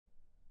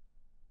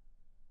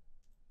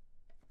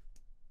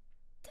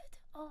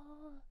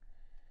Oh,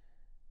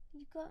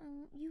 you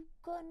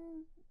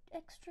gotten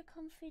extra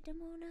comfy,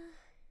 Demona?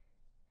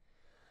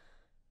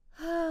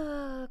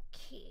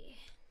 Okay.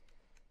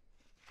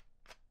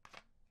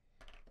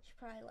 Should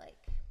probably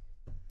like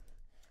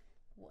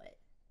what?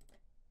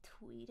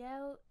 Tweet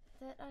out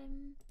that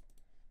I'm.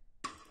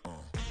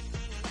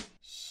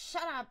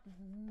 Shut up,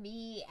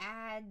 me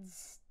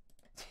ads.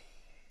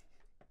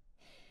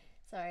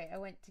 Sorry, I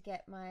went to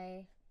get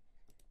my.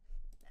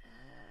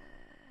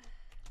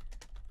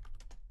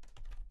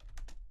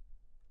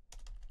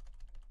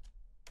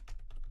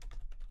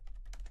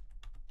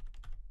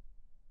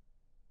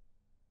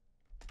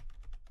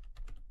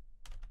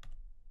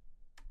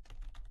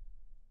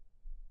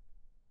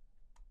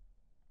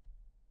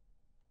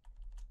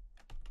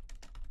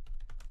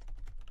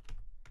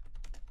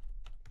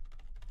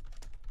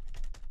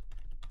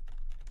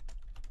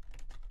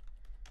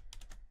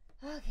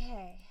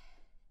 Okay,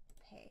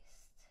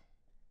 paste.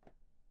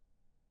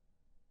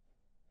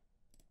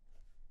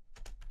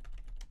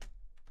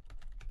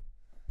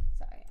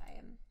 Sorry, I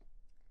am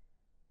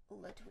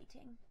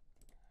tweeting.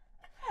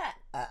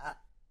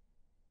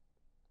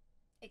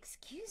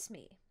 Excuse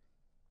me.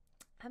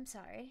 I'm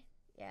sorry.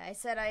 Yeah, I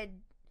said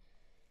I'd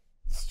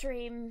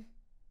stream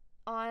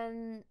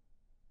on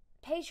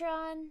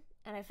Patreon,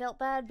 and I felt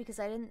bad because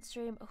I didn't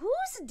stream.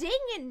 Who's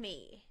dinging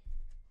me?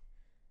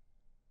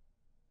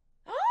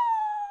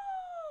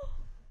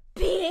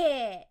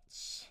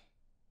 Bitch!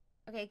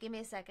 Okay, give me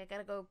a sec. I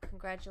gotta go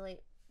congratulate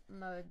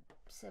my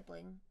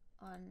sibling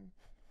on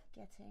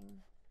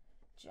getting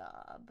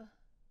job.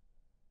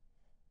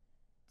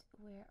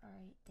 Where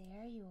are you?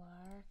 There you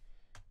are.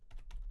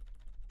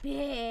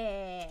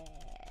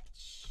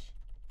 Bitch!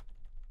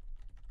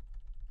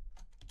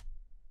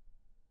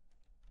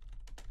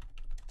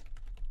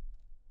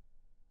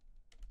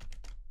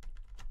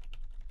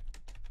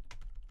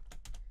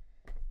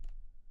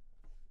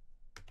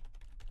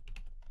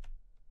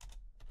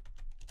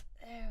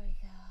 There we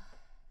go.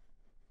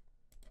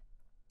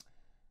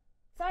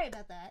 Sorry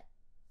about that.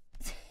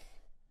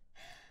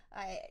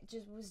 I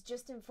was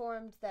just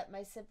informed that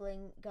my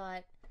sibling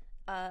got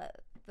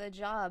the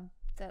job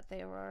that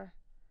they were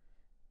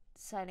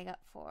signing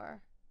up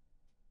for.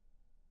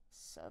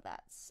 So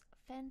that's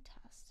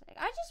fantastic.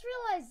 I just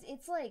realized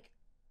it's like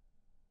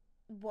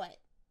what?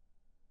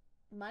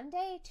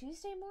 Monday,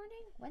 Tuesday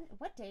morning?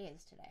 What day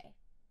is today?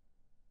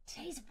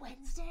 Today's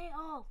Wednesday?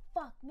 Oh,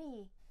 fuck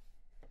me.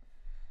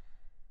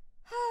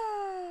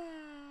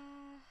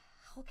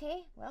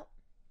 Okay, well.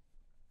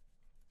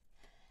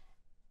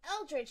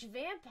 Eldritch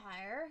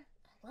Vampire.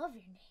 I love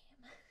your name.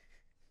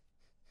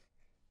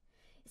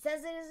 It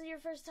says it isn't your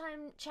first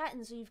time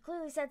chatting, so you've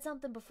clearly said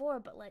something before,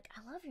 but like,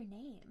 I love your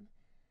name.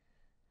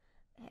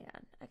 Hang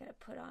on, I gotta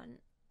put on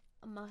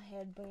my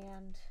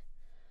headband.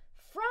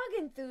 Frog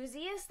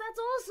Enthusiast, that's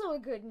also a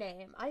good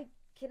name. I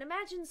can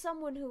imagine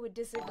someone who would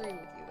disagree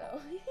with you,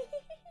 though.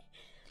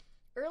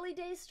 Early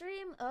day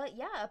stream?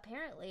 Yeah,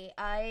 apparently.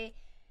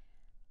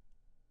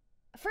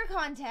 For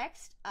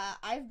context,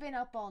 I've been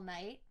up all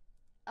night.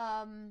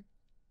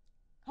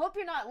 Hope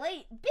you're not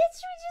late.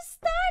 Bitch, we just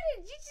started!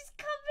 You're just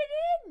coming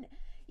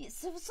in!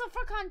 So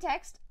for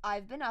context,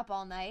 I've been up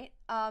all night.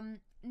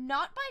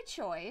 Not by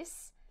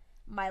choice.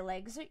 My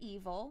legs are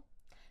evil.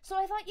 So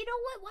I thought, you know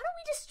what? Why don't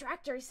we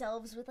distract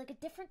ourselves with, like, a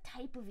different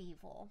type of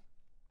evil?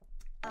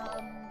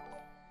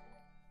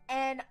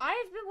 And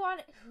I've been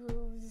wanting...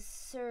 Who's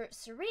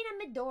Serena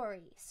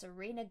Midori.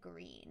 Serena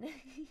Green.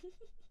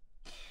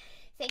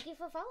 Thank you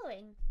for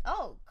following.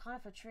 Oh,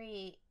 Conifer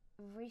Tree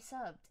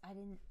resubbed. I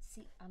didn't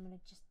see... I'm gonna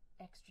just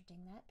extra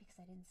ding that because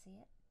I didn't see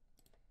it.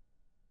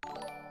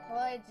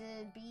 Hello, I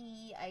did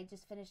B. I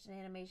just finished an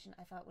animation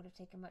I thought would have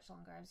taken much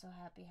longer. I'm so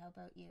happy. How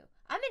about you?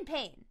 I'm in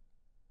pain.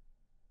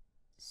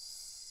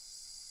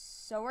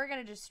 So we're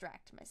gonna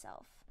distract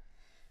myself.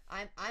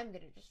 I'm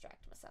gonna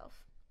distract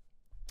myself.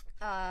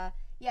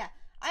 Yeah,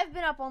 I've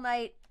been up all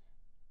night,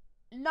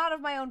 not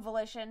of my own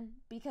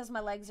volition, because my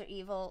legs are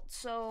evil.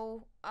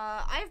 So,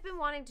 I've been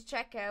wanting to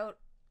check out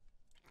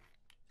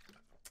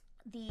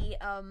the,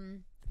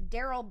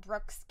 Daryl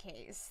Brooks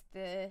case.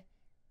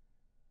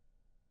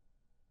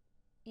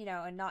 You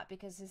know, and not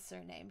because his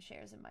surname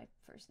shares in my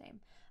first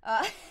name.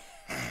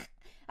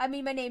 I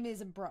mean, my name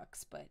isn't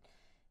Brooks, but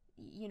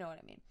you know what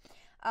I mean.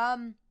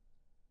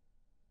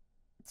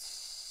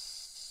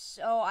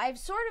 So I've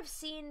sort of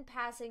seen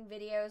passing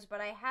videos, but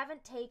I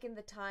haven't taken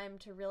the time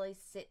to really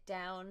sit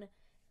down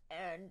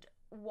and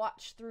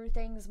watch through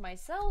things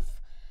myself.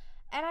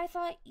 And I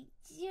thought,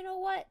 you know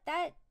what?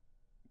 That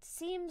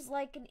seems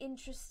like an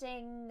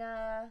interesting,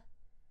 it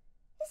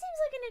seems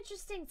like an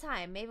interesting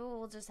time. Maybe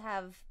we'll just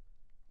have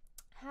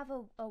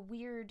a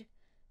weird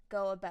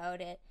go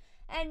about it.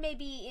 And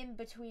maybe in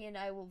between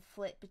I will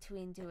flip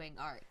between doing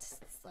art.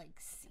 It's like,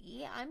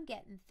 see, I'm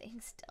getting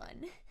things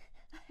done.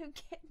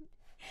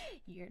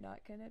 You're not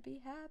gonna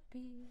be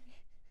happy.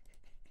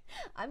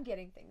 I'm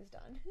getting things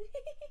done.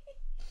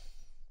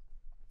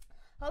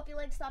 Hope you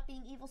like Stop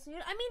Being Evil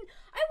soon. I mean,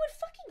 I would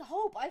fucking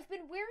hope. I've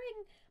been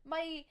wearing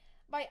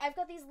I've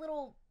got these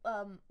little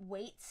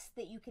weights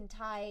that you can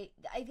tie.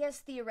 I guess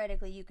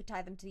theoretically you could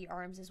tie them to the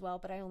arms as well,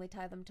 but I only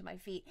tie them to my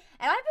feet.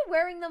 And I've been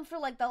wearing them for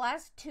like the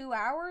last 2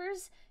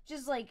 hours,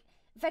 just like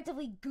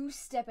effectively goose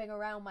stepping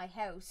around my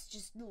house,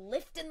 just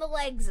lifting the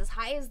legs as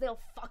high as they'll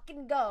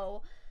fucking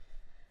go.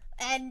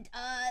 And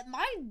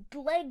my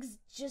legs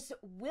just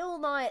will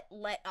not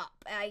let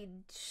up. I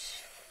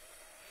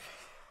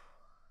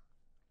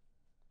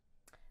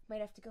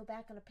might have to go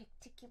back on a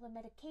particular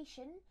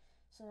medication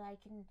so that I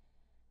can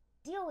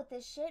deal with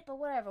this shit, but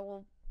whatever,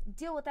 we'll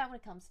deal with that when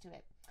it comes to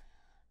it.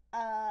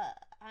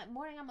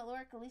 Morning, I'm at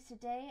work, at least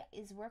today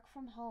is work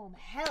from home.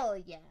 Hell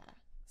yeah.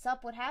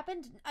 Sup, what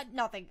happened?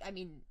 Nothing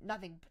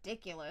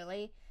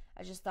particularly.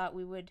 I just thought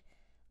we would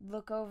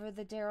look over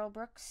the Daryl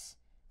Brooks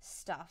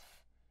stuff,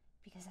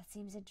 because that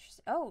seems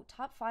interesting. Oh,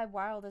 top 5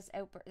 wildest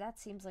outbursts. That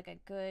seems like a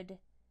good...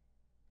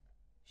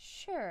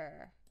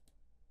 Sure.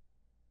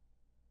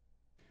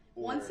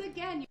 Once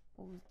again...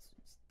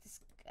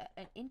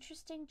 an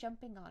interesting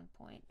jumping on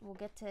point. We'll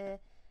get to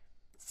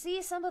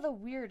see some of the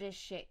weirdest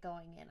shit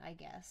going in, I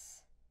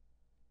guess.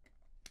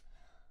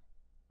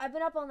 I've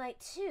been up all night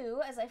too,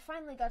 as I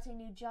finally got a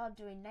new job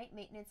doing night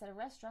maintenance at a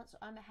restaurant, so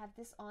I'm gonna have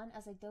this on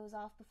as I doze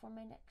off before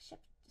my next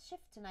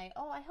shift tonight.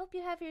 Oh, I hope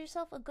you have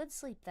yourself a good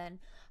sleep then.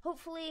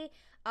 Hopefully,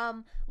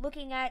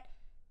 looking at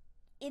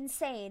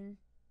insane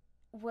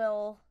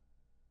will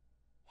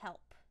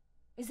help.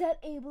 Is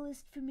that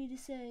ableist for me to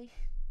say?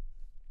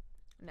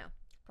 No,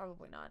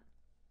 probably not.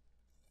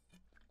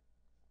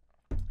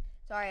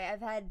 Sorry,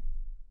 I've had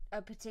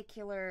a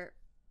particular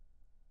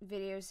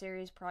video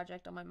series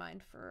project on my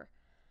mind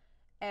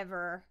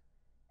forever.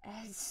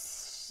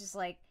 It's just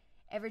like,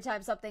 every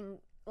time something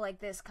like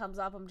this comes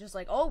up, I'm just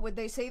like, oh, would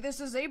they say this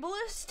is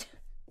ableist?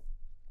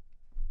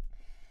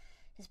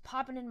 Just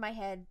popping in my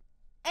head.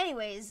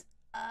 Anyways,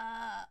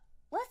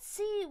 let's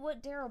see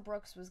what Daryl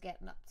Brooks was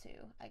getting up to,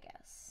 I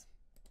guess.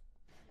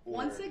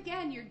 Once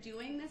again, you're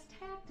doing this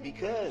tactic.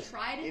 Because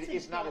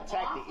it's not a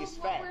tactic, it's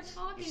facts.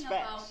 It's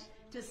facts.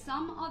 To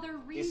some other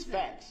reason. It's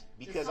facts.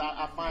 Because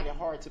I find it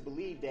hard to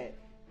believe that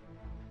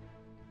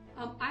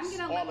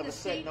all of a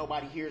sudden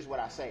nobody hears what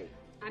I say.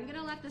 I'm going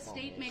to let the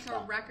state make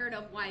a record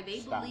of why they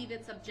believe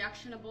it's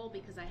objectionable,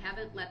 because I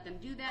haven't let them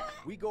do that.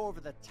 We go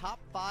over the top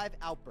 5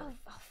 outbursts.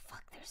 Oh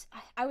fuck,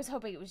 I was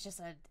hoping it was just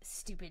a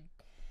stupid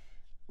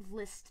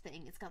list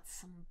thing. It's got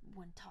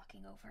someone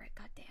talking over it,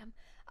 goddamn.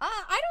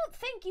 I don't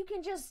think you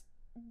can just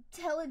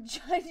tell a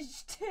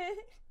judge to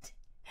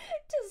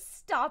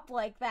stop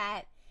like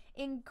that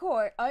in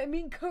court. I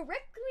mean, correct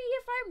me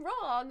if I'm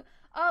wrong,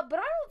 but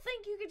I don't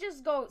think you could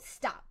just go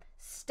stop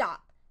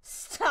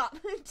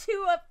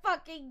to a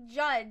fucking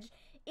judge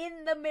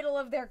in the middle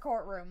of their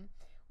courtroom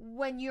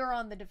when you're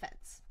on the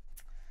defense.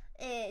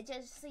 It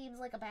just seems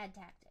like a bad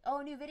tactic.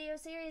 Oh, new video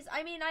series?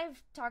 I mean,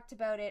 I've talked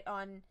about it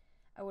on...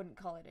 I wouldn't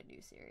call it a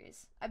new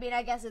series. I mean,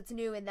 I guess it's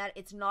new in that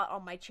it's not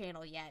on my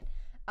channel yet.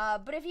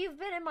 But if you've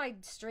been in my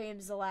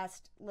streams the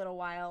last little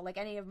while, like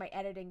any of my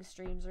editing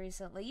streams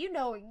recently, you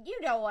know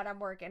what I'm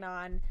working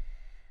on.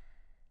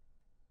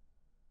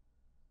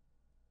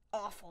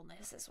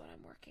 Awfulness is what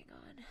I'm working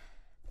on.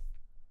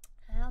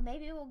 Well,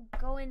 maybe we'll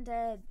go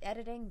into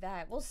editing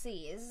that. We'll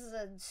see. This is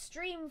a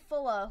stream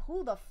full of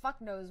who the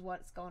fuck knows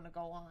what's going to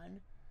go on.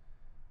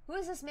 Who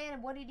is this man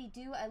and what did he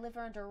do? I live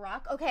under a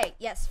rock. Okay,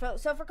 yes.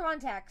 So for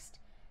context,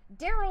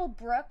 Daryl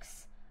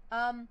Brooks,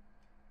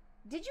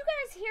 did you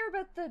guys hear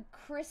about the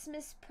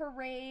Christmas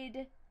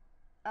parade,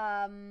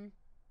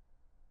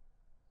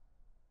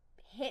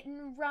 hit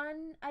and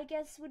run, I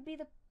guess would be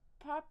the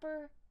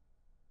proper,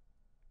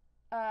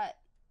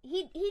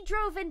 he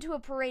drove into a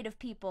parade of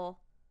people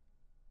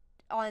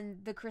on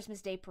the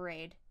Christmas Day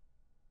parade.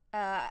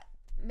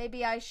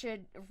 Maybe I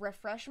should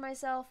refresh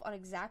myself on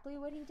exactly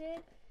what he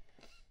did.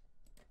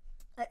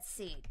 Let's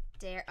see.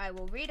 I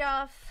will read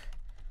off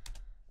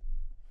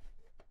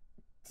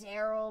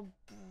Daryl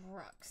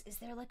Brooks. Is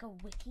there like a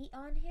wiki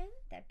on him?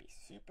 That'd be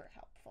super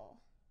helpful.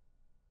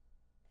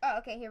 Oh,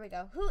 okay, here we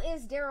go. Who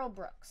is Daryl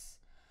Brooks?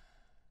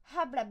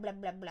 Ha blah blah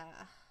blah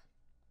blah.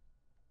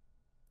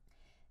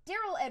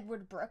 Daryl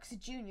Edward Brooks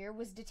Jr.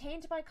 was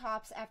detained by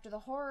cops after the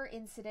horror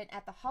incident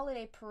at the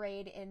holiday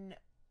parade in,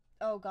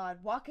 oh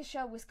god,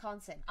 Waukesha,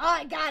 Wisconsin. Oh,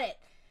 I got it!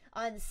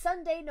 On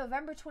Sunday,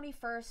 November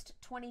 21st,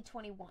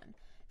 2021.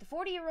 The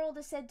 40-year-old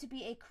is said to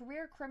be a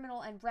career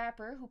criminal and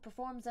rapper who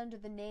performs under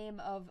the name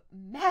of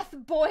Meth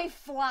Boy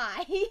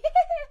Fly. You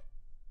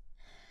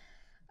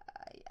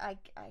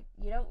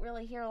don't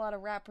really hear a lot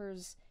of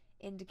rappers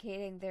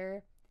indicating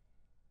their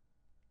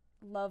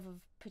love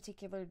of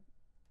particular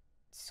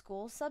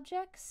school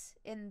subjects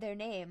in their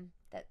name.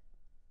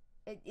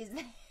 Is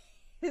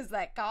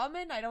that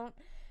common? I don't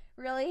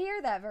really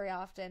hear that very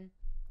often.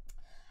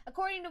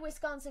 According to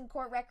Wisconsin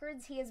court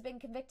records, he has been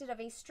convicted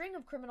of a string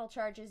of criminal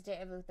charges.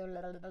 Who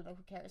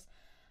cares?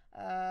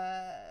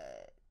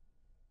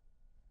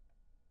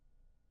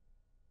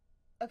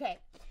 Okay.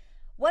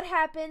 What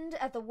happened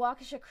at the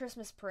Waukesha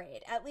Christmas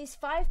parade? At least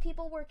 5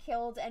 people were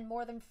killed and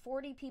more than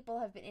 40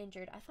 people have been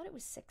injured. I thought it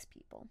was 6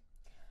 people.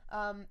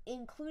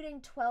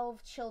 including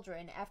 12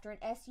 children, after an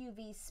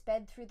SUV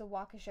sped through the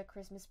Waukesha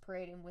Christmas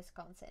parade in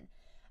Wisconsin.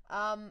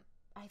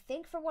 I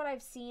think from what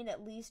I've seen,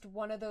 at least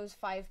one of those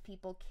 5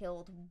 people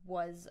killed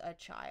was a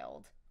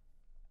child.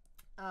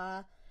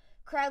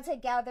 Crowds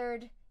had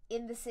gathered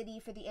in the city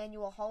for the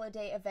annual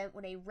holiday event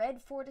when a red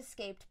Ford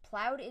Escape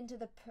plowed into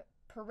the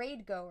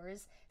parade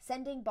goers,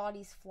 sending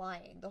bodies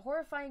flying. The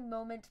horrifying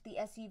moment the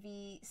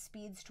SUV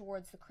speeds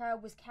towards the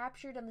crowd was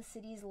captured on the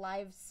city's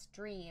live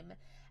stream,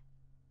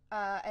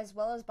 as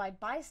well as by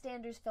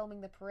bystanders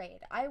filming the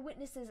parade.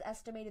 Eyewitnesses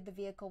estimated the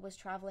vehicle was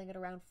traveling at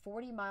around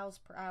 40 miles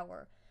per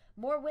hour.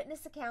 More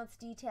witness accounts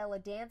detail a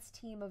dance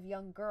team of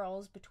young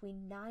girls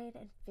between 9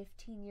 and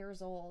 15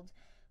 years old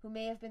who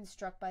may have been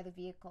struck by the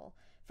vehicle.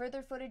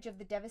 Further footage of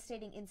the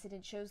devastating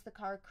incident shows the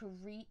car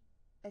careening,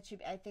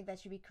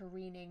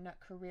 not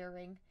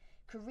careering.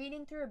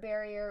 Careening through a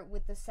barrier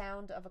with the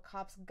sound of a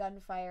cop's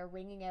gunfire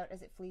ringing out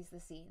as it flees the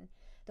scene.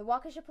 The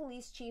Waukesha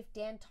Police Chief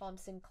Dan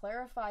Thompson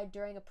clarified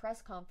during a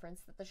press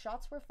conference that the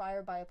shots were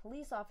fired by a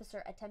police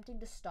officer attempting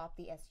to stop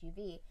the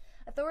SUV.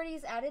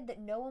 Authorities added that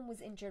no one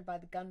was injured by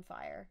the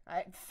gunfire.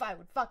 I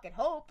would fucking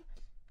hope.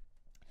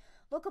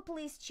 Local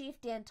Police Chief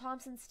Dan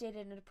Thompson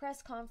stated in a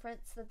press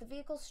conference that the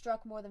vehicle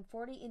struck more than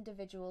 40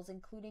 individuals,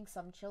 including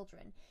some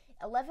children.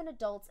 11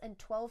 adults and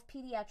 12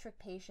 pediatric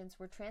patients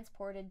were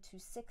transported to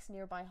 6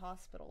 nearby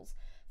hospitals.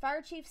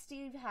 Fire Chief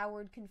Steve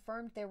Howard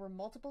confirmed there were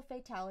multiple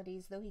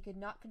fatalities, though he could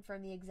not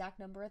confirm the exact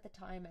number at the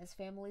time, as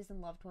families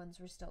and loved ones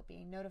were still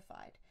being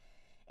notified.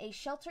 A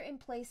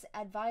shelter-in-place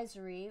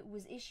advisory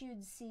was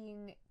issued,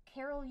 seeing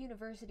Carroll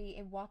University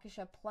in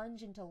Waukesha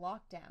plunge into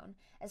lockdown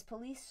as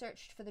police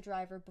searched for the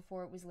driver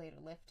before it was later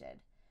lifted.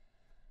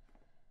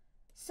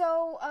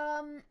 So,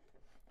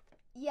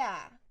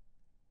 yeah.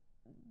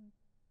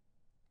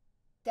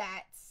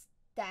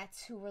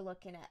 That's who we're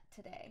looking at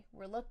today.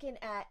 We're looking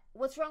at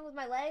what's wrong with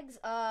my legs.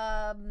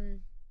 I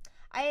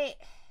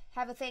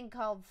have a thing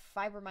called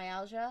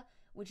fibromyalgia,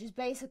 which is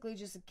basically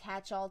just a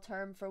catch-all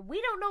term for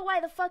we don't know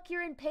why the fuck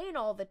you're in pain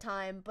all the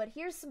time, but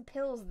here's some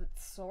pills that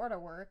sort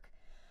of work.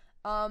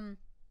 The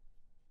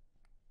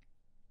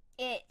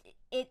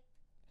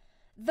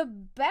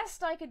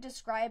best I could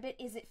describe it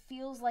is it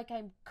feels like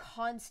I'm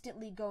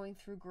constantly going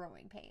through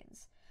growing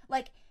pains.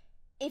 Like,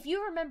 if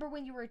you remember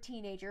when you were a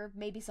teenager,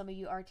 maybe some of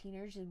you are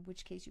teenagers, in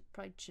which case you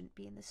probably shouldn't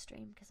be in this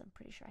stream, because I'm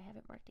pretty sure I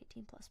haven't marked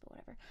 18+, but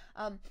whatever.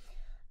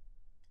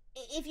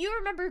 If you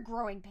remember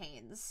growing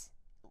pains,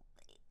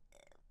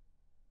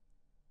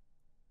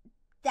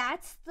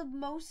 that's the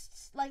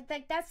most,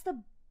 that's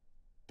the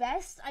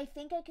best I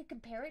think I could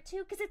compare it to,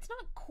 because it's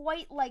not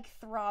quite like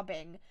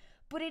throbbing,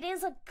 but it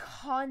is a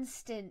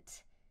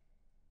constant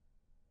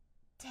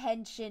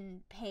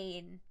tension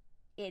pain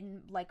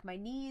in, like, my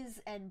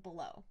knees and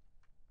below.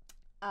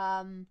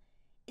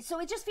 So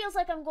it just feels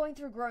like I'm going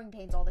through growing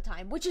pains all the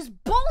time, which is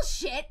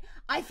bullshit.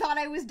 I thought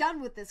I was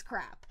done with this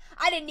crap.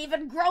 I didn't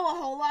even grow a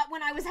whole lot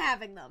when I was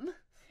having them.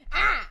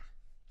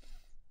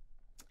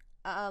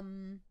 But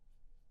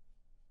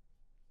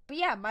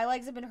yeah, my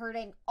legs have been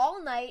hurting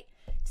all night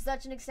to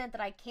such an extent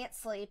that I can't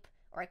sleep,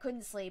 or I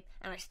couldn't sleep,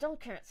 and I still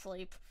can't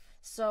sleep.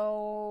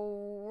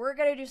 So we're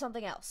gonna do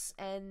something else.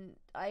 And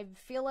I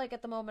feel like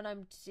at the moment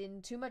I'm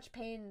in too much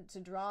pain to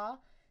draw,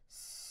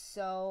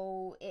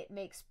 so it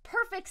makes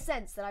perfect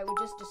sense that I would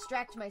just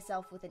distract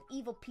myself with an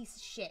evil piece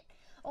of shit.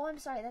 Oh, I'm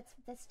sorry,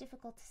 that's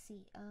difficult to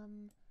see.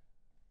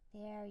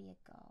 There you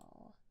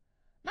go.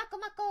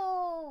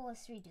 Mako!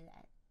 Let's redo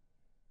that.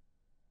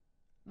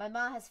 My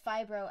ma has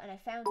fibro, and I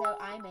found out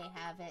I may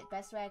have it.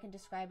 Best way I can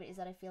describe it is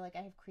that I feel like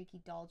I have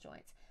creaky doll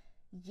joints.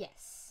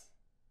 Yes.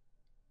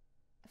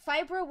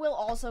 Fibro will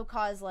also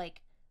cause,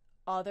 like,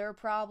 other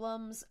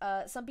problems.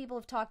 Some people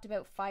have talked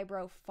about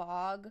fibro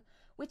fog,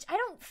 which I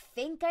don't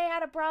think I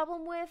had a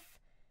problem with,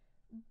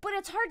 but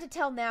it's hard to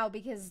tell now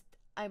because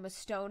I'm a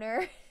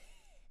stoner.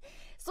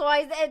 So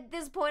at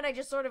this point, I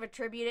just sort of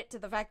attribute it to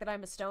the fact that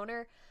I'm a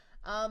stoner.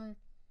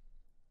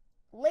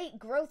 Late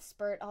growth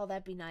spurt, oh,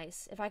 that'd be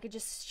nice. If I could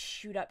just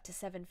shoot up to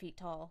 7 feet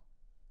tall.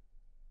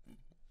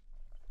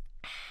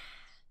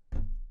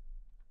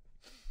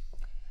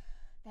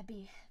 That'd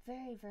be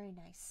very, very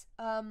nice.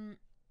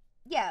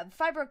 Yeah,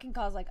 fibro can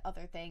cause, like,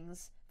 other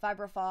things.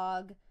 Fibro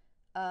fog,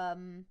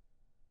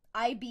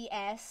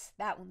 IBS,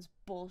 that one's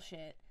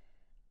bullshit.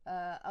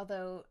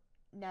 Although,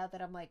 now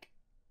that I'm, like,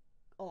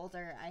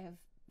 older, I have,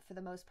 for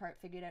the most part,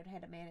 figured out how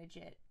to manage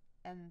it.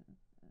 And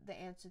the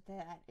answer to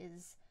that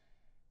is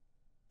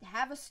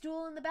have a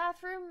stool in the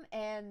bathroom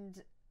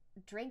and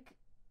drink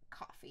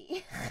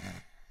coffee.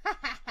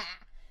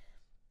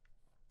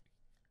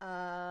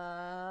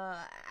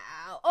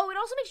 Oh, it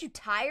also makes you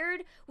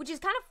tired, which is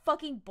kind of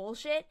fucking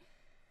bullshit.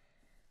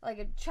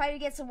 Like, try to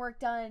get some work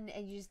done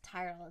and you're just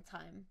tired all the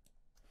time.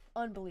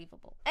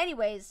 Unbelievable.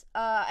 Anyways,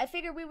 I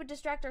figured we would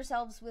distract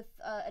ourselves with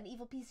an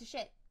evil piece of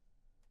shit.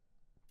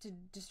 To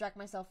distract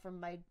myself from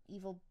my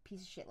evil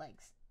piece of shit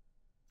legs.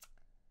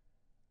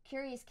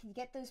 Curious, can you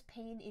get those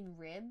pain in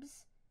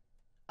ribs?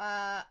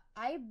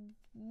 I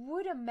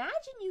would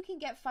imagine you can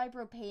get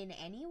fibro pain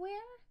anywhere.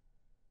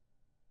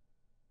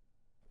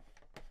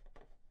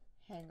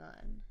 Hang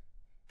on.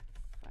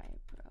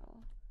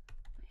 Fibromyalgia.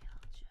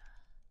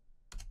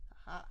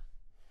 Aha.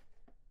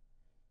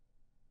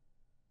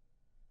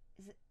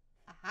 Is it?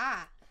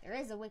 Aha! There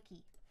is a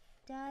wiki.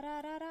 Da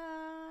da da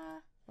da.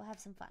 We'll have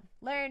some fun.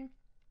 Learn.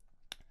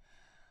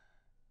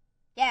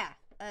 Yeah.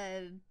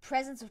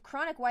 Presence of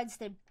chronic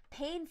widespread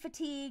pain,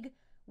 fatigue,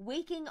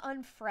 waking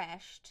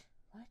unfreshed.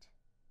 What?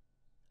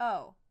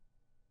 Oh.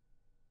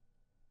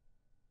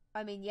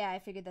 I mean, yeah, I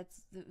figured that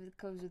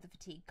goes with the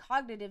fatigue.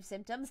 Cognitive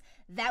symptoms.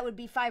 That would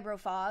be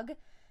fibrofog.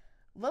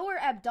 Lower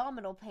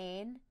abdominal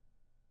pain.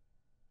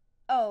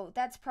 Oh,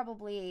 that's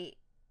probably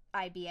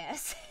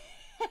IBS.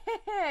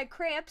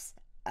 Cramps.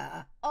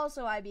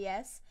 Also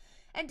IBS.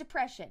 And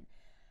depression.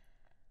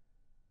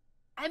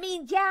 I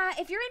mean, yeah,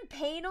 if you're in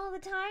pain all the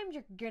time,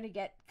 you're gonna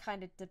get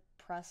kind of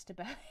depressed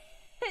about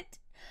it.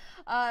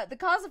 The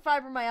cause of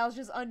fibromyalgia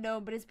is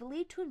unknown, but is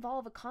believed to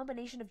involve a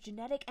combination of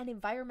genetic and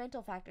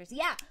environmental factors.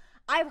 Yeah,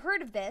 I've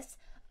heard of this.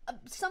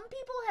 Some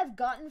people have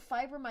gotten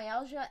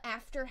fibromyalgia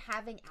after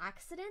having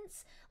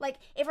accidents. Like,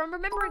 if I'm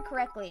remembering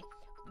correctly,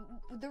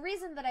 the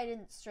reason that I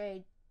didn't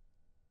stray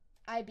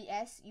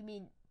IBS, you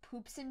mean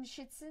poopsen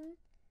shitsen?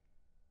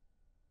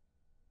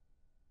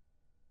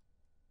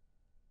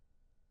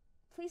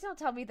 Please don't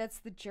tell me that's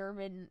the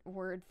German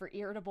word for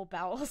irritable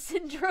bowel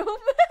syndrome.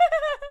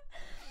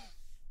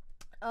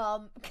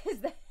 Because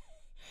that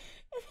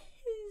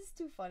is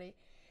too funny.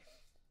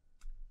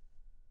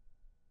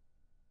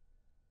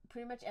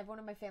 Pretty much everyone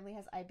in my family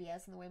has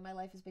IBS, and the way my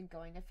life has been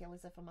going, I feel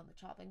as if I'm on the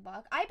chopping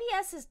block.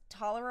 IBS is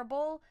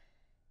tolerable,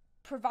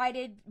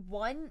 provided,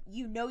 1,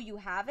 you know you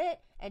have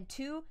it, and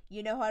 2,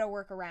 you know how to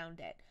work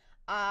around it.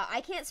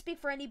 I can't speak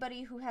for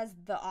anybody who has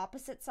the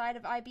opposite side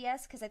of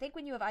IBS, because I think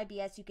when you have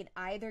IBS, you can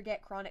either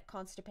get chronic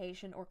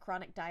constipation or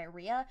chronic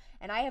diarrhea,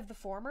 and I have the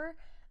former.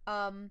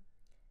 I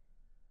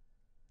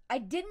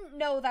didn't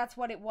know that's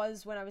what it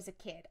was when I was a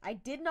kid. I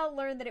did not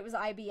learn that it was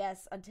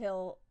IBS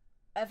until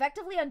I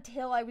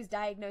was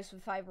diagnosed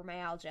with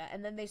fibromyalgia,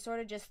 and then they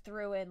sort of just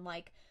threw in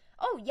like,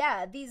 oh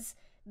yeah,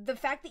 the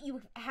fact that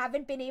you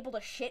haven't been able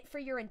to shit for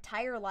your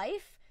entire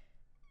life.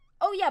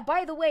 Oh yeah,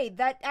 by the way,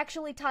 that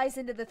actually ties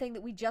into the thing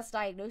that we just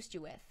diagnosed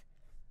you with.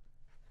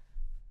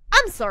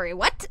 I'm sorry,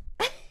 what?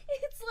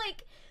 It's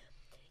like,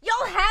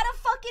 y'all had a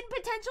fucking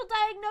potential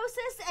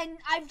diagnosis, and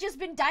I've just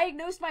been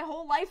diagnosed my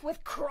whole life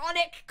with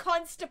chronic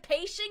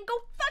constipation?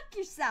 Go fuck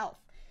yourself.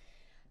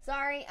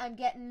 Sorry, I'm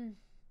getting...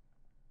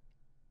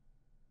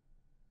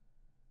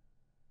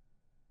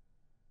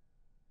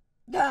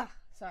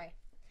 Sorry.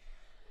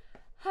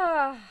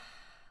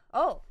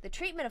 Oh, the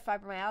treatment of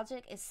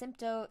fibromyalgia is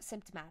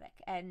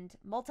symptomatic and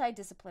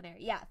multidisciplinary.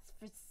 Yeah,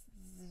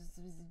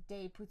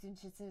 day Putin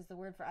is the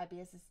word for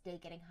IBS is day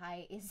getting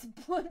high is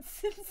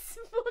blunts and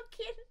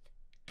smoking.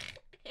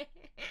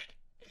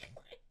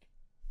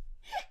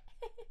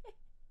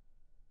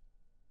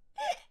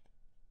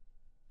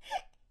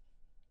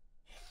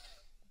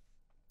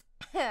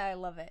 I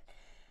love it.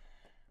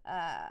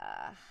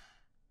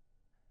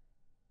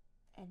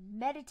 And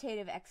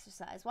meditative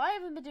exercise. Well, I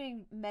haven't been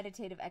doing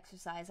meditative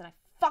exercise, and I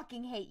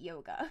fucking hate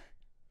yoga.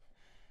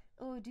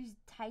 Oh, do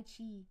Tai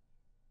Chi.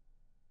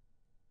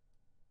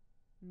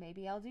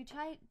 Maybe I'll do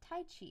Tai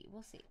Chi.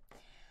 We'll see.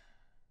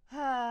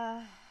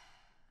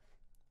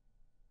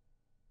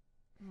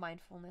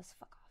 Mindfulness.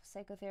 Fuck off.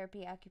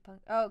 Psychotherapy,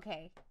 acupuncture.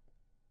 Okay.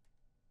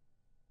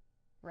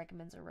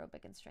 Recommends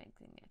aerobic and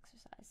strengthening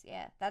exercise.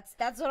 Yeah,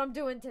 that's what I'm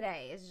doing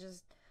today. Is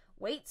just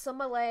weights on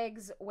my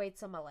legs,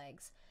 weights on my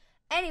legs.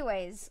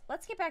 Anyways,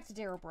 let's get back to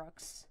Daryl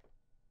Brooks.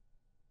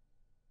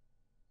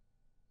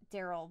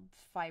 Daryl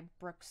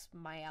Brooks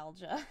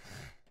myalgia.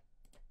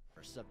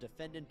 Of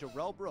defendant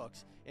Darrell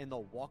Brooks in the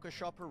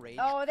Waukesha Parade.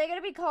 Oh, are they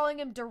gonna be calling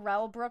him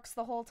Darrell Brooks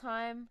the whole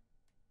time?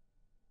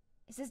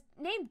 Is his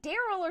name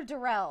Daryl or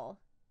Darrell?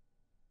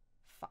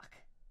 Fuck.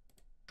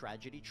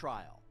 Tragedy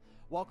trial.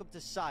 Welcome to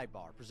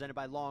Sidebar, presented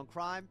by Law and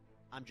Crime.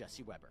 I'm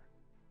Jesse Weber.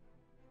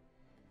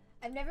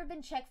 I've never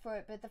been checked for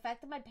it, but the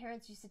fact that my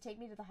parents used to take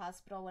me to the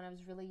hospital when I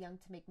was really young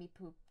to make me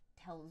poop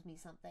tells me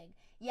something.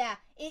 Yeah,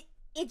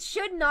 it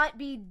should not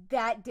be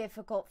that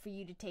difficult for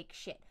you to take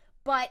shit.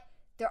 But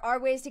there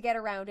are ways to get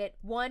around it.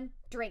 1,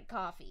 drink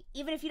coffee.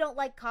 Even if you don't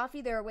like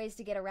coffee, there are ways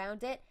to get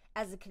around it.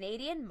 As a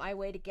Canadian, my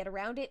way to get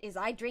around it is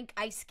I drink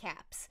ice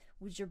caps,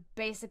 which are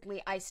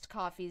basically iced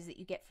coffees that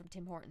you get from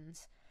Tim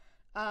Hortons.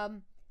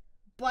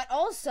 But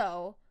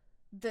also,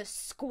 the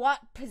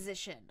squat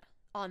position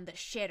on the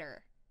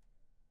shitter.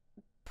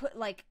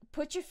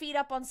 Put your feet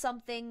up on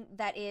something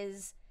that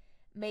is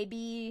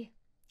maybe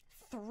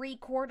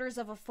 3/4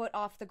 of a foot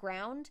off the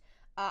ground.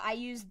 I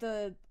use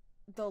the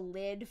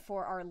lid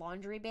for our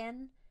laundry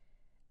bin,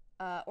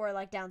 or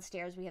like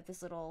downstairs we have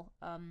this little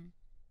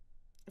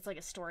it's like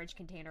a storage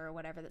container or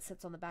whatever that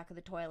sits on the back of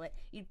the toilet.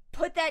 You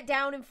put that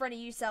down in front of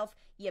yourself,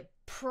 you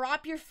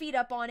prop your feet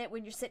up on it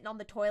when you're sitting on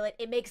the toilet.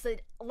 It makes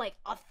it like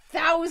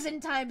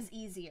 1,000 times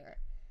easier.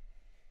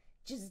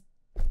 Just,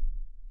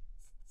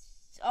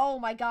 oh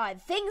my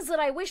god, things that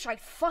I wish I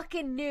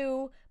fucking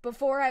knew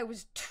before I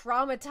was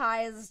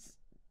traumatized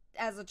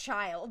as a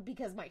child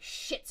because my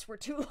shits were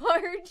too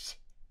large.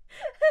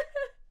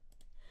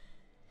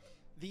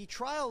 The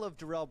trial of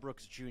Darrell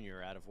Brooks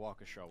Jr. out of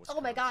Waukesha, Wisconsin.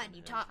 Oh my God,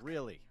 you talk.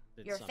 Really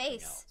been Your something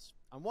face. else.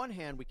 On one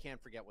hand, we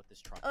can't forget what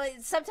this trial.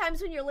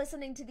 Sometimes when you're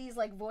listening to these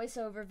like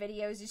voiceover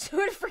videos, you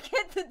sort of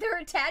forget that they're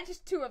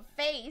attached to a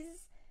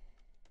face.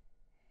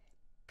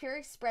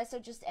 Pure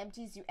espresso just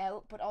empties you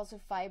out, but also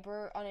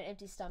fiber on an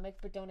empty stomach,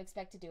 but don't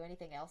expect to do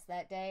anything else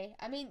that day.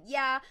 I mean,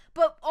 yeah,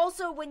 but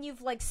also when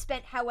you've like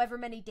spent however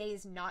many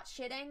days not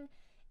shitting,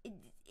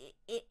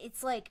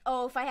 it's like,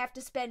 oh, if I have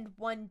to spend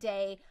one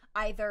day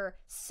either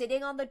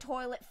sitting on the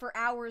toilet for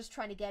hours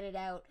trying to get it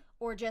out,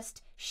 or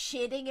just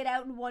shitting it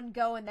out in one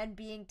go and then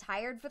being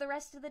tired for the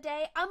rest of the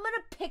day, I'm gonna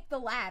pick the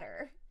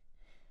latter.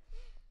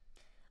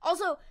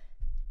 Also,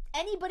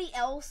 anybody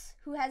else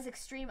who has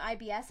extreme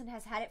IBS and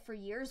has had it for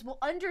years will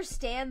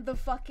understand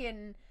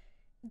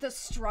the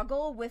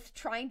struggle with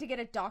trying to get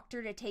a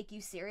doctor to take you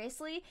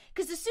seriously.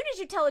 Because as soon as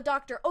you tell a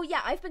doctor, oh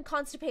yeah, I've been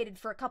constipated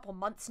for a couple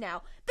months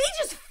now, they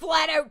just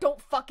flat out don't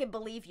fucking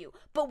believe you.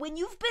 But when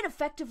you've been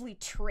effectively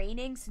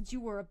training since you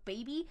were a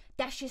baby,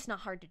 that shit's not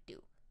hard to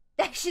do.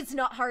 That shit's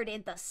not hard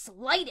in the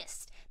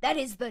slightest. That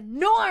is the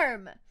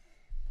norm.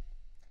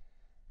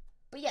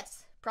 But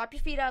yes, prop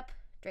your feet up,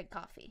 drink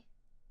coffee.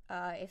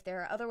 If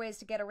there are other ways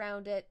to get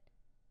around it,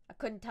 I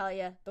couldn't tell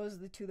you. Those are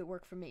the two that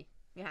work for me.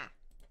 Yeah.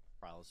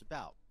 Trial is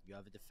about. You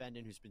have a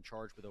defendant who's been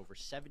charged with over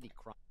 70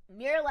 crimes.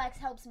 Miralax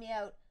helps me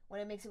out when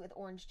I mix it with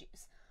orange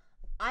juice.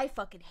 I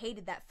fucking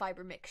hated that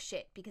fiber mix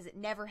shit because it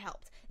never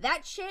helped.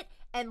 That shit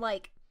and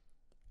like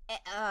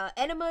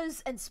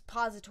enemas and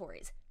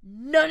suppositories.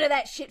 None of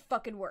that shit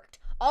fucking worked.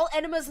 All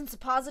enemas and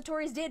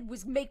suppositories did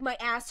was make my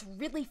ass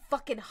really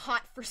fucking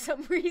hot for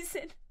some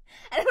reason.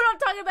 And I'm not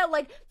talking about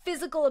like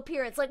physical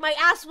appearance. Like my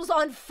ass was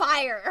on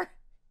fire.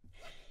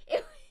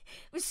 It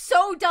was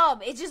so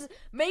dumb. It just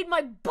made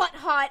my butt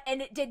hot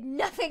and it did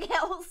nothing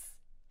else.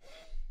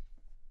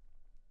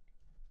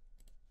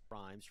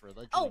 Crimes for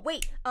allegedly. Oh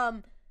wait,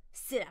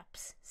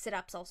 sit-ups.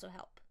 Sit-ups also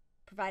help,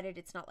 provided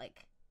it's not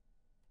like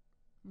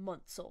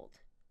months old.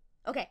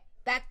 Okay,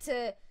 back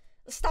to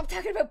stop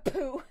talking about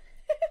poo.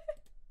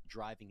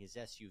 Driving his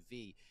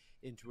SUV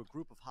into a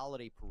group of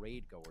holiday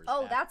parade goers.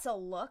 Oh, that's a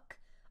look.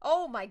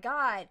 Oh my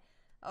God.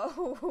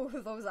 Oh,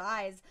 those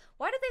eyes.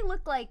 Why do they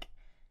look like...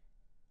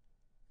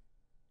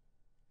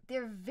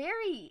 They're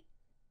very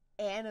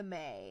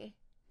anime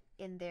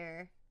in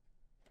their...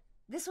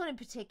 This one in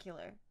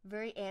particular.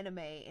 Very anime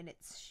in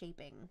its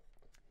shaping.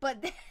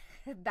 But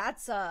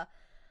that's a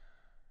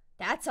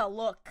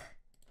look.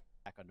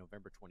 Back on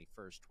November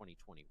 21st,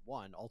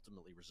 2021,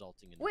 ultimately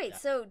resulting in the Wait,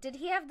 death so did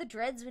he have the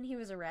dreads when he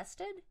was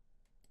arrested?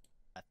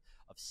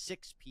 of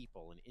 6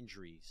 people and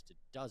injuries to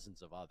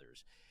dozens of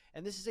others.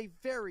 And this is a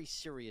very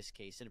serious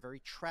case and a very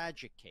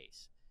tragic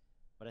case.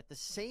 But at the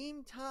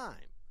same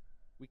time,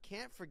 we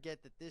can't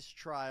forget that this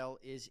trial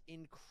is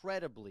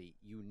incredibly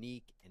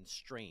unique and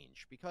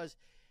strange because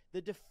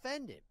the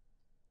defendant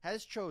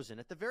has chosen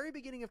at the very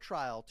beginning of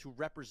trial to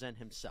represent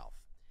himself.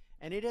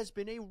 And it has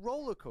been a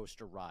roller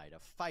coaster ride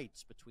of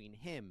fights between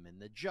him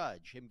and the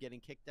judge, him getting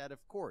kicked out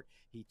of court.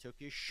 He took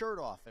his shirt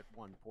off at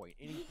one point,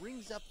 and he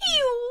brings up...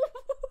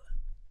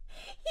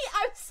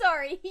 I'm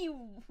sorry, he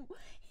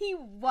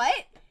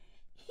what?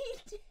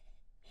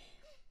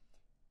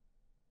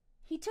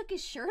 He took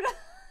his shirt off?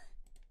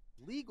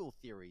 Legal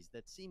theories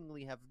that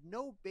seemingly have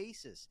no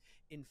basis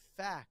in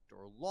fact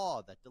or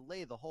law that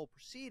delay the whole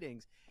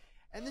proceedings.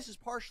 And this is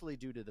partially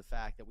due to the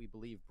fact that we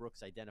believe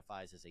Brooks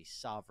identifies as a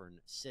sovereign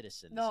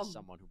citizen. This is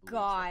someone who believes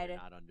that they're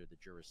not under the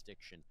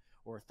jurisdiction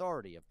or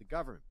authority of the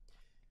government.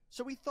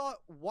 So we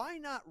thought, why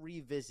not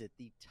revisit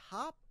the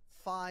top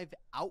 5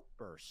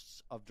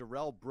 outbursts of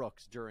Darrell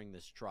Brooks during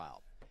this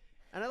trial?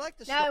 And I like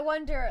to Now I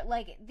wonder,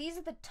 like, these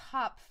are the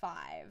top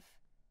 5.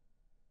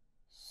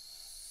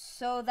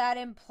 So that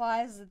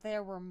implies that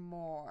there were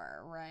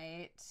more,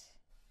 right?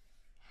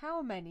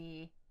 How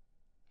many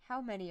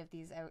of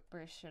these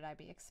outbursts should I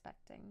be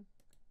expecting?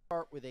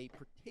 Start with a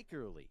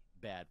particularly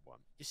bad one.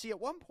 You see,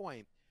 at one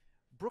point,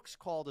 Brooks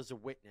called as a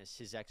witness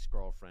his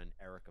ex-girlfriend,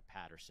 Erica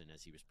Patterson,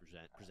 as he was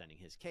presenting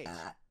his case.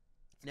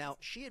 Now,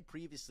 she had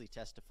previously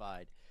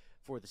testified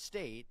for the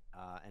state,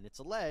 and it's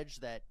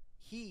alleged that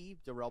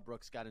Darrell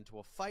Brooks, got into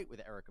a fight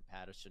with Erica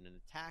Patterson and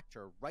attacked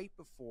her right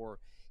before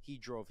he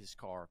drove his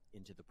car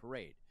into the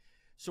parade.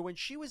 So when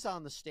she was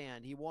on the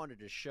stand, he wanted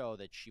to show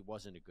that she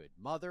wasn't a good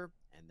mother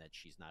and that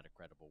she's not a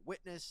credible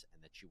witness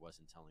and that she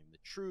wasn't telling the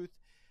truth,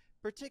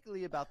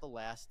 particularly about the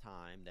last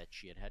time that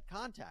she had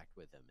contact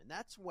with him. And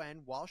that's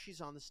when, while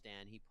she's on the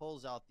stand, he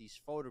pulls out these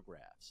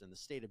photographs, and the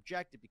state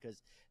objected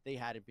because they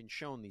hadn't been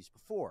shown these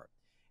before.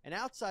 And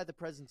outside the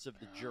presence of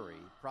the jury,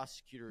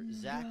 prosecutor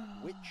Zach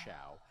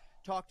Witchow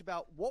talked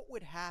about what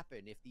would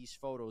happen if these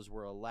photos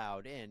were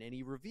allowed in, and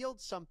he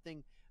revealed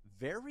something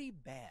very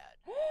bad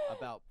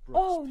about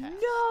Brooks' past.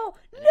 Oh,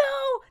 no!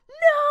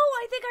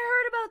 I think I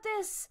heard about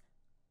this.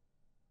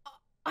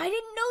 I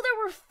didn't know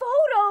there were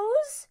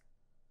photos.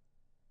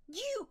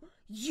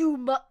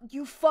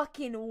 You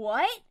fucking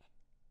what?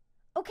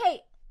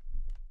 Okay.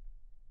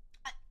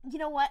 You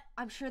know what?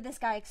 I'm sure this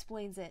guy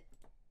explains it.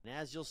 And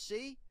as you'll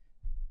see,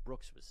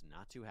 Brooks was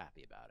not too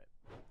happy about it.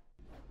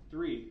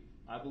 3,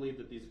 I believe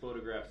that these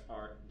photographs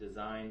are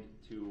designed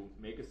to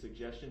make a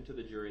suggestion to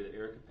the jury that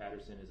Erica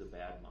Patterson is a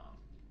bad mom.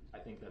 I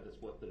think that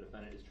is what the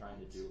defendant is trying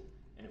to do.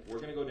 And if we're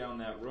going to go down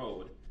that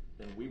road,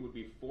 then we would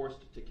be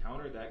forced to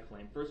counter that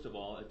claim. First of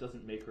all, it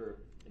doesn't make her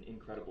an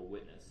incredible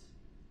witness,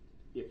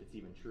 if it's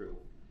even true.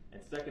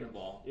 And second of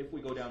all, if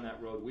we go down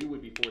that road, we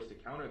would be forced to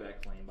counter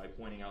that claim by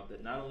pointing out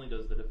that not only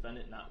does the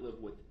defendant not live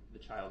with the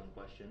child in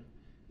question,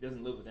 he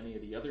doesn't live with any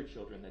of the other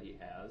children that he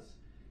has.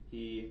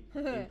 He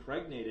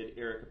impregnated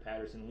Erica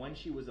Patterson when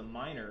she was a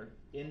minor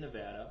in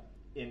Nevada,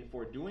 and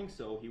for doing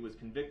so, he was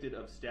convicted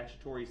of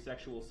statutory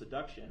sexual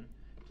seduction,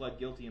 pled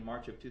guilty in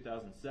March of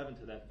 2007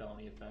 to that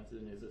felony offense,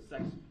 and is a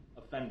sex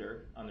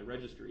offender on the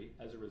registry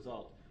as a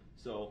result.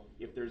 So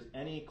if there's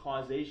any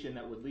causation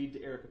that would lead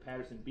to Erica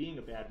Patterson being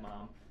a bad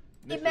mom...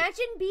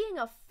 Imagine being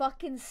a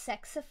fucking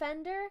sex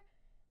offender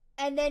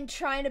and then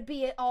trying to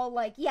be all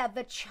like, yeah,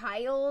 the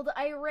child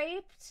I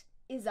raped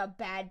is a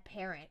bad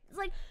parent. It's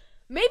like,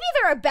 maybe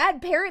they're a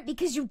bad parent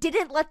because you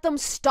didn't let them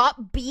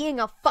stop being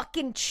a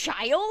fucking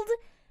child?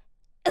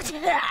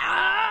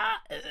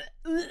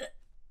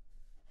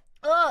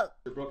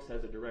 Brooks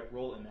has a direct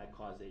role in that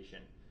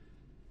causation.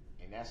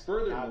 And that's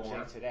furthermore, I'll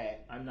object to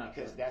that. I'm not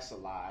because that's a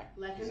lie.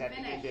 Let him Because at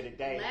finish. the end of the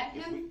day, Let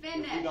if him we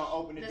finish, don't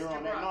open the door Mr.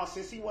 on that, no, Brooks.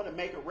 since he want to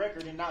make a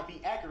record and not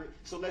be accurate,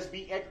 so let's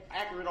be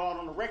accurate all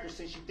on the record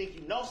since you think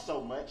you know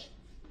so much.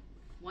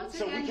 Once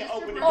So again, we can Mr.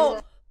 open the Brooks.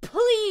 door.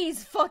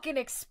 Please fucking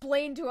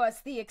explain to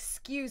us the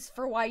excuse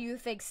for why you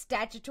think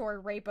statutory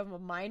rape of a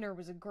minor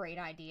was a great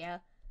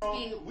idea.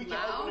 Being We can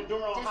loud, open the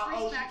door on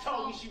how old she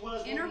told me disrespectful, she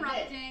was when we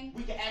interrupting. met.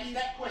 We can ask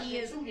that question He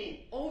is too then.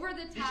 over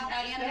the Did you top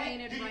ask that?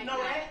 animated Did you right know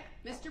now. that?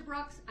 Mr.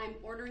 Brooks, I'm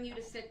ordering you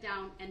to sit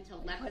down and to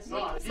let the No,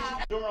 statement did you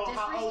stop. ask her on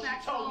how old she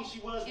told me she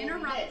Disrespectful, was when we met?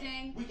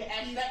 interrupting. We can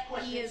ask that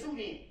question He is too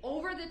then.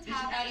 over the Did you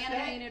top ask that?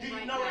 animated Did you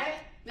right know now. that?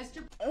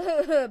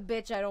 Mr.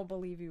 Bitch, I don't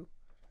believe you.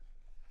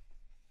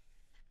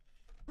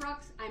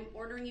 Brooks, I'm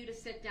ordering you to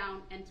sit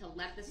down and to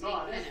let the No,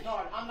 statement finish.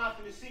 no, I'm not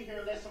going to sit here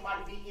and let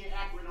somebody be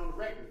inaccurate on the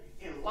record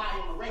and lie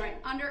on the record. Right.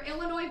 Under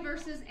Illinois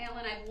versus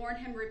Allen, I've warned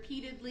him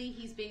repeatedly.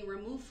 He's being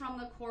removed from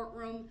the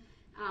courtroom.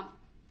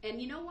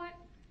 And you know what?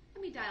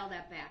 Let me dial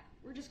that back.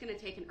 We're just going to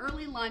take an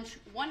early lunch,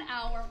 1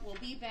 hour. We'll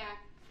be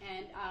back.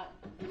 And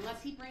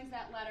unless he brings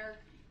that letter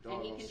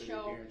and he can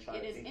show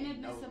it is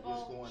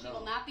inadmissible, she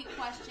will not be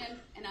questioned.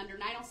 And under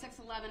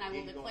 906.11, I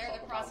will declare the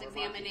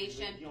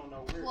cross-examination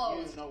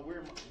closed.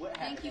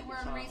 Thank you.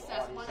 We're in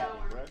recess. 1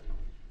 hour.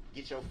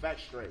 Get your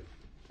facts straight.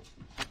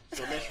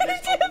 So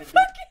let's open the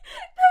door.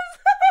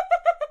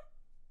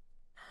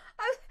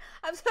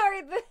 I'm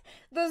sorry,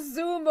 the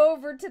zoom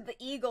over to the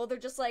eagle, they're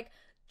just like,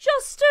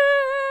 justice!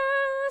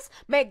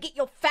 Man, get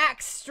your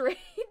facts straight.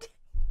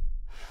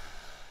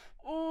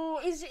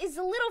 It's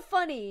a little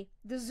funny,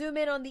 the zoom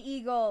in on the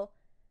eagle.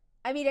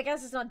 I mean, I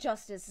guess it's not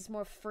justice, it's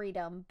more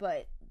freedom,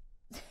 but...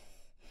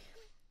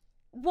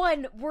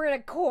 One, we're in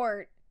a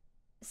court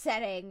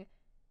setting.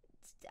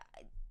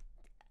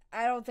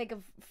 I don't think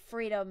of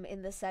freedom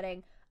in this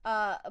setting.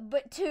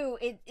 But two,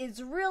 it's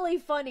really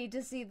funny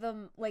to see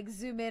them, like,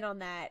 zoom in on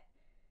that.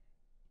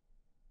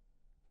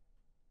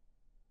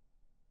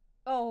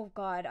 Oh,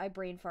 God, I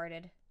brain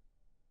farted.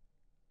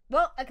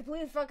 Well, I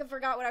completely fucking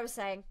forgot what I was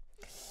saying.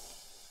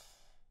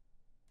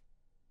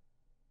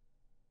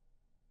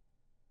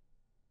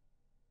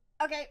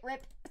 Okay,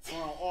 rip.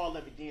 On all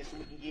of it then, so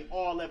we can get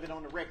all of it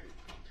on the record.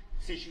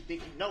 Since you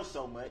think you know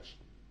so much.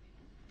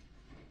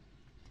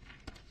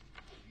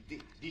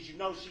 Did you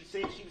know she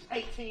said she was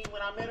 18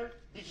 when I met her?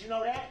 Did you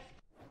know that?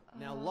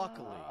 Now,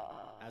 luckily,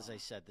 as I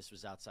said, this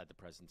was outside the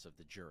presence of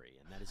the jury,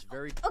 and that is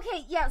very...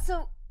 Okay, yeah,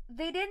 so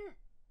they didn't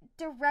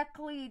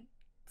directly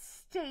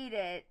state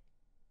it,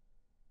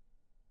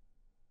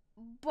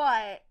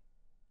 but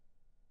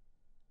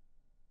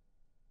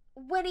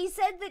when he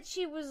said that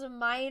she was a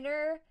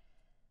minor,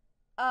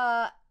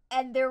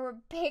 and there were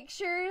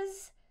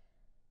pictures,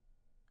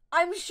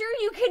 I'm sure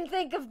you can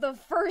think of the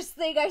first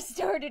thing I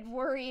started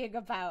worrying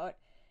about.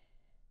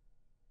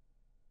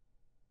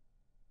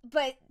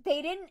 But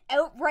they didn't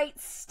outright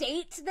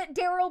state that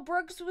Daryl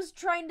Brooks was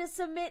trying to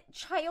submit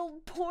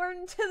child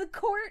porn to the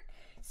court,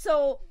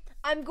 so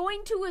I'm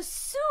going to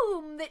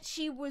assume that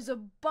she was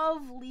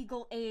above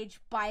legal age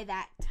by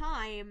that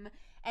time,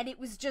 and it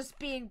was just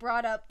being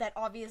brought up that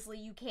obviously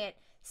you can't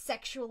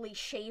sexually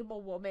shame a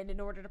woman in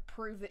order to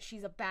prove that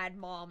she's a bad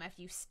mom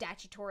after you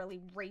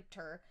statutorily raped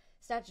her.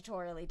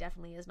 Statutorily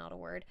definitely is not a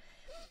word.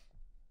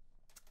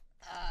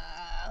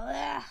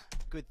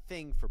 Good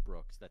thing for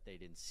Brooks that they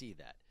didn't see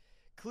that.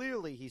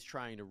 Clearly, he's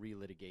trying to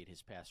relitigate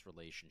his past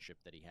relationship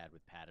that he had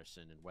with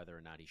Patterson and whether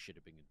or not he should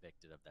have been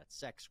convicted of that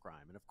sex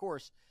crime. And of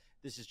course,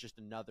 this is just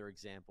another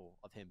example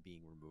of him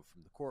being removed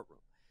from the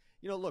courtroom.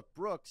 You know, look,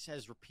 Brooks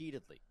has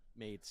repeatedly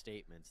made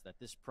statements that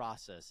this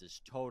process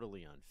is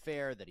totally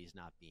unfair, that he's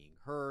not being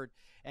heard,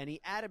 and he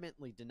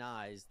adamantly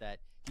denies that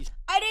he's...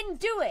 I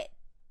didn't do it!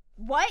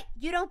 What?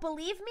 You don't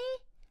believe me?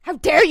 How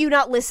dare you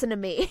not listen to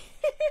me?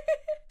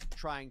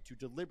 trying to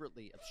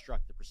deliberately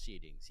obstruct the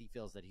proceedings. He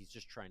feels that he's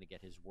just trying to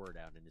get his word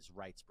out and his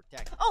rights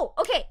protected. Oh,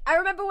 okay. I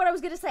remember what I was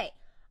going to say.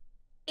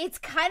 It's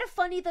kind of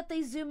funny that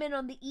they zoom in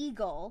on the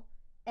eagle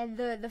and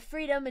the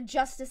freedom and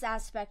justice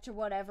aspect or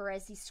whatever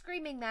as he's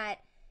screaming that,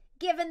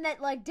 given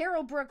that, like,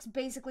 Daryl Brooks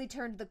basically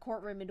turned the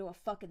courtroom into a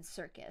fucking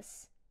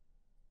circus.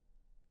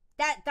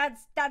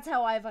 That's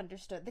how I've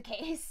understood the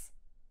case.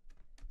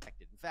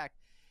 In fact,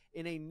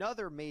 in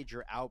another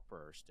major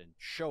outburst and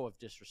show of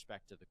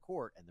disrespect to the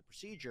court and the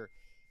procedure,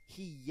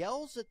 he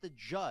yells at the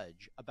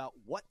judge about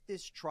what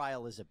this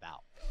trial is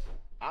about.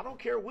 I don't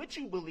care what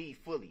you believe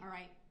fully. All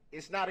right.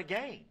 It's not a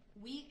game.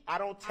 I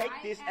don't take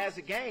this as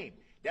a game.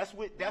 That's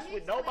what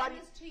nobody.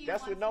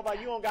 That's what nobody.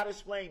 You don't got to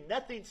explain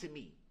nothing to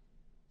me.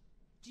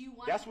 Do you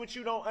want? That's what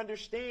you don't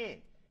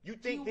understand. You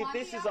think that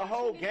this is a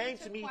whole game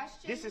to me.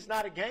 This is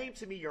not a game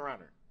to me, Your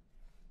Honor.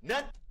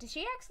 None. Did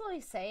she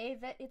actually say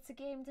that it's a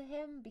game to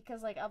him?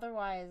 Because, like,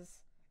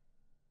 otherwise,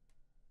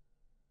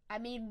 I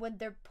mean, when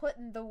they're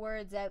putting the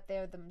words out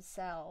there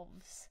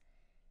themselves,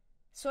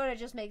 sort of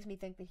just makes me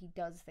think that he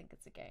does think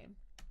it's a game.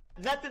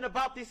 Nothing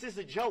about this is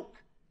a joke.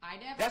 I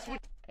never. That's what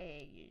Are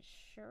you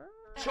sure?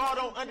 y'all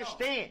don't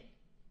understand.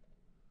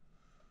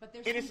 But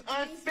there's It is some things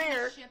in the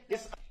unfair. ship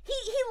It's that- He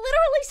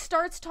literally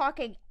starts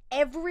talking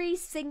every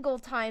single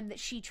time that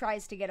she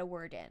tries to get a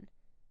word in.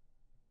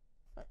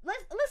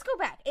 Let's go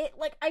back.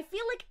 I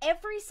feel like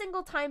every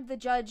single time the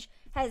judge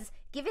has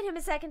given him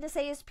a second to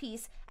say his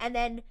piece and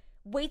then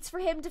waits for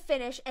him to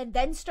finish and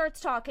then starts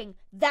talking,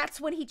 that's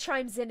when he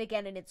chimes in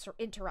again and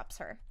interrupts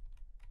her.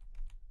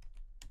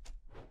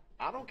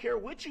 I don't care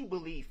what you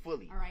believe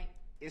fully. All right.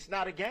 It's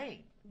not a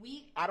game.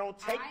 I don't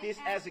take this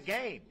as a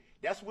game.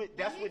 That's what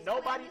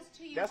nobody.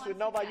 That's what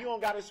nobody. You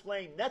don't got to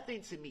explain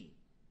nothing to me.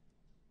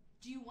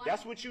 Do you want?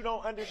 That's what you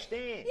don't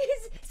understand.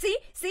 See,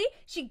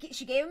 she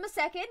gave him a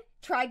second,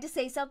 tried to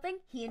say something,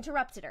 he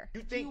interrupted her.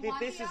 You think that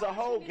this is a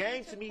whole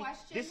game to me?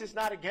 This is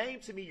not a game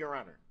to me, Your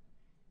Honor.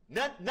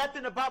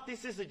 Nothing about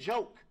this is a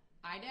joke.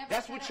 I never.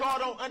 That's what y'all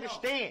don't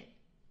understand.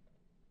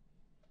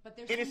 But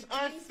there's And it's some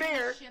things in the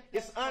unfair. ship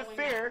It's that's going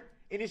unfair, on.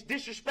 and it's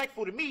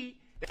disrespectful to me.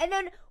 And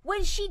then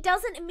when she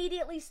doesn't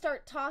immediately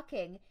start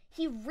talking,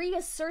 he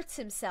reasserts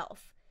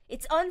himself.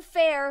 It's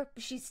unfair.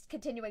 She's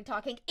continuing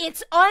talking.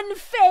 It's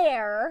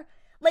unfair.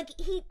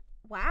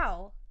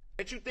 Wow.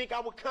 That you think I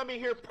would come in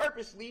here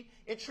purposely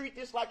and treat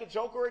this like a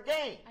joke or a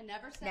game? I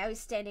never said. Now he's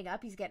standing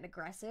up. He's getting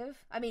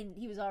aggressive. I mean,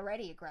 he was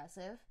already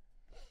aggressive.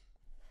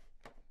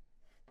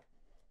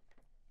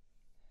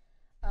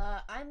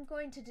 I'm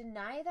going to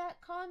deny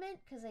that comment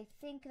because I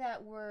think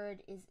that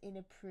word is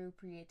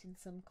inappropriate in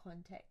some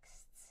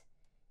contexts.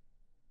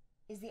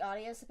 Is the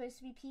audio supposed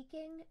to be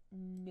peaking?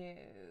 No.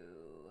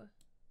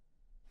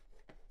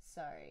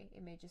 Sorry,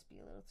 it may just be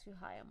a little too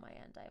high on my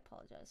end. I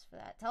apologize for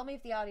that. Tell me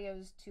if the audio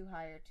is too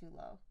high or too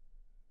low.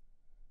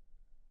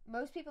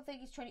 Most people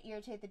think he's trying to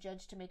irritate the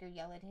judge to make her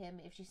yell at him.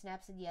 If she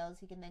snaps and yells,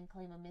 he can then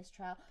claim a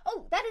mistrial.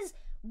 Oh, that is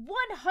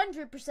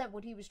 100%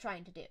 what he was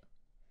trying to do.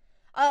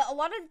 A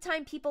lot of the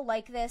time, people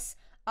like this,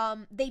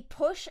 they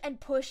push and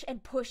push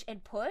and push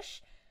and push,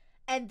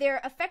 and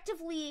they're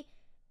effectively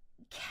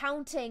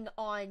counting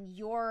on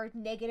your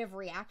negative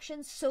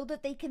reactions so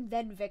that they can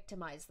then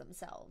victimize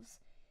themselves.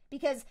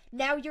 Because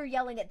now you're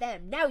yelling at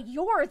them. Now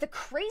you're the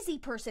crazy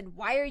person.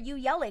 Why are you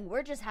yelling?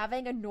 We're just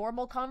having a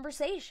normal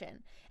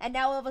conversation. And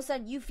now all of a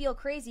sudden you feel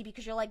crazy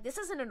because you're like, this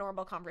isn't a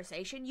normal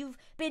conversation. You've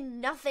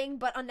been nothing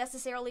but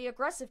unnecessarily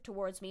aggressive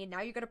towards me, and now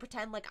you're going to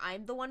pretend like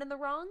I'm the one in the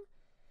wrong?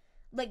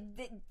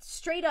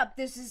 Straight up,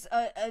 this is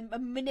a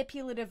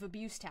manipulative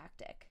abuse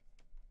tactic.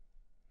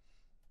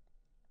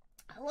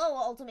 Hello,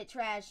 Ultimate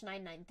Trash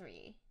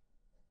 993.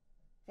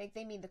 Think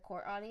they mean the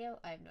court audio?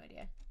 I have no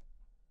idea.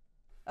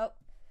 Oh,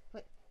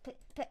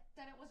 That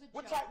it was a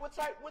What joke.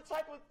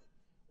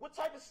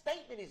 type of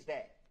statement is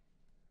that?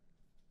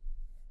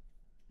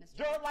 Mr.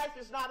 Your life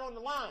is not on the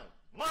line.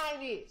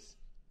 Mine is.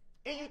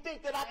 And you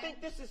think that I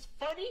think this is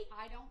funny?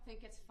 I don't think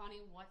it's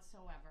funny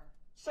whatsoever.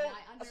 So,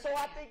 And I so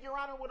I think, Your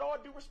Honor, with all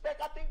due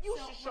respect, I think you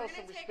should show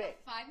some We're respect. gonna take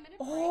a 5-minute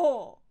break,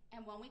 Oh!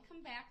 and when we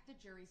come back, the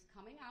jury's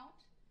coming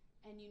out,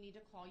 and you need to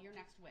call your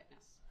next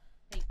witness.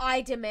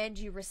 I demand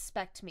you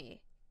respect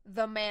me,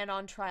 the man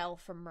on trial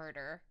for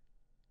murder.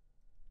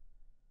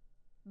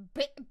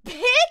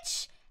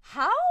 Bitch!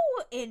 How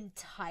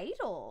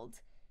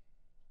entitled?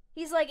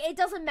 He's like, it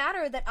doesn't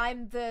matter that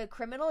I'm the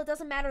criminal. It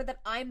doesn't matter that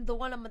I'm the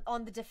one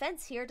on the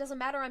defense here. It doesn't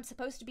matter I'm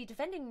supposed to be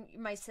defending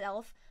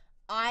myself.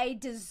 I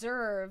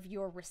deserve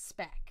your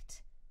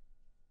respect.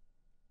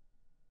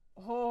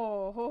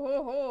 Ho, ho,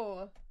 ho,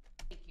 ho.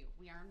 Thank you.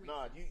 We are in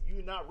Nah, recess.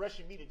 you're not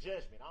rushing me to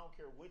judgment. I don't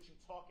care what you're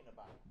talking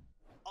about.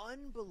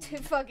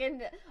 Unbelievable.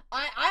 Fucking,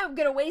 I'm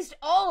gonna waste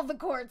all of the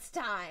court's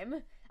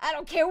time. I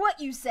don't care what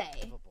you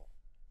say.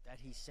 That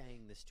he's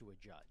saying this to a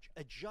judge.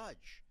 A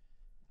judge.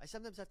 I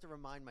sometimes have to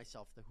remind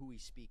myself who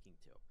he's speaking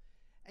to.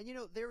 And you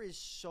know, there is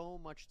so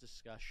much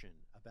discussion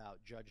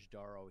about Judge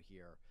Darrow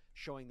here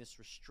showing this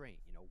restraint.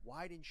 You know,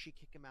 why didn't she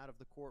kick him out of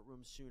the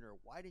courtroom sooner?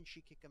 Why didn't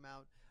she kick him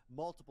out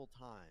multiple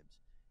times?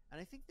 And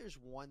I think there's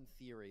one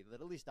theory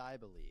that at least I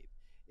believe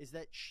is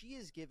that she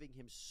is giving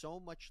him so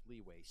much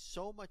leeway,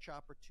 so much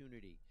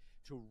opportunity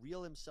to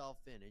reel himself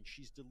in, and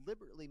she's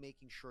deliberately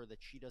making sure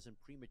that she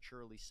doesn't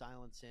prematurely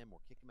silence him or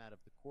kick him out of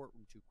the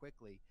courtroom too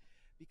quickly,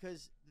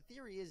 because the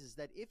theory is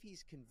that if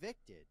he's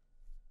convicted,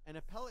 an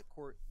appellate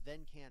court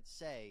then can't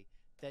say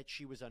that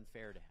she was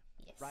unfair to him.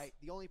 Yes. Right?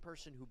 The only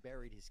person who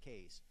buried his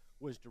case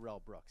was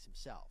Darrell Brooks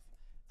himself,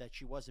 that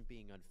she wasn't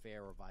being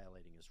unfair or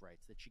violating his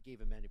rights, that she gave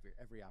him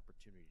every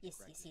opportunity to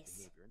correct his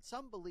behavior. And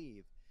some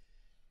believe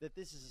that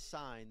this is a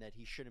sign that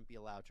he shouldn't be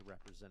allowed to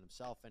represent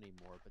himself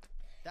anymore, but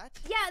that's...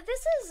 Yeah,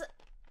 this is...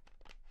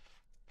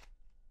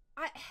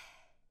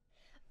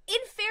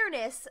 In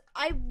fairness,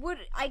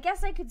 I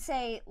guess I could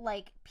say,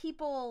 like,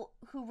 people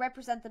who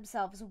represent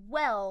themselves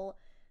well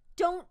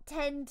don't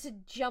tend to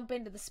jump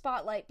into the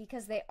spotlight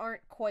because they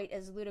aren't quite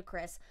as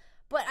ludicrous.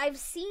 But I've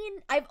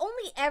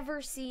only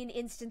ever seen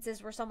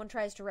instances where someone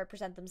tries to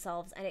represent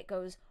themselves and it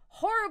goes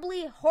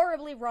horribly,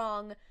 horribly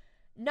wrong.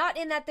 Not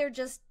in that they're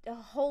just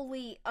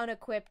wholly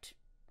unequipped,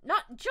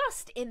 not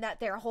just in that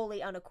they're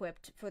wholly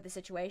unequipped for the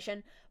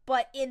situation,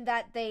 but in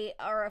that they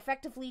are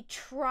effectively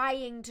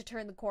trying to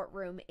turn the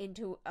courtroom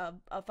into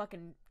a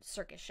fucking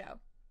circus show.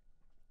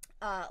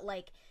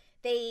 Like,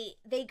 they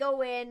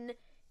go in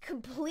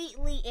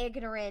completely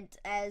ignorant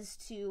as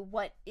to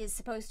what is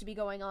supposed to be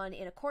going on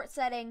in a court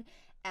setting.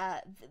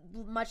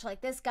 Much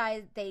like this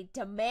guy, they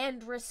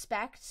demand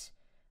respect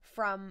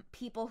from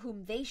people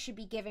whom they should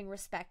be giving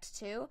respect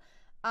to.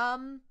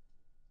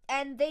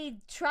 And they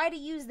try to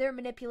use their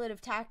manipulative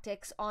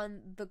tactics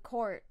on the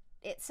court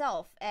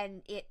itself,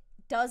 and it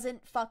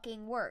doesn't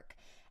fucking work.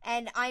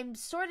 And I'm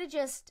sort of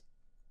just...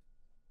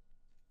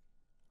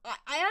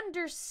 I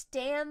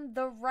understand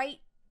the right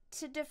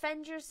to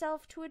defend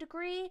yourself to a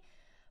degree,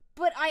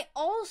 but I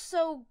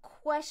also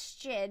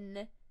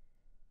question,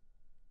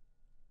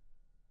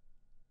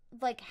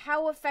 like,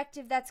 how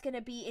effective that's going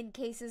to be in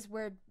cases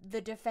where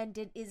the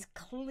defendant is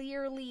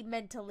clearly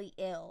mentally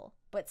ill,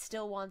 but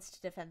still wants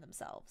to defend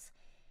themselves.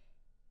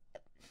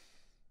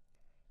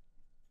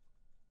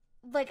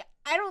 Like,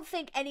 I don't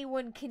think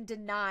anyone can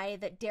deny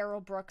that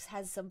Darrell Brooks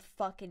has some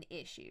fucking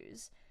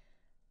issues.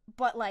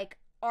 But, like,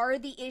 are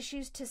the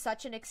issues to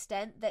such an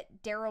extent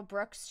that Darrell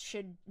Brooks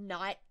should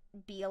not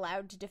be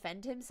allowed to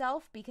defend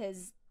himself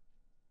because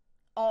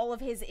all of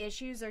his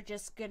issues are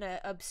just gonna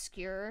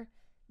obscure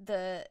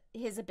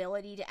his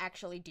ability to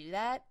actually do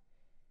that?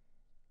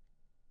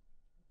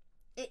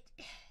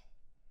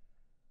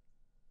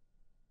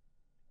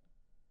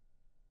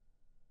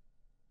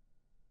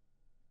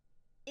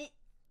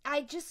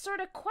 I just sort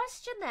of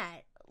question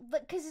that,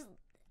 because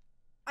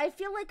I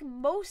feel like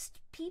most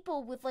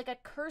people with, like, a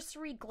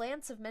cursory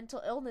glance of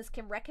mental illness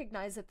can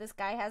recognize that this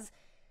guy has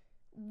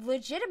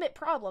legitimate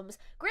problems.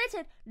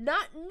 Granted,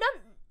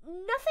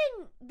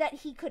 nothing that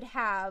he could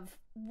have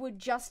would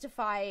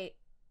justify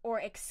or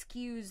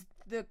excuse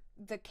the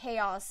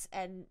chaos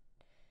and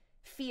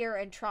fear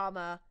and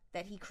trauma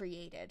that he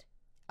created.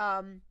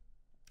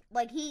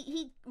 Like,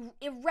 he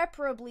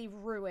irreparably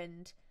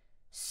ruined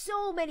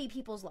so many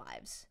people's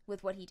lives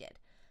with what he did.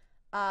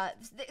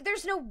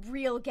 There's no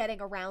real getting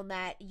around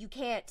that. You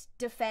can't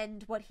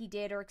defend what he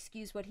did or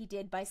excuse what he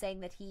did by saying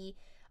that he's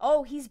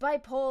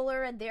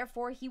bipolar and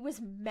therefore he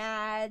was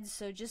mad,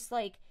 so just,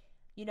 like,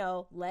 you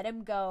know, let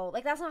him go.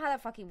 Like, that's not how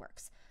that fucking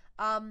works.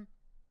 But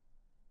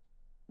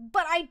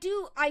I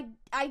do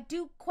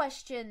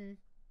question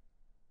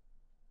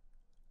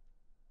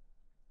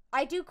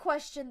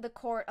the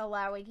court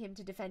allowing him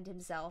to defend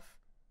himself.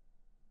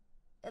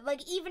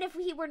 Like, even if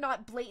he were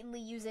not blatantly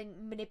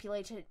using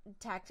manipulation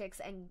tactics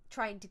and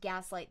trying to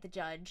gaslight the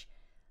judge,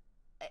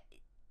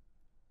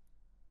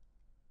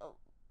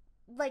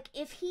 like,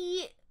 if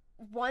he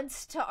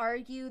wants to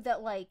argue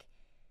that, like,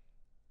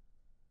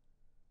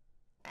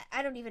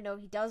 I don't even know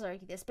if he does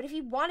argue this, but if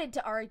he wanted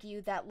to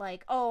argue that,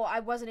 like, oh, I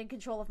wasn't in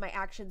control of my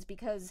actions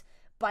because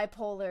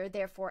bipolar,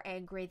 therefore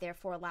angry,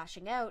 therefore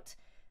lashing out,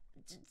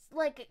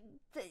 like,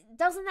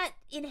 doesn't that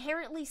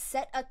inherently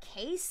set a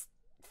case,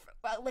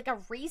 like a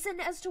reason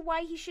as to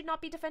why he should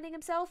not be defending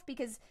himself?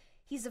 Because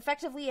he's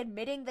effectively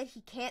admitting that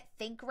he can't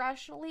think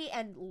rationally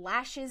and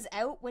lashes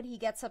out when he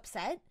gets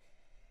upset.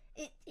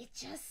 It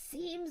just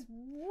seems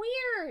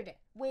weird.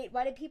 Wait,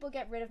 why did people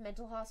get rid of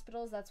mental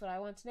hospitals? That's what I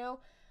want to know.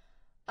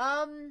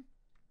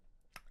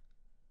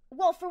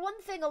 Well, for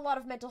one thing, a lot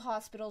of mental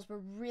hospitals were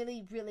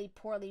really, really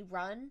poorly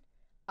run.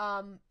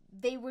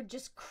 They would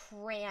just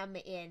cram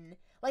in.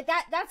 Like,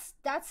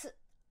 that's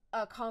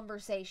a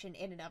conversation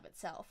in and of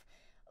itself.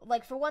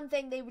 Like, for one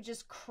thing, they would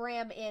just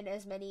cram in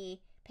as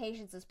many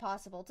patients as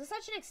possible, to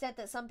such an extent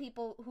that some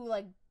people who,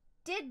 like,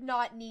 did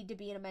not need to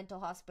be in a mental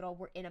hospital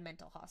were in a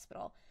mental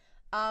hospital.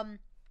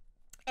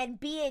 And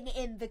being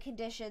in the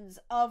conditions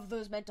of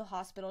those mental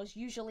hospitals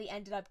usually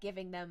ended up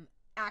giving them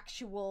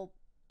actual,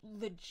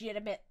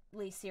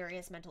 legitimately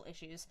serious mental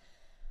issues.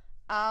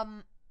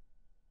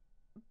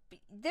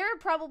 There are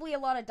probably a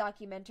lot of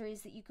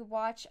documentaries that you could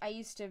watch. I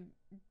used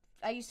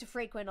to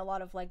frequent a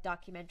lot of, like,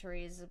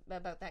 documentaries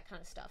about that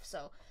kind of stuff,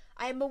 so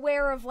I'm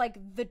aware of, like,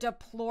 the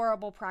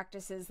deplorable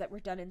practices that were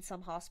done in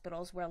some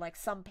hospitals where, like,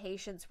 some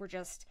patients were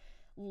just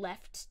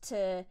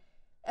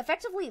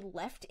effectively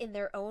left in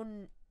their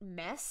own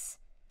mess.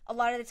 A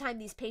lot of the time,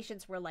 these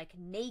patients were, like,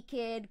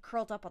 naked,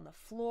 curled up on the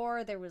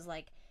floor. There was,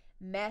 like,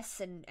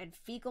 mess and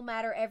fecal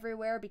matter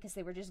everywhere because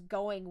they were just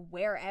going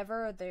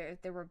wherever.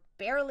 There were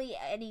barely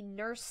any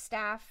nurse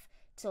staff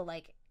to,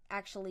 like,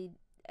 actually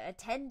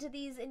attend to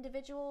these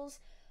individuals.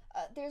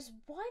 There's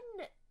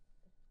one...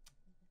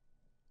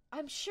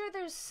 I'm sure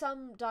there's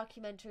some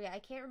documentary. I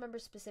can't remember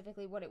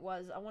specifically what it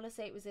was. I want to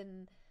say it was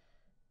in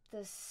the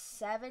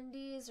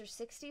 70s or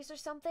 60s or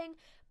something.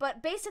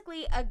 But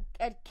basically,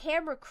 a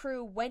camera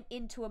crew went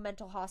into a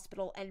mental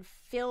hospital and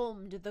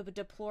filmed the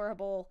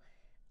deplorable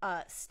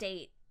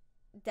state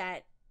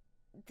that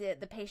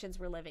the patients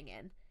were living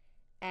in.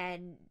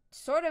 And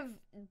sort of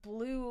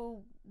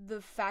blew the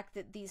fact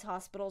that these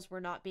hospitals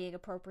were not being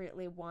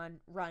appropriately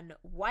run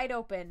wide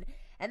open.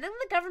 And then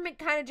the government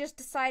kind of just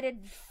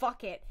decided,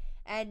 fuck it.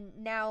 And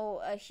now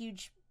a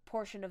huge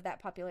portion of that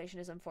population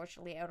is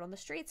unfortunately out on the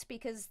streets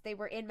because they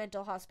were in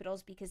mental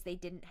hospitals because they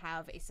didn't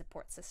have a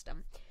support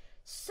system.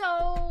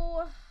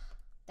 So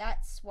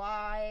that's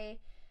why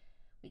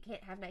we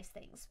can't have nice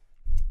things.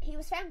 He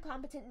was found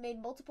competent and made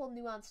multiple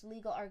nuanced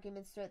legal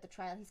arguments throughout the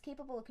trial. He's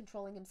capable of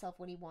controlling himself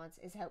when he wants.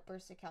 His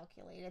outbursts are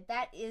calculated.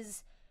 That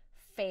is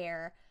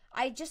fair.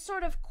 I just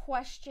sort of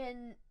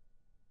question...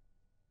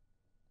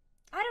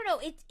 I don't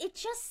know. It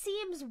just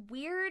seems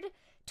weird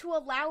to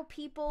allow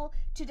people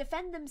to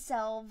defend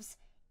themselves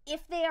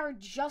if they are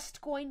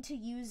just going to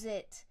use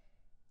it,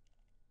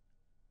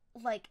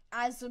 like,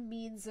 as a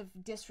means of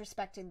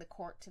disrespecting the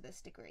court to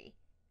this degree.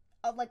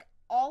 Like,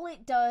 all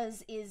it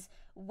does is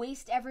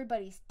waste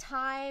everybody's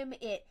time.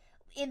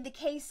 In the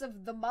case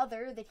of the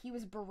mother that he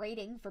was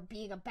berating for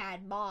being a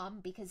bad mom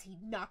because he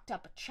knocked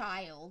up a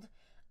child,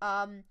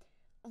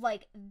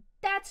 like,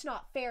 that's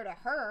not fair to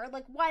her.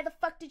 Like, why the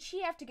fuck did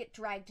she have to get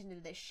dragged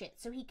into this shit?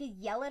 So he could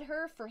yell at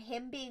her for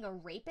him being a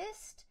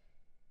rapist?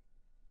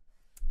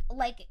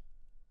 Like,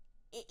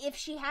 if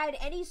she had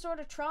any sort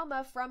of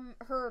trauma from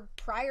her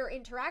prior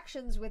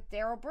interactions with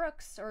Darrell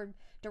Brooks,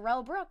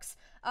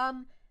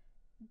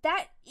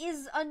 that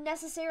is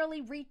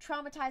unnecessarily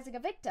re-traumatizing a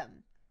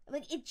victim.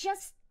 Like, it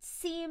just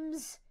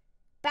seems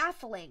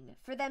baffling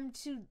for them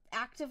to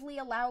actively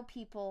allow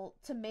people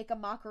to make a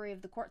mockery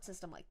of the court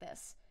system like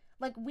this.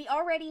 Like, we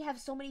already have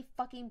so many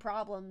fucking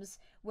problems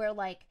where,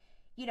 like,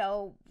 you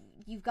know,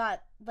 you've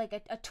got, like,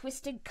 a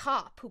twisted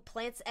cop who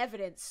plants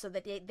evidence so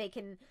that they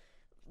can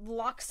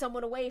lock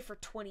someone away for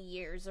 20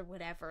 years or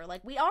whatever.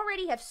 Like, we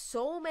already have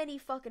so many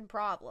fucking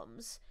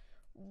problems.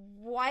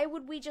 Why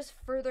would we just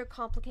further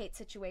complicate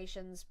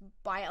situations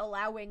by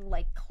allowing,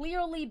 like,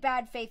 clearly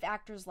bad faith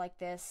actors like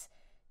this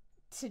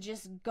to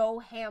just go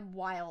ham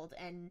wild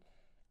and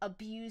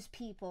abuse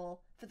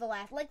people for the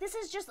last... Like, this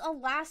is just a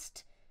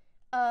last...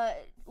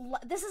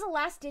 this is a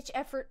last-ditch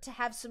effort to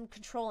have some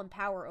control and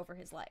power over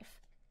his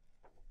life.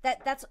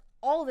 That's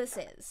all this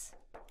is.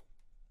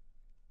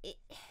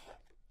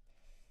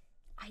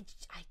 I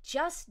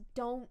just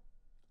don't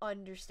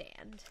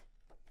understand.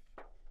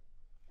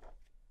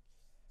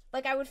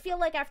 Like, I would feel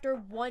like after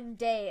one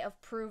day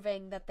of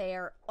proving that they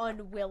are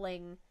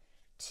unwilling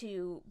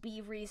to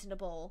be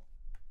reasonable,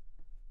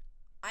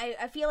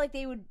 I feel like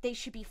they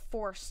should be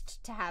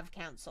forced to have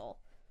counsel.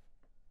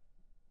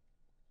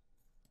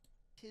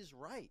 His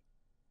right.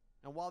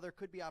 And while there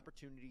could be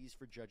opportunities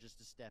for judges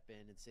to step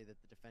in and say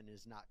that the defendant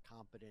is not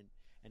competent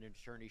and an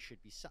attorney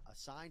should be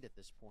assigned at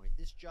this point,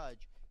 this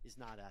judge is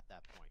not at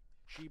that point.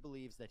 She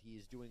believes that he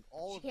is doing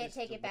all of this. She can't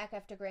take it back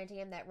after granting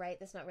him that right.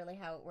 That's not really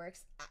how it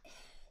works.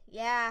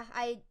 Yeah,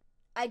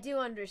 I do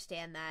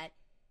understand that.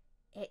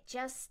 It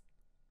just...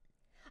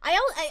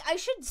 I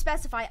should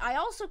specify, I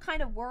also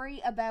kind of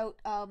worry about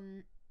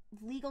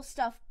legal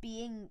stuff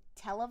being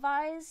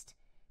televised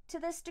to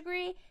this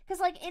degree,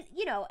 because, like,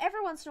 you know,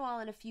 every once in a while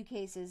in a few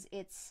cases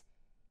it's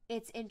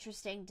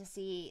interesting to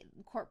see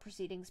court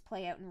proceedings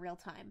play out in real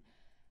time.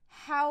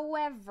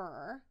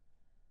 However,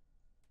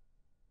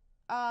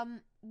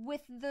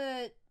 with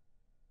the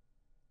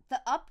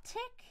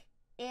uptick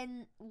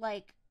in,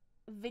 like,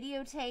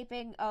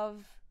 videotaping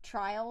of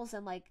trials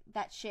and, like,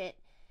 that shit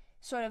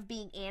sort of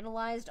being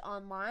analyzed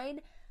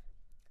online,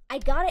 I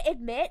gotta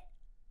admit,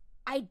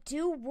 I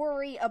do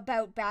worry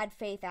about bad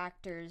faith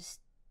actors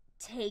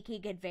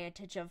taking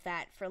advantage of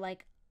that for,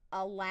 like,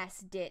 a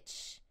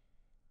last-ditch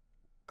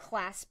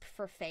clasp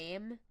for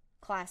fame.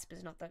 Clasp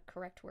is not the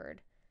correct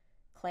word.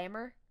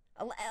 Clamor?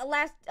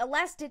 A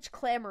last-ditch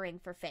clamoring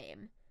for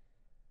fame.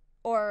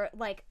 Or,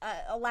 like,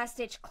 a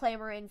last-ditch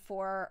clamoring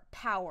for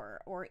power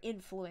or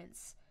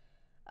influence.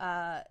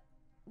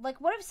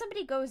 Like, what if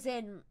somebody goes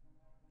in,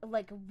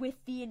 like,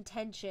 with the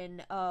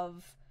intention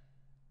of,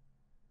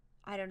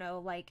 I don't know,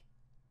 like,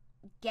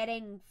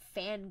 getting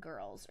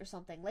fangirls or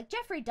something? Like,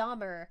 Jeffrey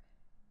Dahmer,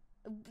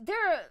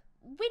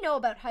 we know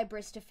about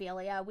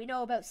hybristophilia, we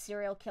know about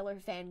serial killer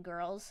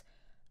fangirls.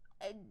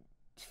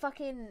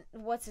 Fucking,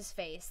 what's his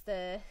face?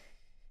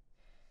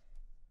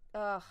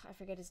 I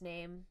forget his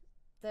name.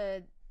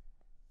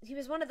 he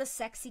was one of the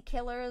sexy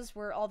killers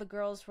where all the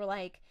girls were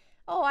like,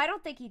 oh, I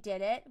don't think he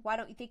did it. Why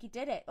don't you think he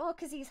did it? Oh,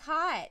 because he's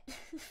hot.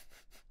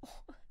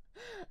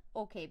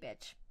 Okay,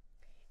 bitch.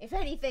 If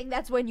anything,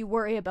 that's when you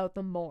worry about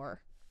them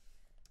more.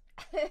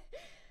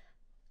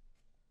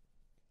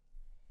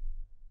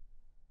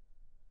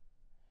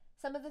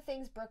 Some of the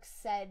things Brooks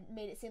said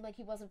made it seem like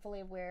he wasn't fully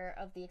aware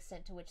of the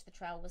extent to which the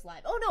trial was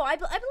live. Oh, no, I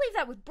believe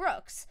that with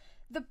Brooks.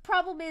 The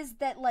problem is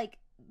that, like,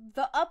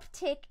 the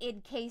uptick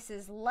in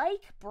cases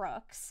like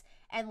Brooks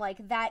and,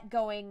 like, that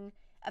going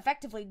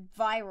effectively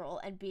viral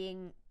and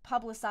being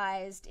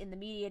publicized in the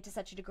media to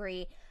such a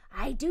degree,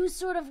 I do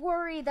sort of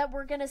worry that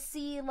we're gonna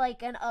see,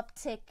 like, an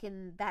uptick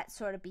in that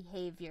sort of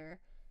behavior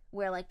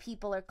where, like,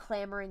 people are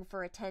clamoring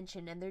for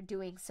attention and they're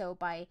doing so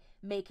by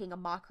making a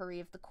mockery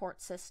of the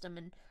court system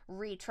and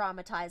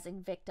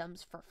re-traumatizing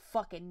victims for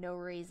fucking no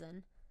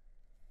reason.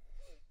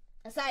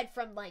 Aside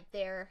from, like,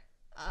 their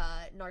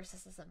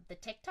narcissism. The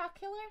TikTok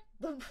killer?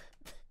 The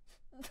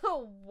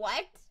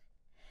what?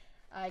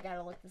 I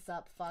gotta look this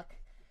up, fuck.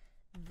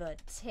 The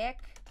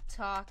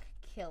TikTok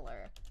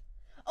killer.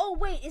 Oh,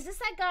 wait, is this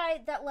that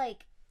guy that,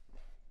 like,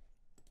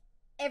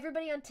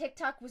 everybody on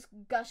TikTok was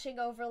gushing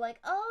over, like,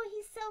 oh,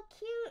 he's so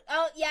cute.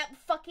 Oh, yeah,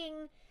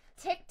 fucking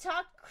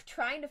TikTok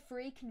trying to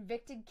free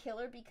convicted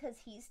killer because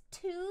he's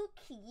too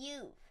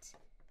cute.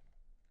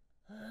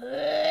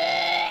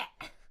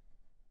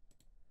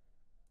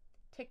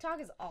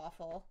 TikTok is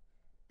awful.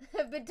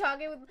 I've been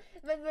talking with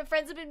my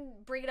friends have been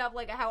bringing up,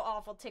 like, how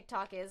awful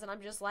TikTok is, and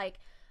I'm just like,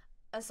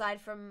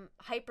 aside from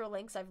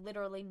hyperlinks, I've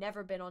literally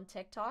never been on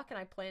TikTok, and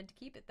I plan to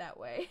keep it that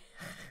way.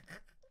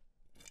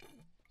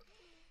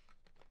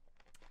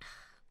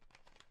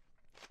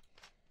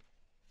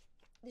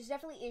 There's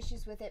definitely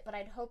issues with it, but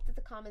I'd hope that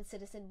the common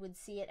citizen would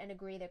see it and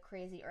agree they're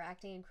crazy or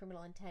acting in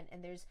criminal intent,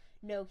 and there's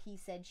no he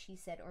said, she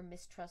said, or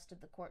mistrust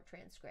of the court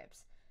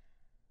transcripts.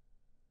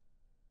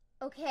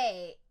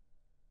 Okay.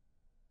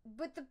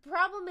 But the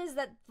problem is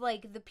that,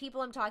 like, the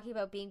people I'm talking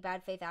about being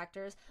bad faith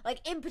actors,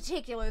 like, in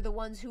particular, the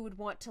ones who would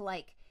want to,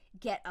 like,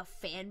 get a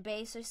fan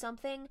base or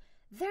something,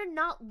 they're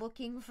not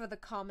looking for the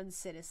common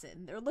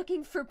citizen. They're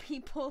looking for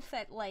people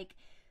that, like,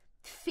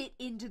 fit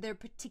into their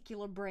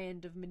particular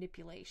brand of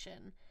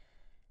manipulation.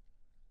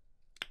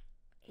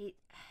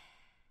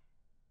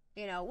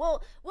 You know,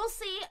 we'll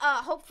see.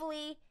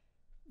 Hopefully,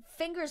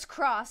 fingers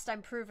crossed,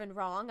 I'm proven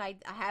wrong. I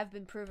have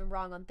been proven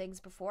wrong on things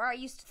before. I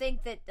used to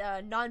think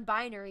that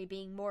non-binary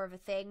being more of a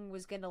thing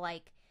was gonna,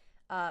 like,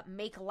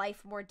 make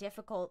life more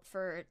difficult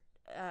for,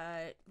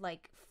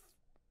 like,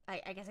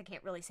 I guess I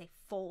can't really say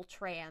full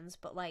trans,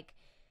 but, like,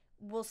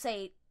 we'll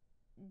say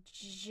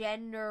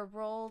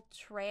general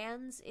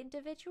trans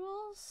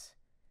individuals.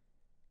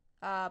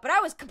 But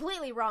I was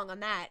completely wrong on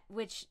that,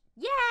 which,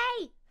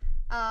 yay!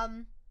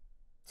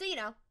 So, you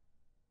know,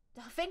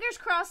 fingers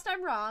crossed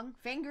I'm wrong.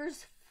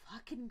 Fingers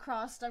fucking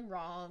crossed I'm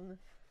wrong.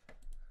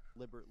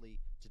 Deliberately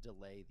to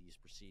delay these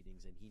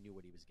proceedings, and he knew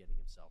what he was getting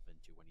himself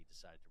into when he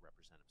decided to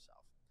represent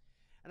himself.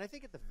 And I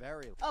think at the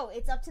very... Oh,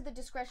 it's up to the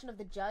discretion of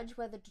the judge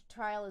whether the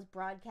trial is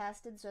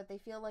broadcasted, so if they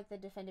feel like the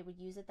defendant would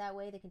use it that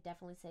way, they can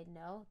definitely say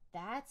no.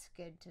 That's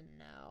good to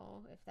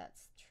know, if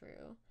that's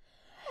true.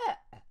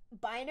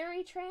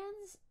 Binary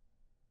trans?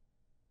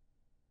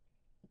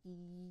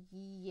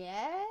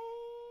 Yeah?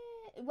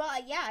 Well,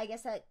 yeah, I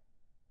guess that...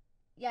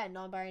 Yeah,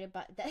 non-binary,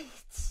 but...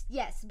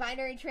 Yes,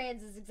 binary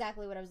trans is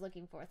exactly what I was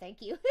looking for.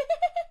 Thank you.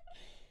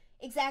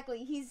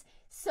 Exactly. He's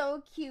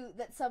so cute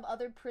that some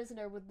other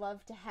prisoner would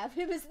love to have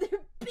him as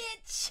their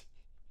bitch.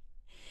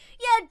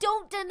 Yeah,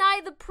 don't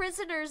deny the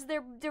prisoners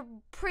their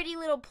pretty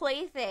little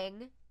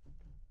plaything.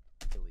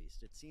 At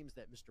least, it seems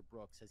that Mr.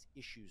 Brooks has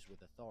issues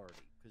with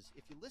authority, because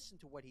if you listen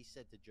to what he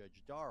said to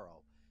Judge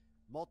Darrow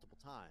multiple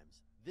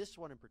times, this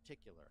one in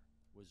particular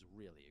was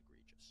really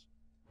egregious.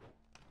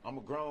 I'm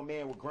a grown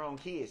man with grown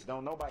kids.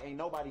 Ain't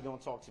nobody gonna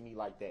talk to me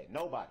like that.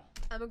 Nobody.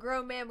 I'm a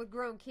grown man with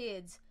grown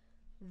kids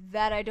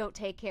that I don't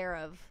take care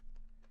of.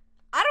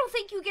 I don't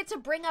think you get to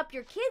bring up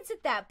your kids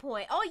at that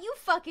point. All you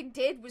fucking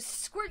did was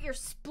squirt your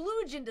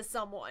splooge into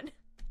someone.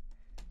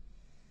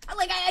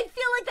 Like, I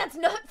feel like that's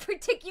not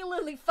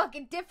particularly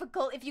fucking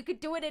difficult if you could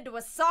do it into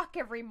a sock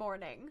every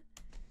morning.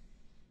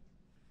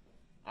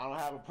 I don't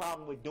have a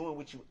problem with doing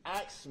what you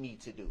asked me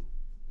to do,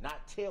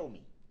 not tell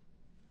me.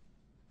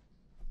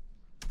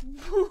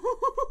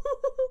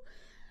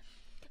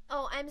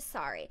 Oh, I'm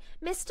sorry.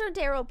 Mr.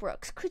 Darrell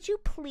Brooks, could you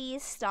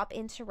please stop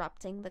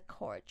interrupting the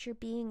court? You're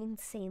being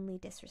insanely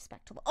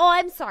disrespectful. Oh,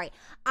 I'm sorry.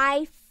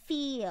 I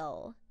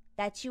feel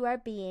that you are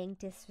being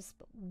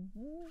disrespectful.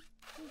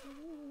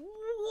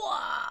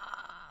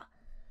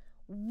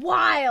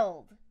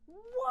 Wild.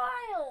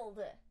 Wild.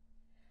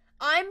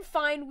 I'm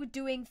fine with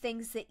doing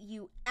things that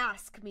you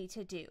ask me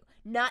to do,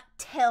 not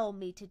tell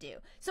me to do.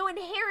 So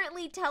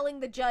inherently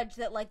telling the judge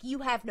that, like, you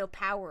have no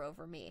power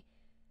over me.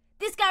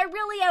 This guy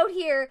really out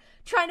here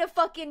trying to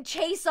fucking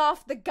chase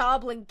off the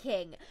Goblin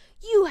King.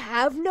 You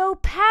have no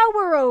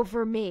power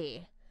over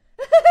me.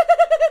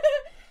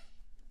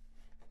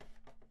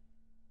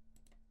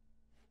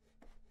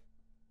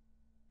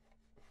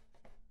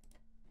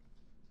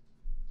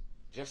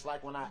 Just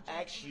like when I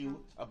asked you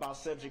about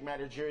subject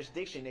matter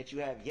jurisdiction that you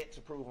have yet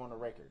to prove on the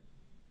record.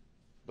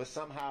 But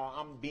somehow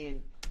I'm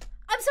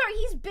sorry,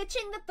 he's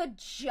bitching that the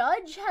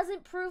judge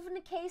hasn't proven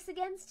a case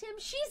against him?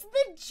 She's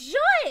the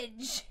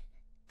judge!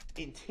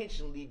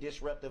 intentionally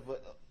disruptive.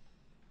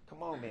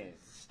 Come on, man.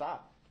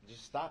 Stop.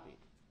 Just stop it.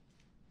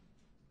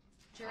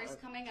 Jury's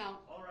coming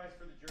out. All rise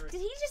for the jury.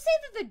 Did he just say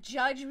that the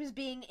judge was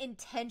being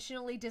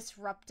intentionally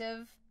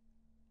disruptive?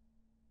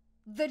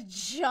 The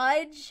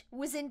judge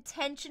was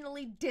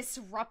intentionally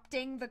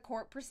disrupting the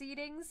court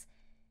proceedings?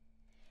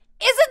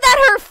 Isn't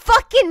that her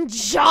fucking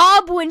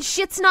job when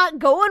shit's not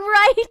going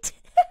right?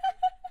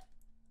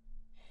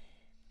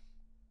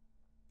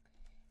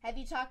 Have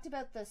you talked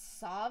about the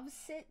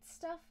SovSit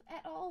stuff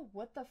at all?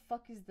 What the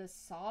fuck is the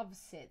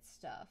SovSit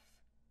stuff?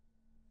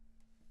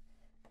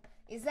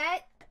 Is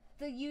that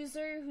the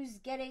user who's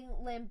getting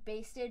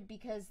lambasted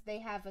because they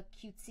have a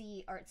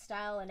cutesy art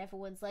style and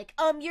everyone's like,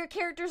 your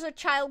characters are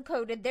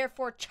child-coded,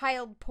 therefore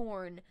child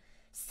porn.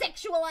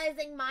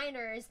 Sexualizing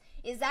minors.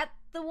 Is that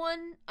the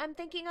one I'm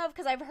thinking of?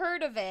 Because I've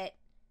heard of it.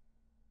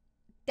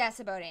 That's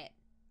about it.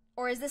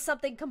 Or is this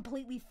something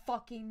completely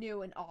fucking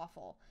new and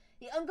awful?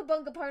 The Unga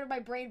Bunga part of my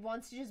brain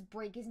wants to just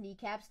break his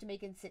kneecaps to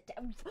make him sit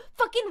down.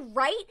 Fucking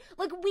right?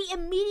 Like, we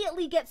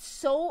immediately get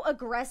so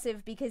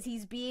aggressive because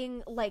he's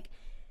being, like...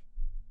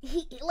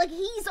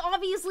 he's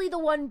obviously the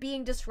one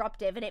being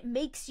disruptive, and it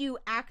makes you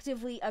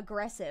actively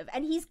aggressive.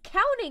 And he's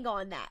counting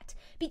on that,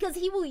 because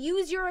he will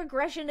use your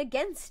aggression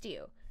against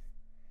you.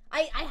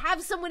 I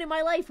have someone in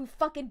my life who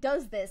fucking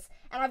does this,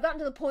 and I've gotten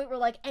to the point where,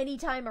 like,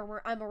 anytime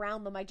I'm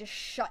around them, I just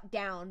shut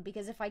down,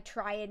 because if I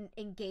try and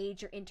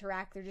engage or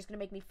interact, they're just gonna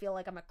make me feel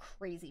like I'm a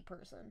crazy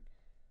person.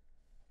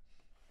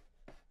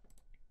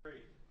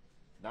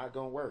 Not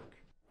gonna work.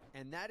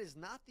 And that is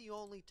not the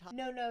only time.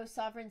 No,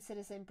 sovereign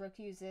citizen. Brooke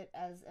used it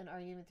as an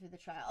argument through the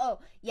trial. Oh,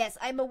 yes,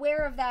 I'm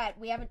aware of that.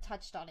 We haven't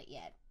touched on it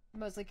yet.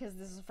 Mostly because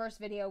this is the first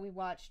video we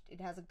watched.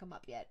 It hasn't come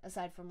up yet,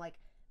 aside from, like,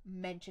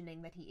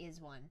 mentioning that he is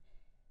one.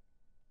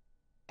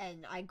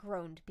 And I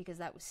groaned because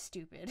that was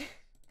stupid.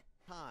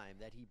 Time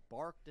that he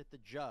barked at the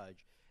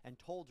judge and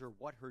told her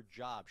what her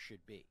job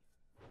should be.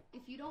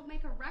 If you don't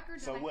make a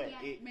record, So then what? I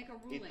can't make a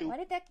ruling. Why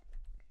did that...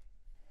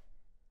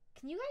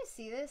 Can you guys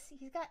see this?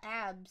 He's got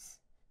abs.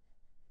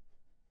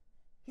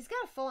 He's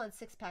got a full-on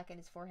six-pack in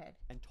his forehead.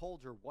 And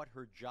told her what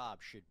her job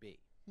should be.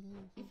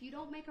 If you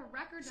don't make a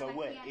record, So then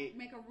what? I can't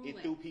make a ruling.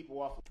 It threw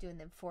people off Doing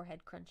them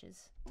forehead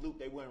crunches. the loop.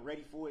 They weren't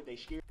ready for it. They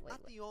scared.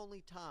 Not the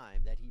only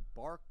time that he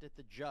barked at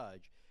the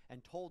judge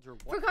and told her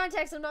what... For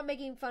context, I'm not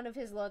making fun of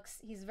his looks.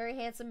 He's a very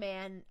handsome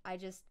man. I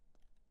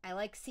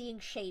like seeing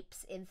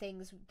shapes in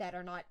things that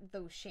are not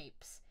those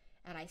shapes.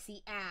 And I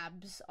see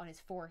abs on his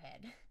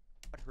forehead.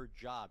 What her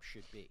job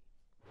should be.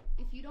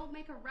 If you don't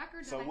make a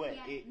record, So then what? I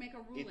can't make a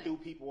ruling. It threw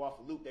people off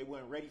the loop. They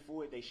weren't ready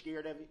for it. They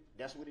scared of it.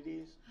 That's what it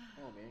is.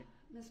 Come on, man.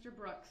 Mr.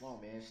 Brooks. Come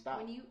on, man. Stop.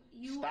 When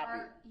you Stop are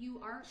it. you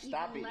aren't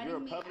Stop even it. letting You're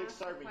a me public ask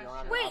the servant, Your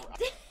question. Honor.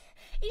 Wait,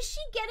 is she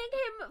getting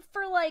him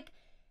for, like,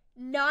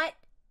 not,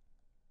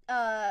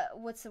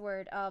 what's the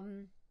word,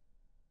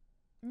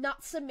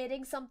 not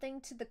submitting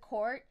something to the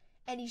court?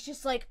 And he's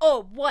just like,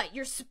 oh, what,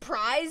 you're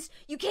surprised?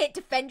 You can't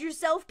defend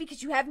yourself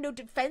because you have no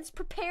defense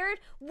prepared?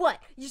 What,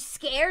 you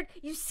scared?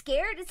 You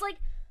scared? It's like,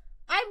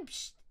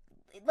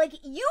 like,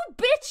 you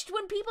bitched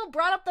when people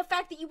brought up the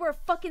fact that you were a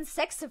fucking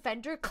sex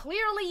offender.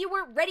 Clearly you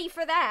weren't ready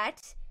for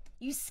that.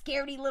 You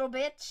scaredy little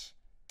bitch.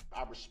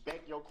 I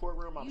respect your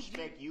courtroom. I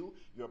respect you.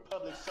 You're a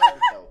public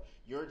servant, though.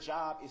 Your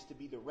job is to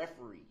be the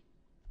referee.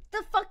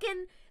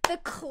 The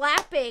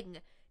clapping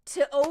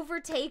to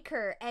overtake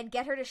her and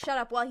get her to shut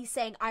up while he's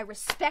saying, I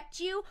respect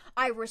you,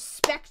 I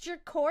respect your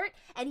court,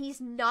 and he's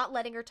not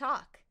letting her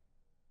talk.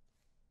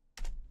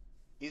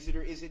 Is it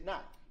or is it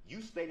not?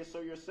 You stated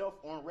so yourself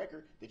on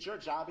record that your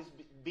job is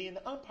being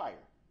the umpire.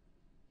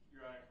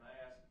 Your Honor, can I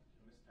ask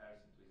Ms.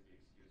 Patterson please be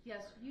excused?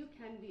 Yes, you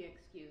can be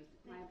excused.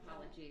 My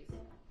apologies.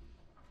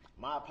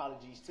 My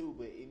apologies too,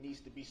 but it needs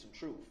to be some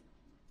truth.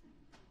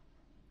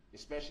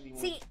 Especially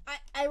when... See,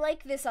 I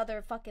like this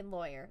other fucking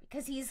lawyer,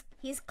 because he's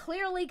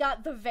clearly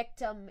got the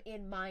victim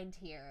in mind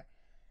here.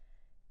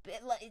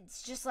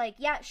 It's just like,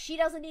 yeah, she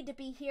doesn't need to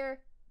be here.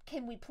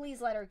 Can we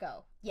please let her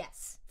go?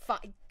 Yes.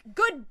 Fine.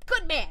 Good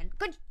man.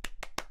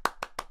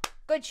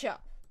 Good show.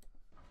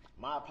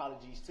 My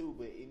apologies too,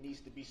 but it needs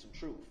to be some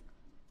truth.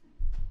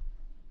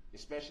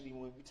 Especially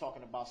when we're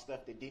talking about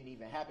stuff that didn't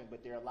even happen,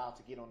 but they're allowed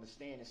to get on the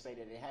stand and say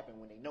that it happened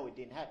when they know it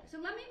didn't happen. So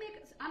I'm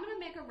going to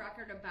make a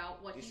record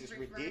about what he's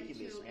referring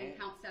to in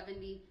count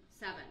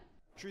 77.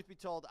 Truth be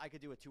told, I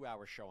could do a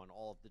 2-hour show on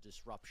all of the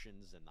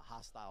disruptions and the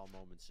hostile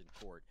moments in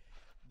court.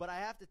 But I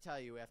have to tell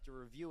you, after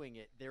reviewing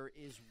it, there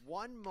is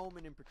one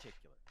moment in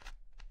particular,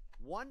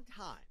 one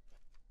time,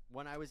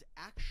 when I was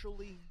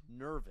actually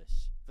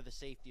nervous for the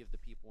safety of the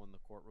people in the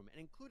courtroom, and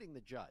including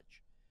the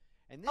judge.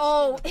 And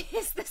this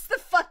is this the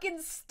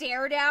fucking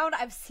stare down?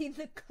 I've seen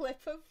the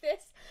clip of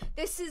this.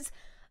 This is,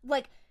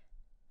 like,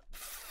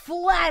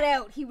 flat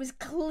out. He was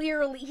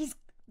clearly,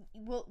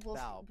 you'll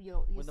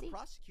when see. the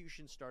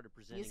prosecution started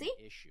presenting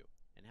an issue,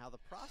 and how the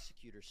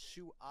prosecutor,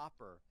 Sue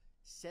Opper,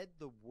 said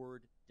the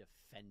word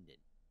defendant.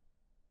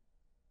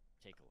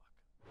 Take a look.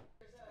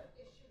 There's an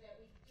issue that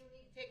we do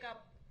need to take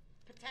up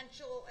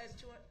potential as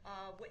to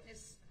a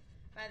witness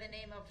by the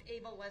name of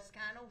Abel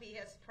Lescano. He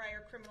has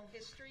prior criminal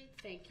history.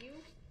 Thank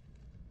you.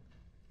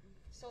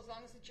 So as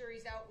long as the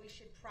jury's out, we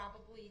should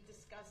probably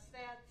discuss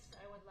that.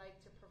 I would like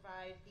to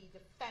provide the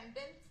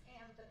defendant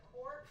and the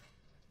court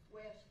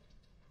with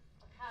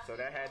a copy. So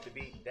that had to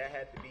be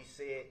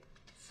said.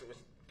 So it's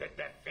the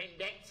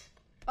defendant.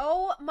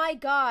 Oh my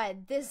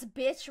god, this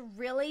bitch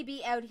really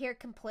be out here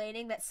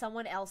complaining that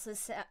someone else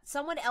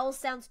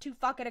sounds too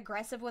fucking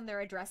aggressive when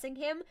they're addressing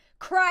him?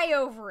 Cry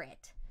over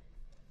it.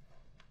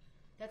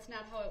 That's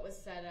not how it was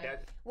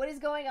said. What is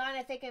going on?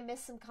 I think I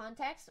missed some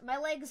context. My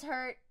legs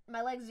hurt.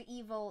 My legs are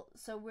evil,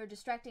 so we're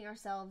distracting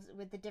ourselves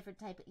with a different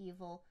type of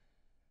evil.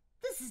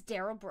 This is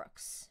Darrell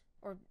Brooks.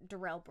 Or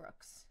Darrell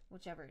Brooks.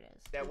 Whichever it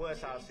is. That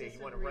was how I said.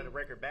 You want to run the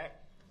record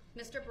back?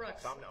 Mr.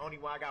 Brooks. So I'm the only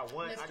one. I got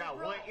one Brooks.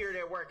 ear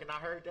that work, and I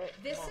heard that.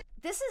 This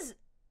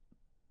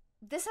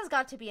has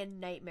got to be a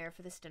nightmare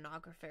for the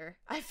stenographer.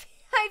 I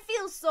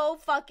feel so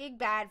fucking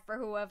bad for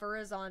whoever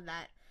is on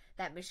that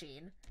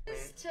machine.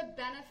 This is to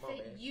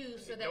benefit you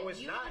so that no, it's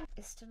you not.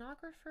 Is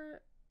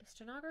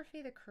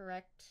stenography the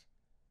correct?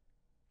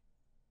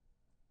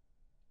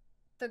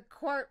 The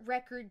court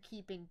record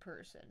keeping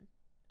person.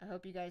 I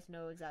hope you guys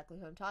know exactly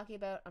who I'm talking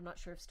about. I'm not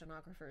sure if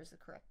stenographer is the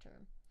correct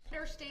term.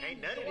 Understand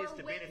Ain't none of your this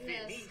to benefit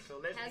witness me, so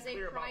let's has be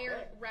clear a about prior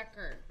that.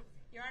 record.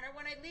 Your Honor,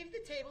 when I leave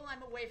the table,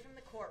 I'm away from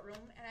the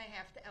courtroom, and I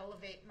have to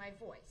elevate my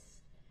voice.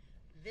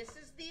 This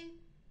is the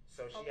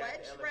So she had to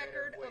alleged elevate her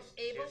record of voice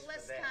Abel just for that.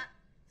 Lescano.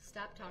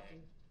 Stop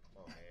talking.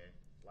 Come on, man.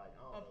 Like,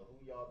 I don't know who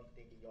y'all be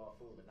thinking y'all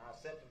fooling. I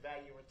accept the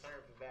value in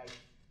return for value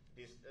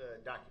this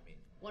document.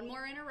 One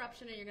more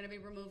interruption and you're going to be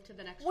removed to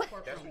the next What?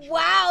 courtroom.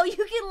 Wow, you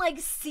can like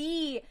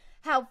see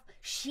how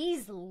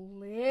she's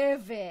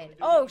livid.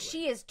 Oh,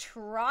 she is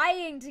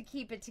trying to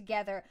keep it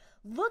together.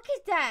 Look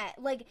at that.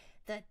 Like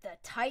the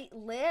tight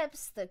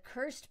lips, the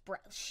cursed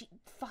breath.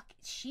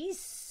 She's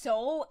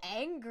so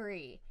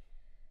angry.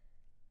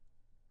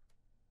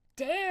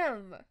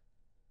 Damn.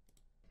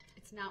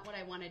 It's not what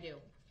I want to do.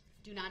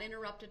 Do not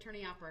interrupt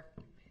Attorney Opera.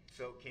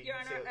 So can Your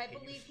you Honor, tell, I can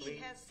believe you he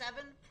explain? has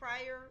 7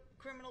 prior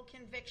criminal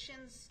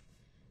convictions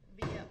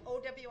via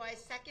OWI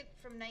second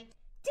from 19.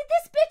 Did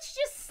this bitch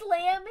just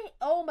slam?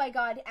 Oh my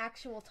god,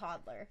 actual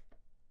toddler.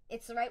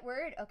 It's the right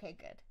word? Okay,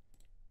 good.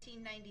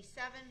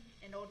 1997,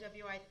 and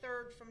OWI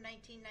 3rd from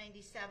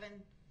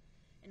 1997,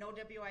 and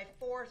OWI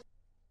 4th.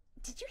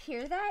 Did you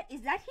hear that?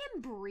 Is that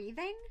him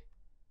breathing?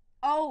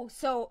 Oh,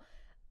 so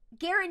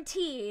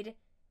guaranteed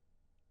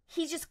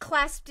he just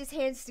clasped his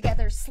hands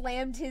together,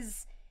 slammed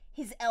his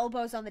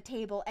elbows on the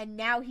table, and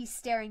now he's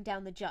staring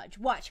down the judge.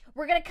 Watch.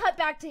 We're gonna cut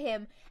back to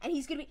him, and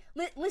he's gonna be...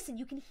 listen,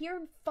 you can hear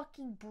him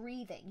fucking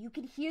breathing. You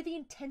can hear the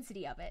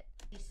intensity of it.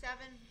 7,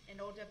 and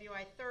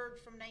OWI 3rd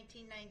from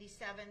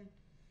 1997,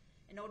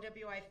 and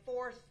OWI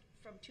 4th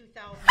from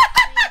 2003.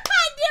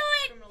 I knew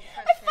it! I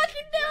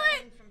fucking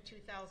knew it! From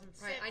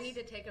 2006. Right, I need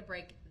to take a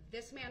break.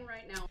 This man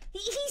right now.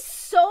 He's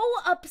so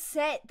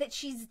upset that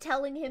she's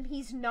telling him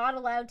he's not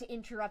allowed to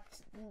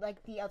interrupt,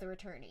 like, the other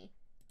attorney.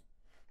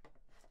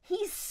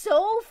 He's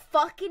so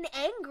fucking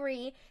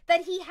angry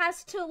that he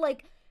has to,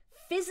 like,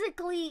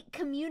 physically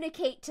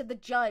communicate to the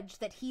judge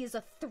that he is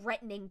a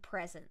threatening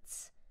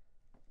presence.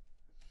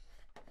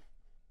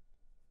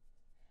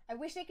 I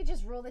wish they could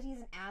just rule that he's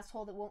an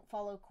asshole that won't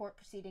follow court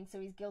proceedings, so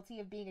he's guilty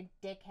of being a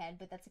dickhead,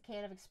 but that's a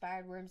can of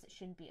expired worms that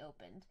shouldn't be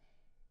opened.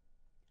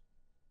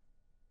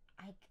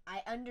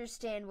 I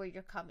understand where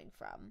you're coming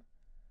from.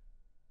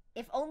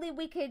 If only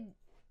we could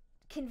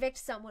convict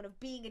someone of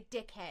being a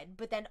dickhead,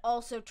 but then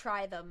also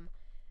try them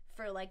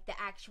for, like, the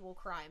actual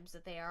crimes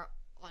that they are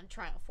on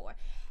trial for.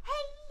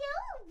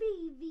 Hello,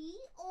 baby.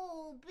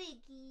 Oh,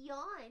 big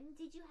yawn.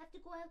 Did you have to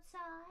go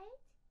outside?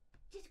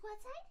 Did you go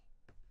outside?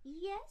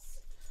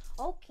 Yes?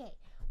 Okay.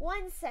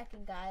 1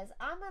 second, guys.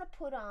 I'm gonna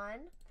put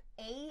on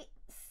a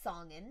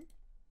songin'.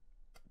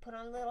 Put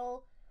on a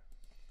little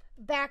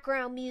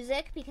background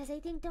music because I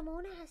think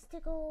Damona has to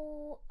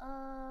go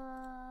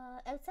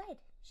outside.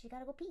 She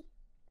gotta go pee.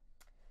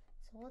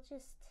 So we'll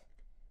just...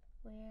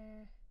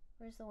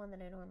 Where's the one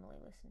that I normally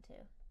listen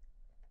to?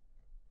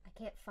 I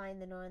can't find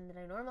the one that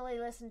I normally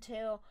listen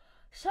to,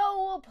 so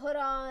we'll put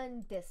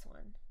on this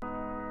one.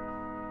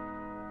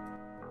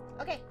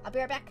 Okay, I'll be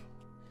right back.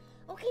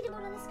 Okay,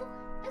 Damona, let's go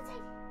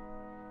outside.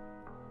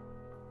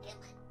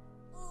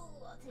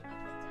 Ooh, I'll take my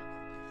plate down.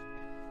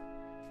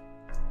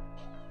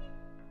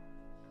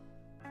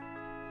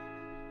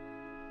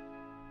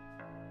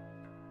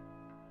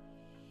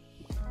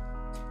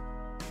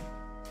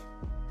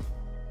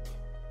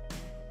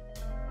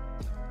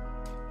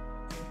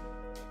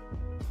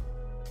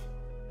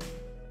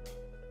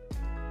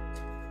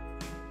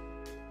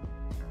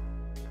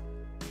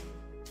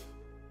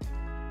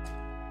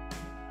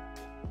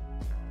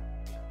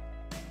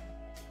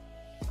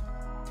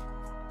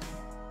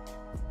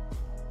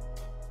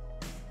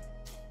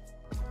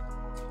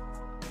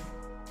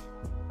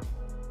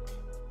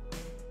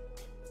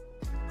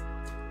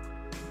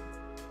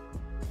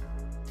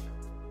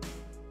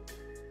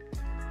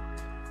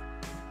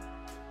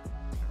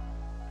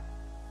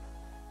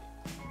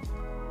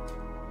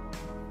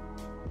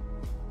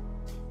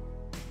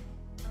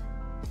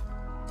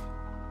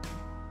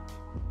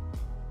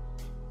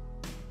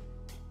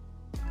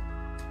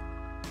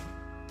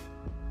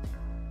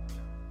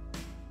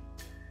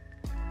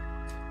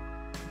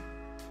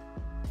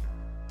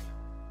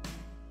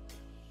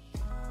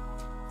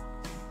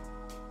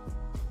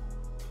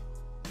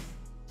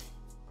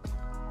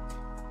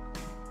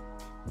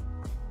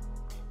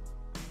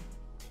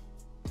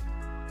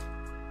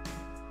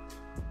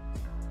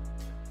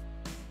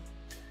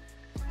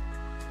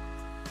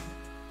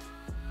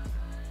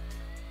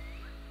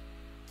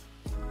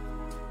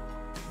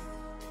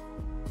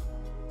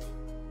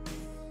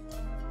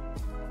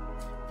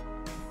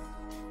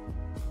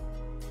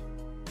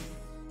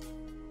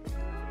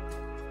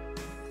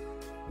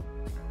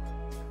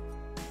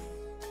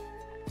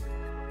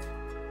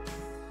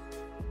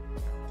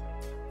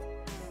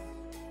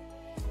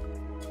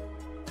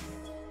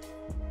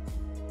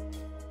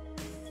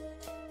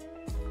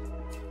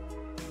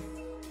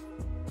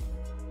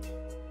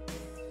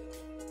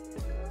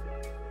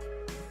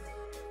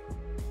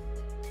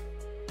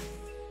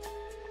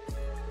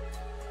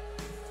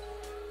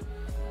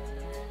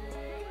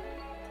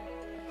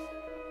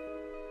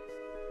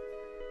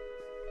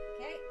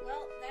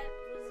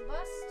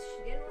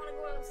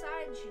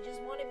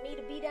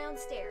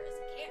 downstairs.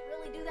 I can't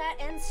really do that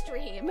and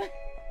stream.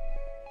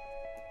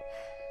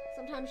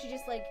 Sometimes she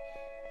just, like,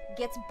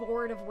 gets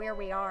bored of where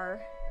we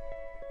are.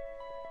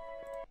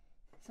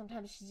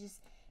 Sometimes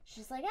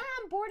she's like,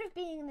 I'm bored of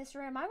being in this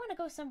room. I want to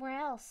go somewhere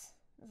else.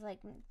 It's like,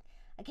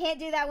 I can't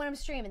do that when I'm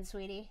streaming,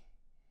 sweetie.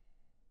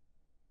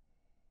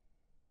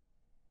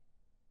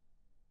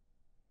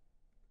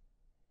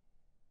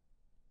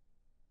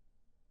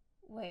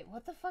 Wait,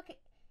 what the fuck?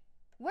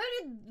 Where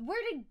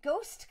did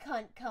Ghost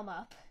Cunt come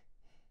up?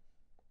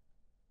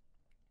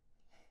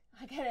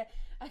 I gotta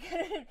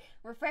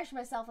refresh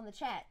myself on the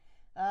chat.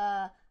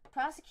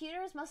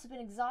 Prosecutors must have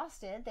been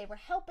exhausted. They were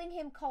helping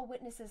him call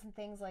witnesses and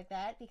things like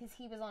that because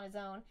he was on his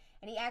own,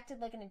 and he acted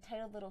like an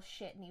entitled little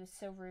shit, and he was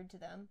so rude to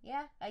them.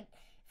 Yeah,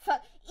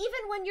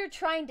 even when you're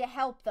trying to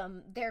help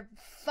them, they're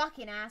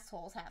fucking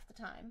assholes half the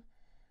time.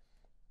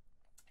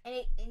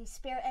 Any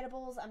spare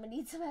edibles? I'm gonna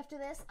need some after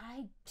this.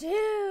 I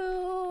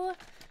do,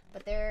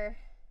 but they're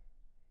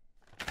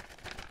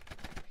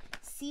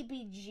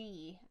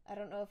CBG. I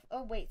don't know if.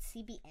 Oh wait,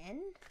 CBN?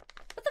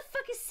 What the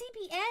fuck is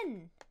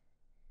CBN?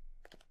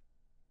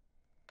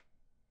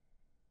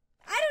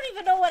 I don't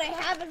even know what I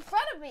have in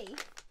front of me.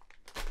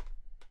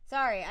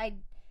 Sorry,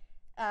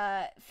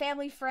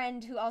 family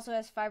friend who also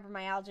has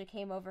fibromyalgia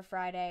came over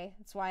Friday.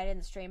 That's why I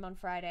didn't stream on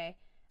Friday.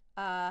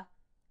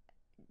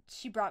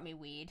 She brought me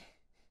weed.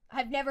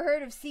 I've never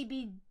heard of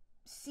CBG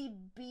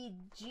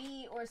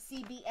or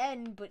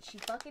CBN, but she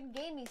fucking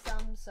gave me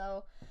some,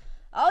 so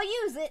I'll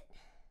use it.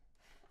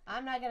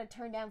 I'm not gonna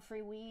turn down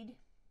free weed.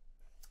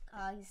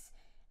 He's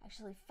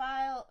actually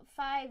 5.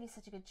 He's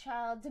such a good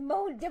child.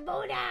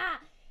 Demona!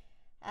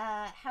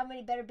 How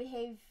many better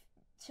behaved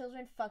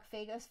children? Fuck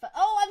Fagos.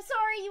 Oh, I'm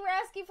sorry, you were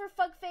asking for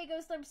fuck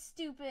Fagos. I'm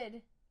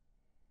stupid.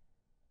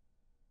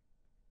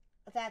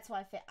 That's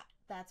why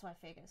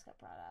Fagos got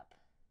brought up.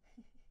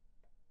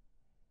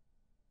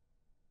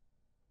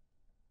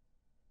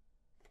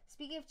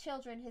 Speaking of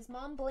children, his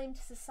mom blamed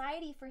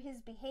society for his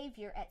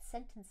behavior at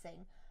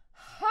sentencing.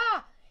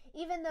 Ha!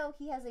 Even though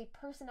he has a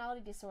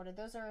personality disorder,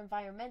 those are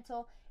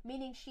environmental,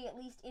 meaning she is at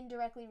least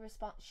indirectly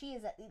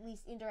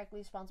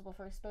responsible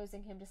for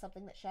exposing him to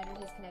something that shattered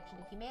his connection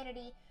to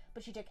humanity,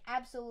 but she took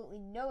absolutely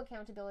no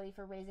accountability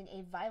for raising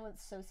a violent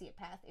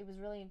sociopath. It was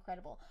really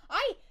incredible.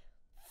 I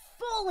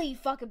fully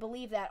fucking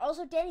believe that.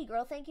 Also, Danny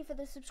Girl, thank you for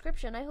the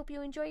subscription. I hope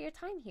you enjoy your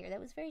time here.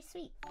 That was very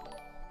sweet.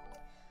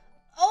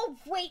 Oh,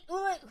 wait,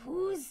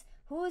 who's...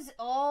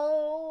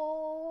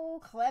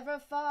 Oh, Clever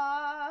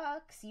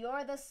Fox,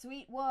 you're the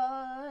sweet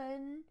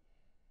one.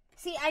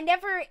 See, I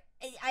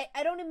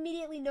don't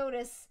immediately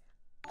notice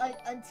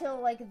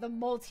until, like, the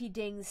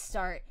multi-dings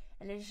start.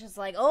 And it's just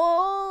like,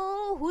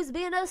 oh, who's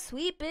being a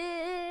sweet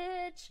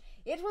bitch?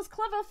 It was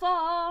Clever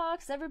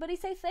Fox. Everybody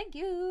say thank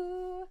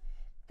you.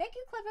 Thank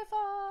you, Clever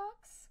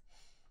Fox.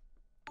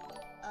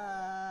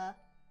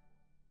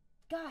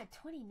 God,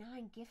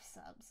 29 gift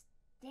subs.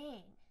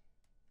 Dang.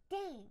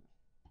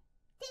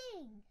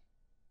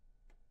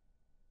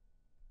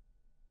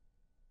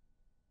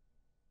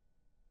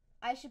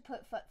 I should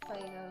put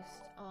Fagos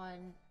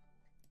on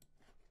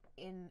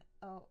in...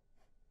 Oh,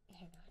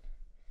 hang on.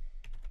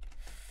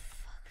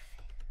 Fuck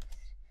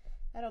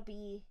Fagos. That'll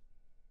be...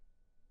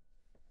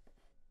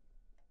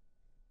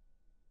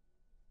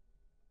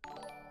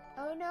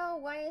 Oh no,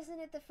 why isn't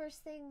it the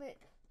first thing that...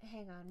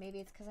 Hang on, maybe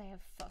it's because I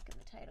have fuck in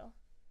the title.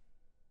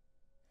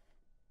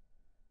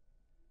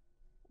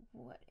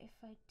 What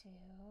if I do...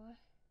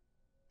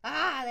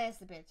 Ah, there's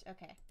the bitch.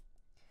 Okay.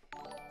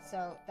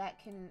 So that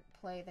can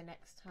play the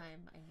next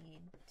time I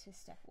need to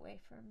step away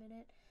for a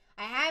minute.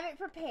 I have it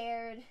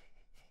prepared.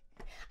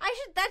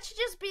 That should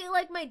just be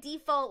like my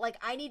default, like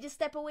I need to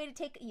step away to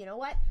take... You know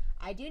what?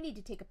 I do need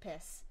to take a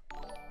piss.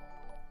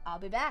 I'll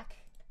be back.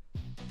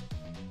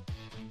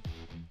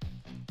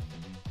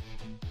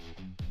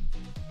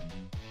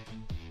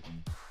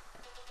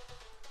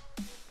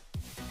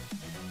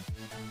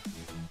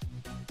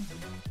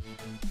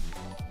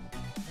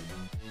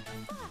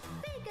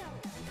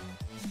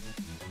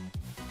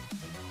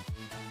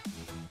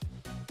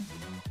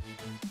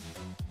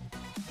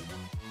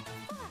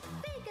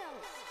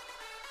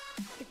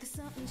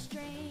 Something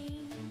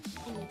strange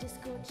in your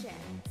Discord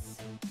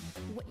chats.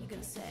 What you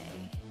gonna say?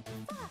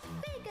 Fuck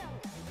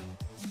Fagos!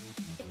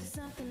 If there's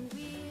something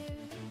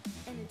weird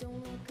and it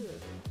don't look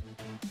good,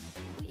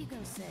 what you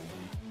gonna say?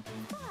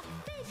 Fuck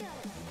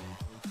Fagos!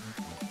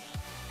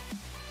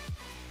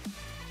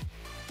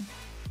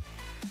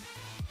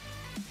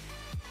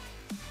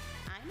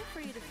 I'm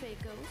afraid of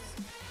Fagos.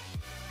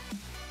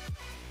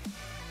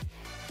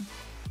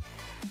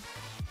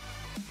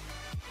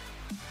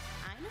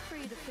 I'm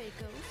afraid of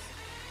Fagos.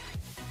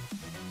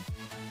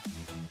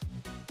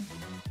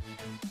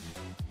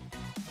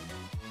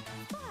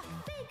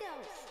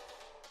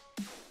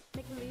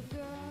 Make-believe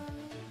girl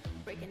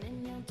breaking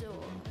in your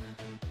door.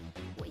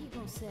 What you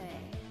gonna say?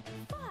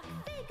 Fuck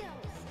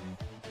Fagos!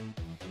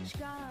 She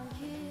got on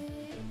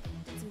kid,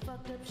 did some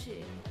fucked up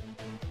shit.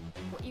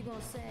 What you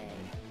gonna say?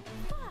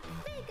 Fuck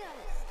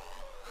Fagos!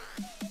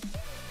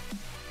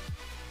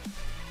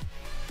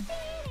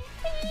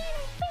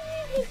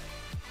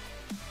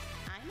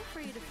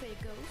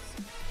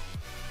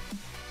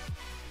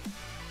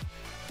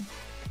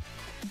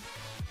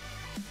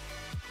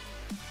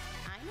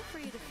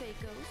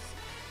 gross.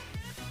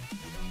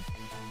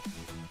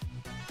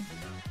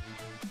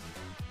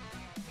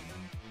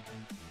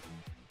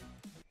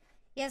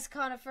 Yes,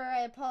 Conifer, I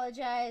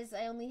apologize.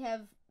 I only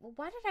have...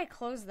 Why did I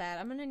close that?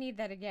 I'm gonna need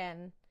that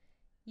again.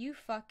 You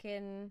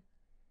heckin...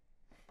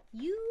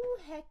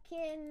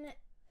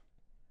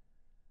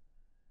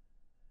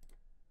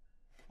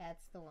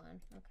 That's the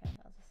one. Okay,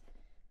 I'll just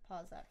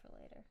pause that for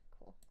later.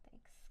 Cool,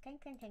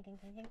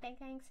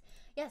 thanks.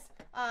 Yes,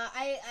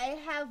 I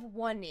have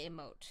one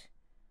emote.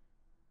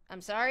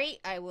 I'm sorry,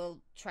 I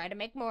will try to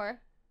make more,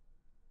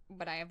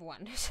 but I have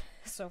one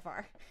so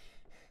far.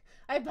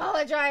 I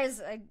apologize.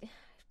 I have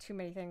too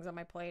many things on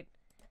my plate.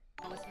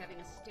 Was having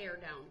a stare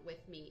down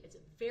with me. It's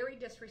very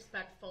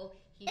disrespectful.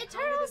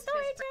 Eternal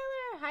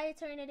Storyteller! Hi,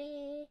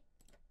 Eternity.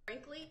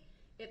 Frankly,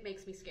 it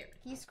makes me scared.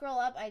 Can you scroll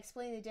up? I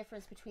explain the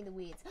difference between the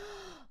weeds.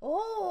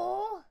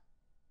 Oh!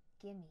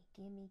 Gimme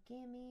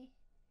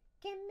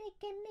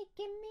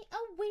a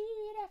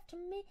weed after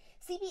me.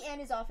 CBN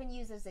is often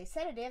used as a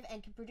sedative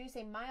and can produce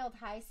a mild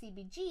high.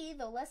 CBG,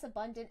 though less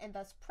abundant and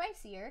thus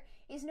pricier,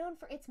 is known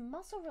for its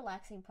muscle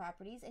relaxing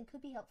properties and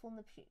could be helpful in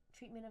the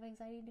treatment of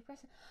anxiety and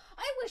depression.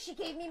 I wish you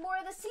gave me more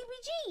of the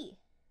CBG!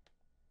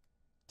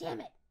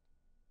 Damn it.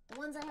 The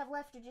ones I have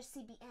left are just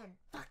CBN.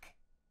 Fuck.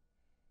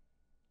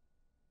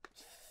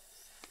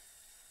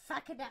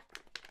 Fuck it up.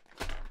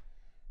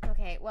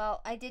 Okay,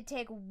 well, I did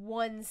take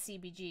one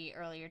CBG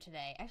earlier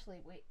today.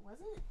 Actually, wait, was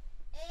it?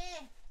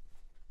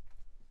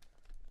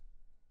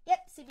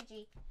 Yep,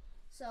 CBG.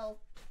 So,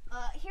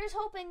 here's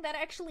hoping that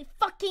actually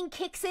fucking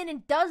kicks in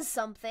and does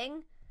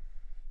something.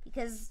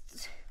 Because,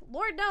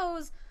 Lord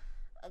knows,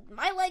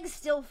 my legs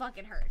still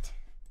fucking hurt.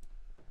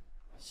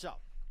 So,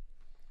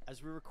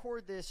 as we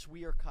record this,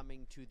 we are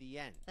coming to the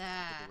end of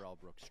the Darrell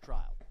Brooks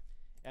trial.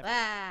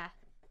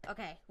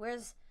 Okay,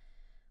 where's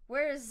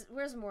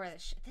more of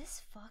this shit?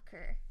 This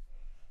fucker.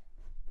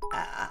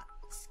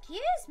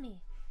 Excuse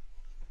me.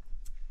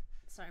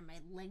 Sorry, my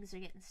legs are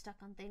getting stuck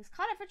on things.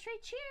 Conifer Tree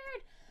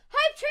cheered!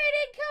 Hype train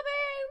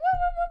incoming!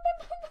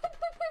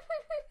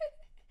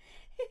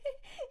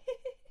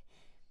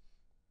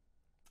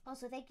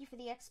 Also, thank you for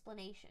the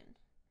explanation.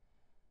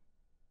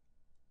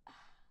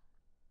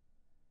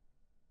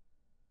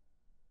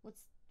 What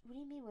do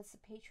you mean, what's the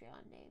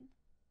Patreon name?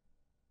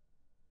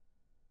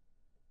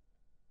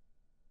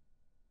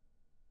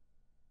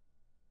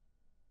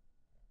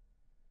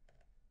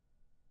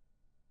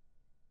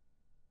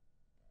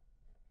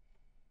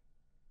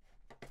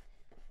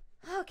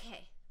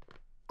 Okay.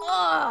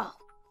 Oh,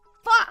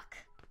 fuck.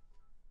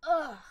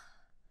 Ugh.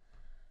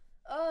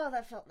 Oh,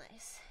 that felt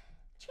nice.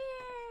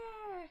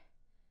 Cheer.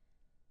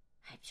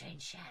 Hype train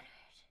shattered.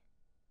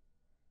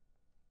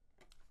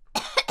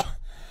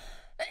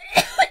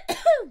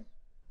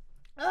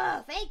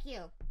 Oh, thank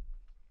you.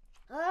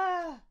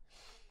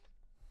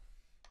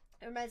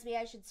 It reminds me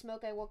I should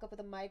smoke. I woke up with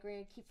a migraine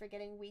and keep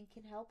forgetting weed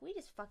can help. Weed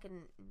is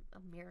fucking a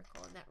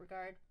miracle in that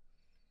regard.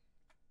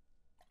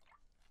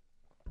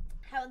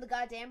 How in the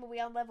goddamn are we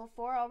on level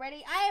 4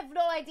 already? I have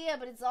no idea,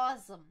 but it's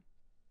awesome.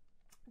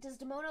 Does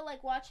Demona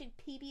like watching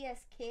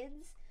PBS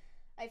Kids?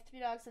 I have 3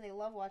 dogs and they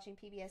love watching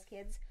PBS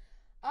Kids.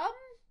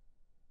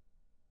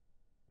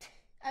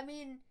 I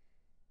mean,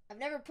 I've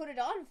never put it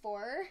on for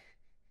her.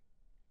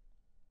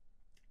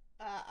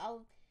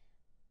 I'll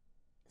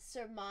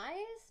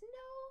surmise?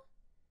 No.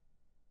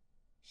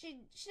 She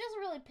doesn't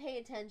really pay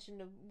attention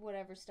to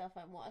whatever stuff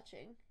I'm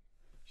watching.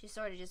 She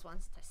sort of just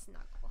wants to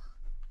snuggle.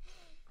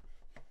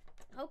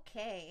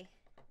 Okay.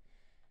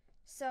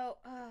 So,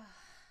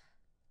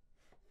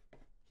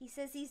 he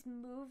says he's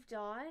moved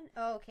on.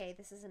 Oh, okay,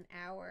 this is an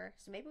hour.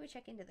 So maybe we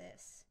check into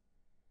this.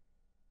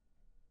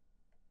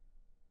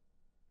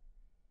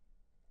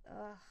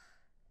 Ugh.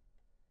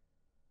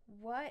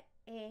 What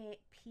a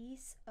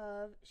piece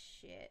of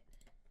shit.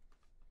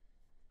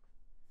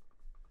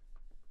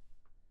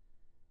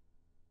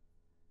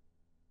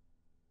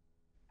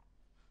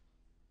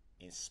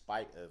 In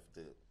spite of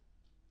the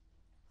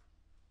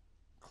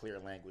clear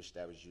language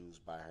that was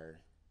used by her,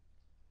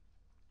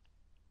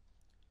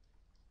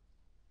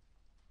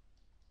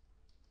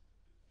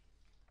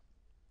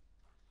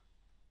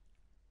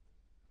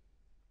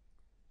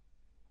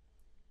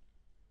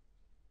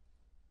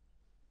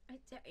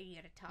 Are you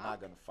gonna talk? I'm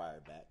not gonna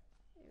fire back.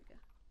 There we go.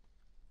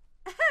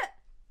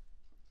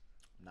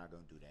 I'm not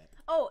gonna do that.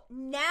 Oh,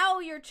 now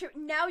you're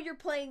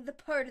playing the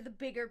part of the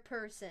bigger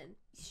person.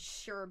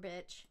 Sure,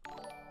 bitch.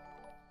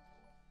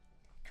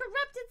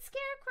 Corrupted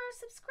Scarecrow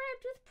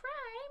subscribed with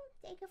Prime.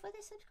 Thank you for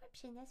the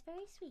subscription. That's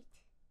very sweet.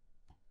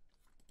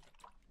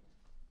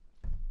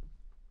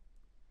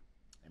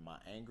 Am I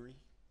angry?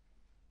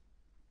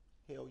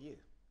 Hell yeah.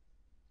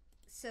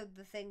 So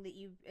the thing that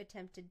you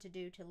attempted to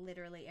do to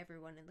literally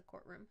everyone in the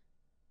courtroom.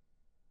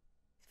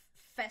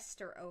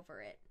 Fester over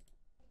it.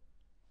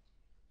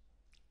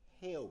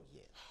 Hell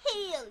yeah.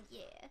 Hell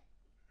yeah.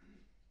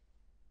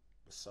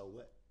 But so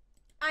what?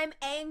 I'm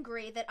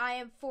angry that I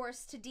am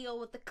forced to deal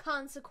with the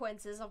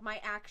consequences of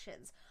my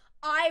actions.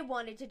 I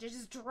wanted to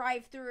just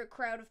drive through a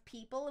crowd of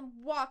people and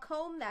walk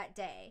home that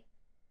day.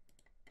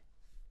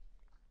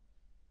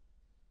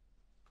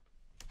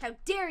 How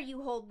dare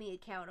you hold me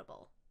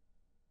accountable?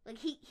 Like,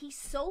 he's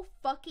so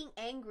fucking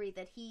angry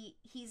that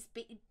he's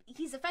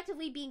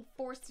effectively being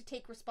forced to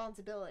take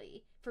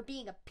responsibility for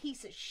being a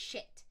piece of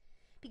shit.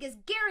 Because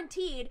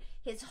guaranteed,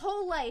 his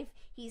whole life,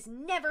 he's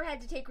never had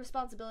to take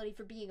responsibility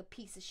for being a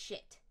piece of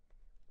shit.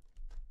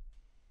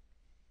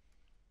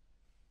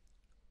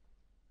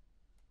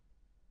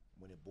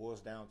 When it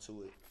boils down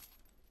to it,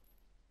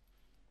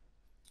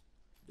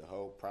 the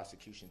whole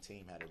prosecution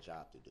team had a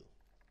job to do.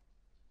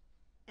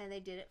 And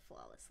they did it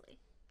flawlessly.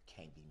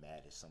 Can't be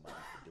mad at somebody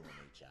for doing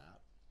their job.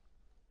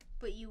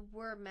 But you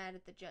were mad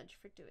at the judge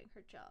for doing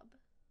her job.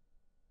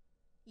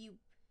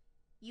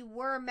 You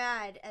were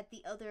mad at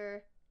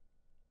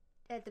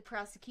the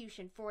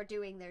prosecution for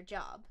doing their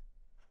job.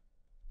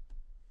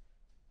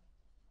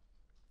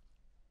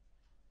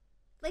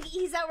 Like,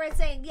 he's outright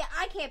saying, yeah,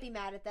 I can't be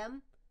mad at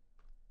them.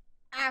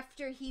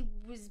 After he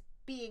was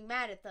being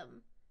mad at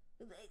them.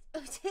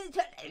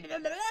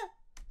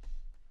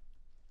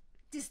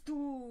 This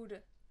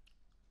dude.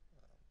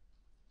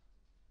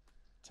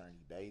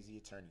 Attorney Basie,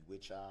 Attorney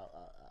Witchow,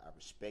 I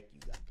respect you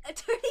guys.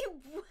 Attorney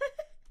what?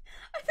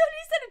 I thought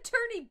he said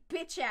Attorney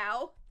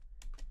Bitchow.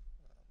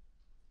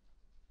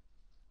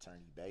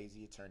 Attorney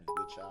Basie, Attorney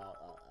Witchow,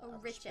 I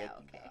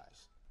respect you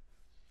guys.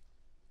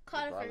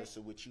 Regardless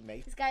of what you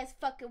may this guy's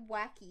fucking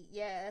wacky.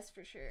 Yeah, that's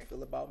for sure.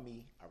 feel about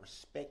me, I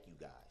respect you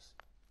guys.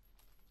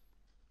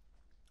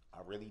 I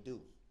really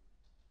do.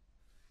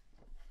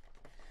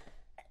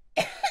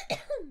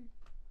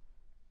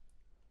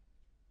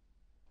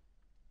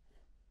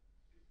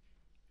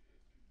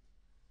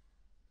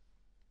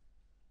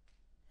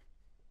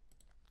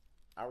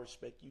 I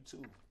respect you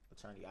too,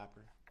 Attorney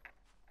Opera.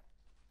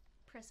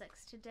 Press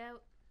X to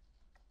doubt.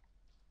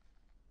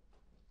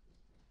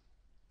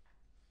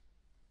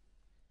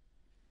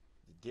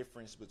 The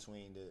difference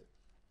between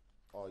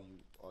all you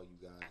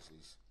guys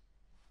is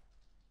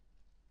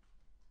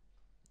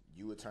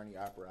you, Attorney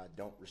Opera, I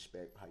don't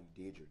respect how you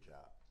did your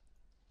job.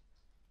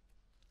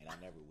 And I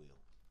never will.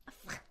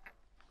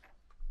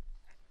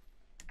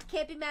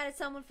 Can't be mad at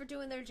someone for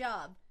doing their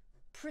job.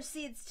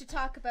 Proceeds to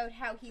talk about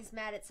how he's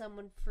mad at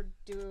someone for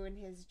doing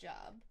his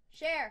job.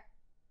 Share.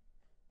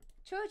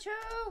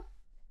 Choo-choo.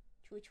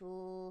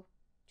 Choo-choo.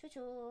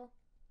 Choo-choo.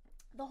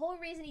 The whole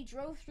reason he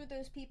drove through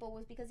those people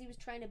was because he was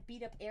trying to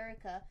beat up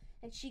Erica,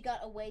 and she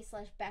got away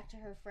 / back to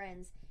her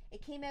friends.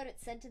 It came out at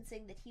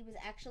sentencing that he was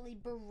actually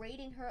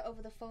berating her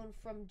over the phone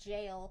from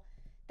jail,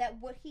 that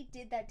what he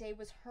did that day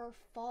was her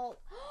fault.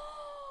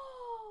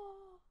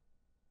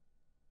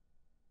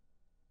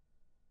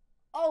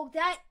 Oh,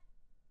 that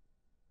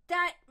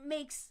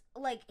makes,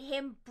 like,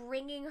 him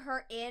bringing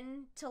her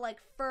in to, like,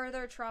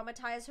 further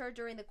traumatize her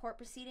during the court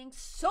proceedings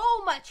so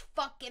much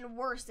fucking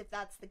worse if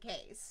that's the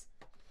case.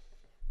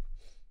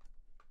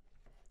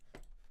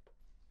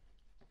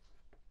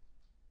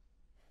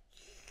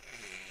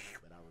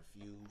 But I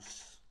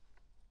refuse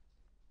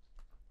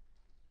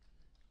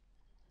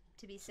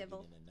to be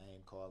civil. To get in the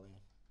name calling.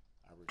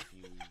 I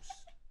refuse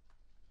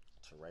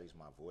to raise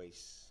my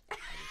voice.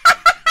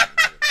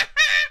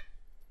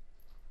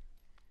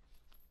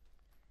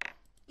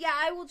 Yeah,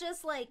 I will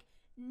just, like,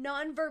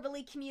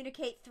 non-verbally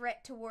communicate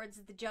threat towards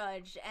the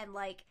judge and,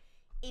 like,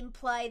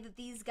 imply that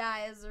these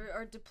guys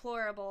are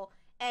deplorable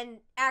and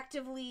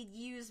actively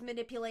use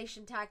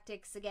manipulation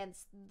tactics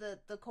against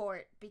the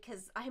court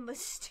because I'm a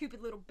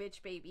stupid little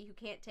bitch baby who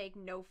can't take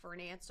no for an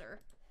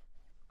answer.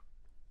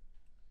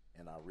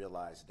 And I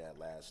realized that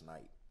last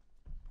night.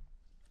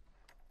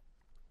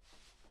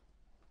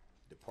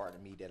 The part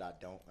of me that I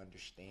don't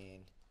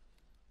understand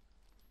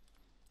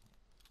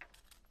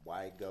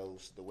why it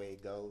goes the way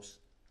it goes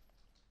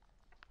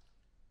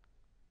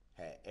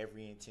had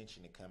every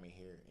intention to come in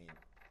here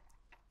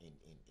and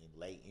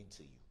lay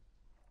into you.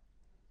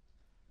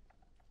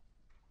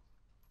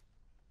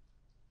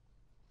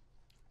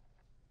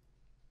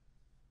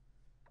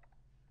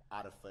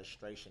 Out of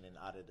frustration and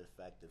out of the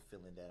fact of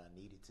feeling that I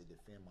needed to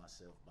defend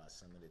myself by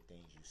some of the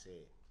things you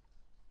said.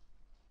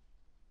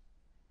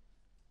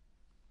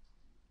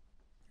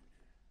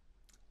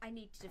 I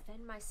need to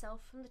defend myself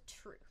from the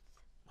truth.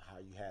 How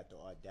you had the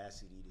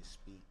audacity to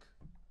speak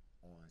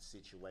on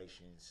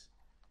situations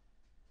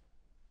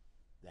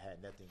that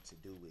had nothing to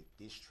do with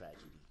this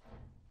tragedy.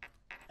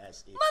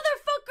 As if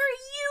Motherfucker,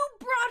 you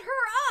brought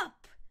her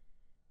up!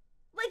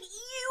 Like,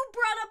 you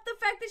brought up the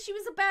fact that she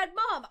was a bad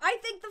mom. I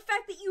think the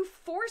fact that you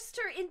forced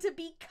her into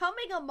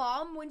becoming a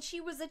mom when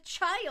she was a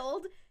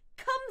child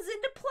comes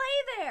into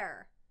play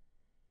there.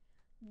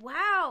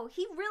 Wow,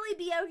 he really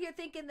be out here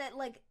thinking that,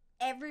 like,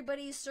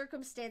 everybody's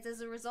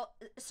circumstances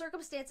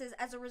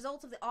as a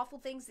result of the awful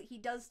things that he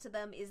does to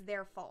them is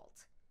their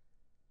fault.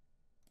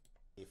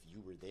 If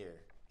you were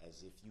there,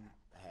 as if you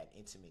had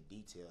intimate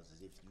details,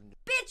 as if you knew.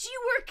 Bitch,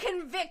 you were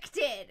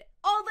convicted!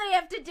 All they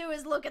have to do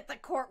is look at the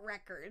court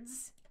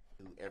records.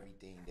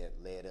 Everything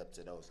that led up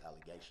to those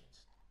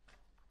allegations.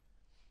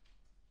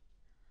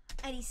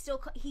 And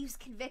he's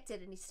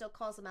convicted and he still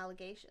calls them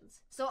allegations.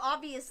 So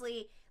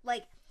obviously,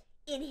 like,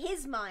 in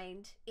his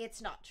mind,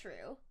 it's not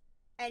true.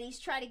 And he's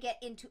trying to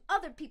get into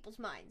other people's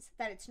minds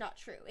that it's not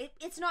true.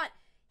 It's not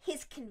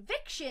his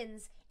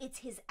convictions, it's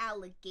his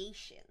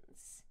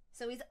allegations.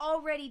 So he's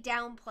already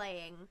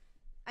downplaying.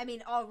 I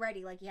mean,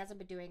 already, like, he hasn't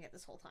been doing it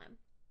this whole time.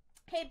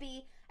 Hey,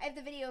 B, I have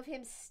the video of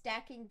him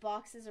stacking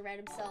boxes around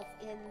himself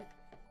in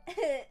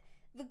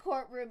the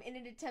courtroom in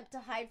an attempt to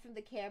hide from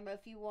the camera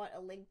if you want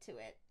a link to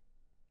it.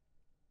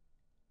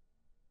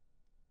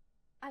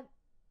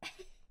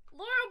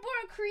 Laura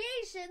Bora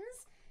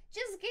Creations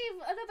just gave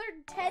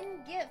another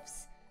 10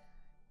 gifts.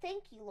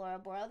 Thank you, Laura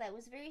Bora. That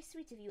was very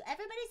sweet of you.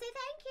 Everybody say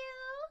thank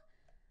you!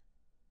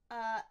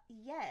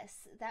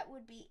 Yes, that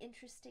would be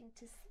interesting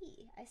to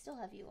see. I still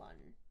have you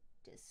on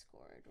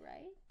Discord,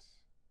 right?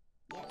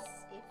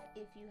 Yes,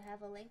 if you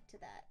have a link to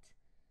that.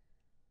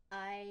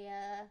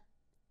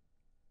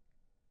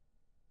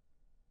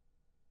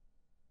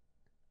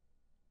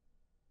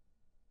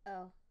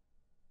 Oh.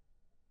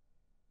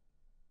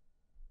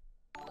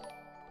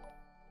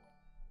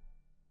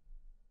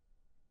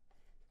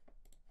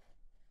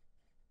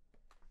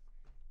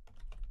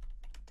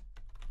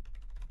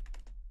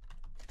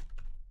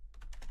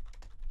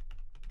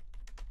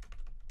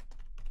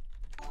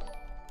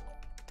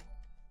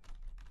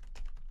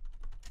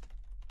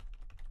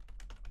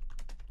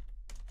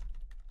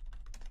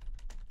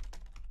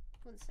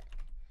 One sec.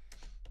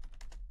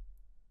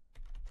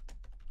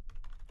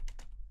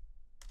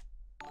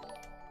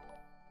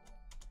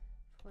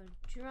 For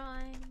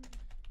drawing.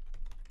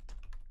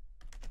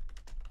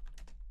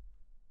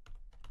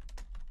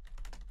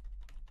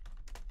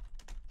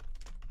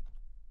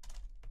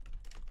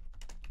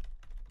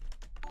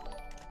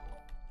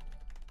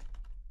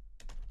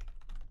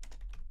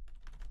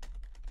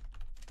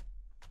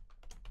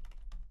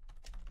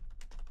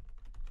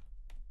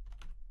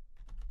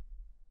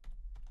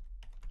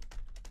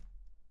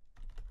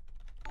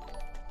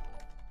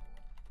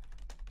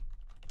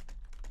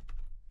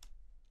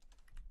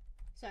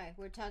 Sorry,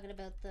 we're talking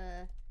about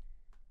the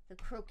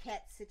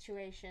croquette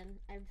situation.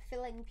 I'm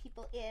filling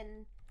people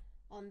in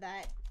on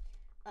that.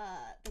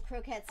 The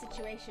croquette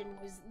situation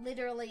was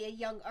literally a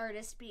young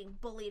artist being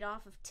bullied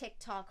off of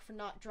TikTok for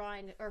not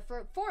drawing, or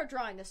for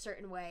drawing a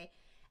certain way.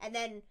 And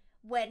then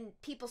when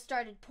people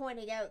started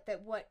pointing out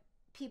that what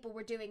people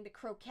were doing to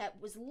croquette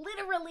was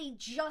literally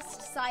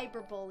just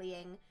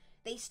cyberbullying,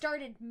 they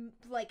started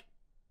like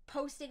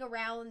posting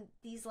around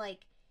these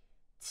like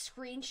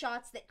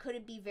screenshots that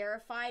couldn't be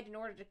verified in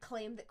order to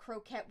claim that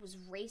croquette was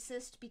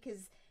racist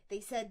because they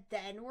said the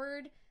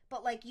N-word.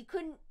 But like, you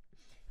couldn't,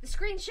 the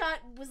screenshot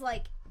was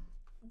like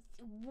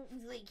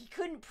you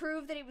couldn't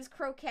prove that it was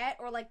croquette,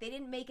 or like they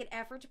didn't make an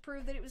effort to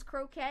prove that it was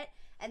croquette.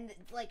 And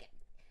like,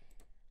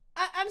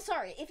 I'm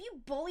sorry, if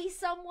you bully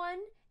someone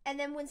and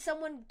then when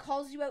someone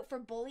calls you out for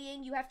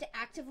bullying, you have to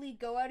actively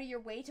go out of your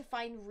way to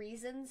find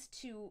reasons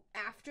to,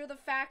 after the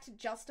fact,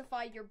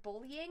 justify your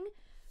bullying,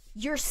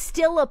 you're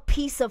still a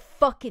piece of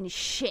fucking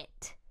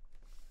shit.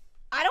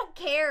 I don't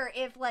care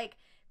if, like,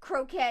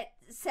 Croquette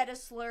said a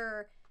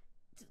slur,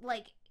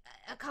 like,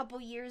 a couple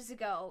years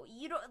ago.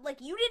 You don't, like,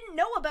 you didn't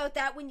know about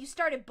that when you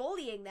started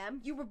bullying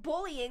them. You were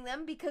bullying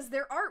them because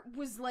their art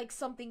was, like,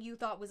 something you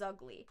thought was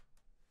ugly.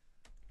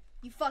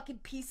 You fucking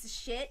piece of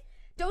shit.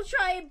 Don't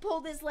try and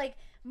pull this, like,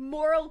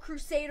 moral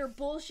crusader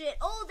bullshit.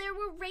 Oh, they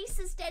were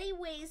racist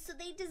anyways, so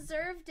they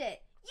deserved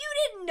it. You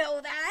didn't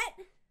know that.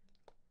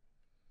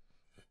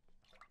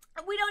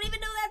 We don't even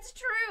know that's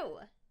true.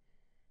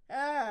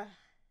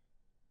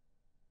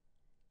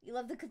 You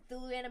love the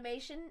Cthulhu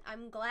animation?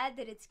 I'm glad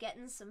that it's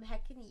getting some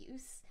heckin'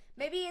 use.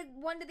 Maybe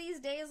one of these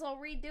days I'll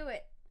redo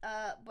it.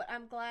 But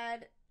I'm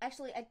glad.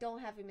 Actually, I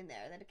don't have him in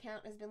there. That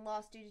account has been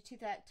lost due to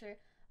two-factor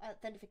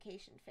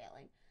authentication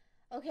failing.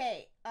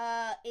 Okay,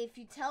 if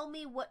you tell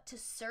me what to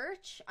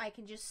search, I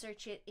can just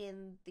search it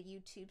in the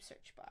YouTube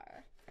search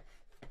bar.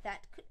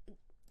 That could,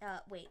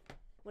 wait.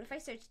 What if I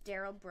search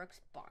Daryl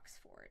Brooks box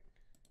fort?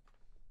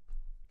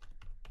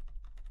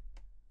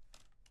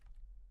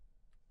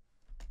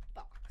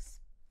 Box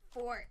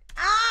fort.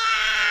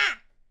 Ah!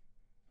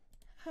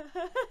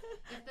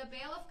 If the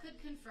bailiff could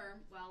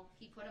confirm, well,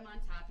 he put him on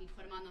top, he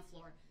put him on the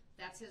floor.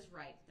 That's his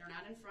right. They're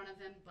not in front of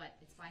him, but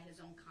it's by his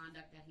own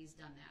conduct that he's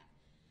done that.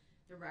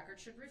 The record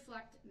should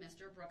reflect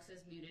Mr. Brooks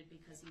is muted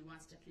because he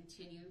wants to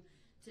continue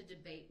to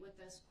debate with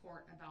this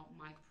court about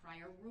my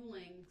prior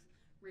rulings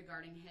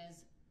regarding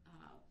his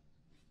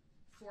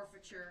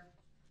forfeiture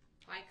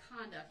by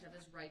conduct of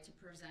his right to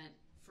present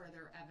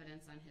further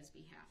evidence on his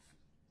behalf.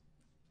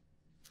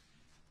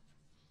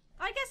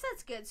 I guess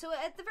that's good. So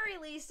at the very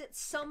least, at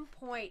some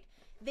point,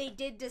 they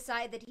did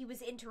decide that he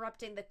was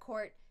interrupting the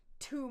court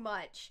too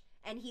much,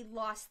 and he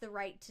lost the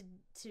right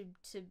to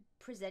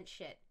present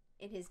shit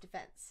in his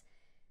defense.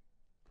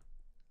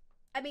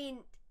 I mean,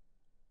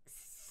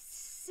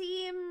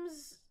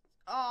 seems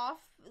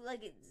off,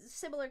 like,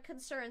 similar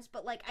concerns,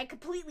 but, like, I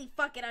completely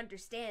fucking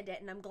understand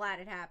it, and I'm glad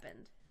it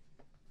happened.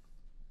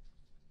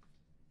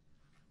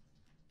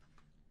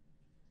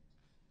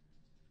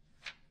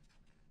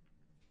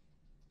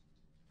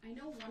 I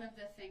know one of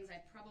the things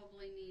I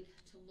probably need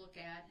to look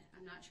at,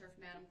 I'm not sure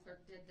if Madam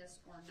Clerk did this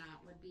or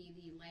not, would be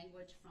the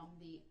language from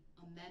the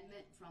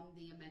amendment from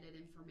the amended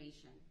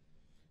information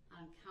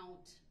on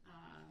count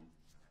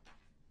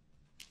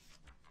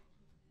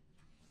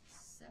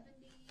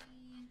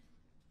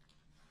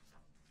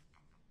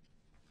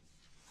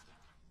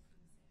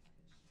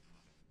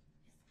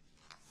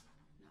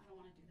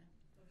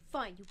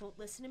Fine, you won't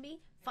listen to me?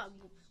 Fine,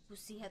 we'll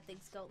see how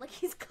things go. Like,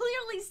 he's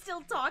clearly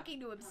still talking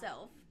to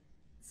himself.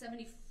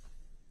 76.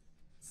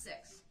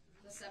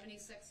 The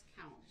 76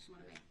 count. Just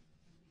want to make.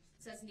 It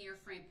says near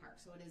Frame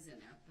Park, so it is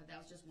in there. But that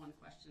was just one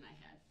question I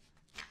had.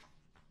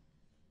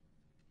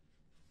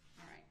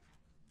 All right.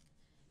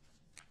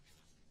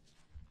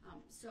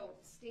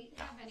 So, state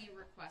have any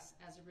requests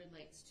as it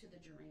relates to the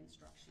jury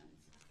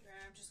instructions?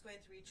 I'm just going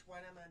through each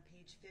one. I'm on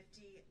page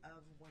 50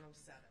 of 107.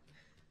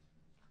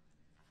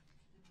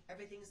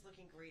 Everything's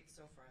looking great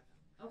so far,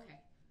 though. Okay.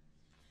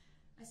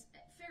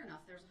 Fair enough.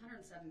 There's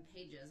 107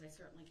 pages. I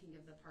certainly can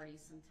give the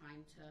parties some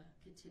time to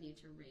continue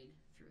to read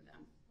through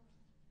them.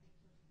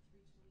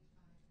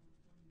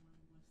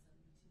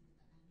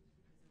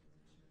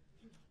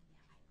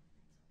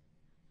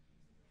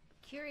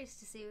 Curious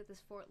to see what this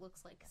fort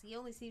looks like, because he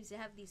only seems to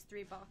have these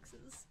 3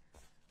 boxes.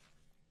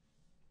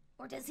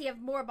 Or does he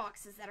have more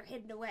boxes that are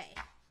hidden away?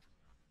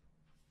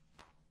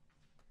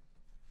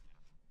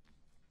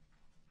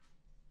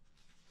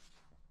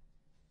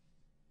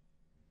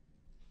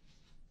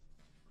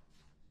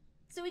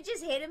 So he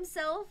just hit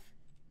himself?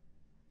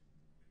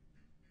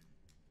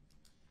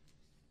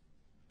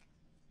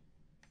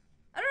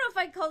 I don't know if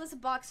I'd call this a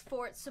box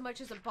fort so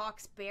much as a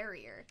box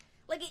barrier.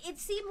 Like, it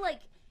seemed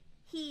like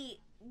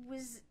he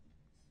was...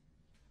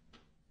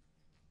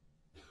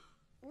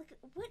 Look,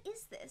 what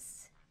is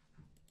this?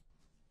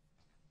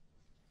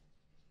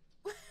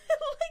 like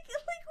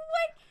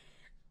what?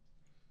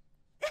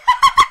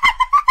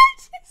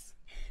 Just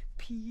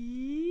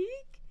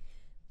peek,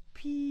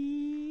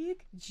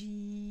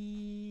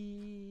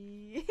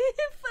 G.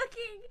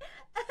 Fucking.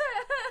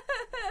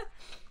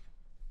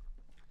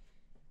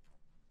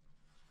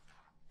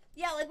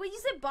 Yeah, like when you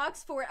said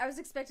box fort, I was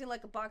expecting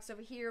like a box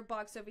over here,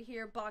 box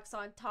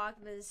on top,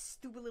 and then this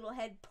stupid little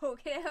head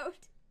poking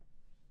out.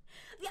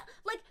 Yeah,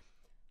 like.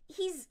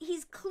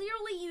 He's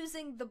clearly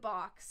using the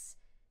box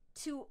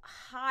to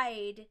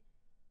hide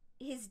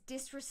his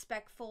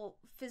disrespectful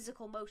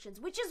physical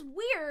motions, which is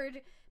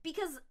weird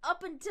because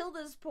up until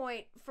this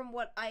point, from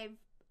what I've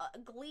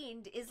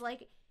gleaned, is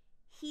like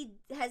he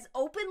has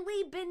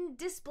openly been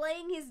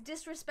displaying his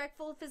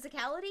disrespectful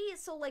physicality.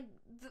 So like,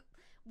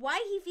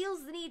 why he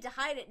feels the need to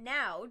hide it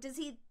now? Does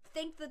he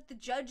think that the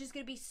judge is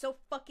gonna be so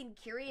fucking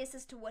curious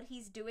as to what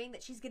he's doing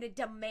that she's gonna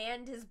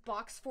demand his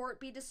box fort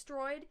be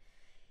destroyed?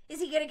 Is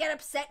he gonna get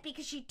upset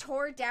because she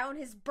tore down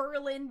his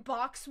Berlin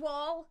box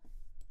wall?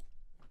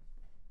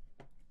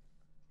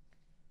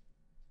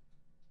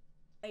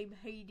 I'm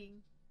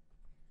hiding.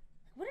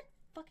 What a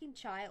fucking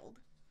child.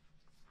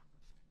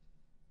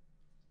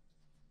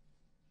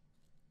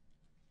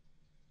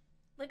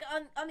 Like,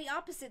 on the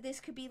opposite, this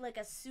could be like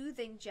a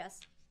soothing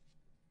jest.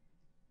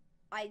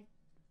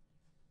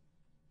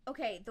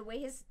 Okay, the way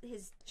his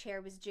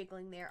chair was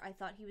jiggling there, I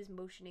thought he was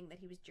motioning that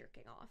he was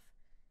jerking off.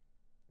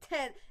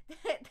 That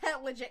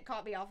legit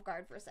caught me off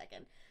guard for a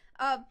second.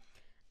 Yeah,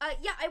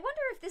 I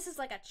wonder if this is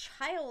like a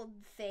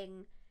child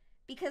thing,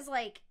 because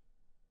like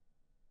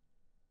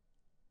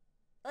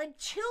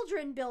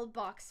children build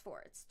box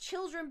forts.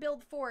 Children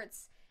build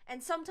forts,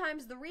 and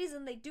sometimes the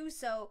reason they do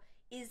so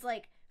is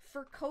like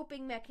for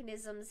coping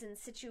mechanisms in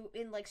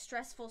like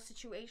stressful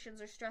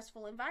situations or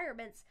stressful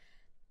environments.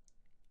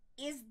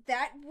 Is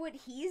that what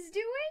he's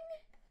doing?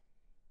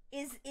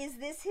 Is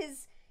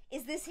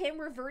this him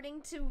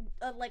reverting to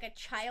like a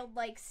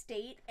childlike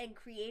state and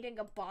creating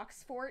a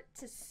box fort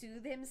to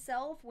soothe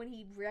himself when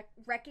he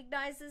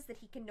recognizes that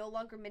he can no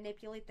longer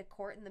manipulate the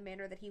court in the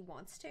manner that he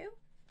wants to?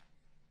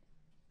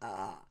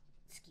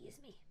 Excuse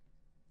me.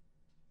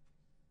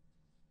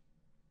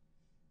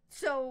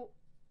 So,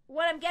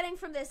 what I'm getting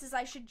from this is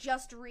I should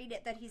just read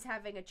it that he's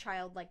having a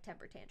childlike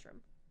temper tantrum.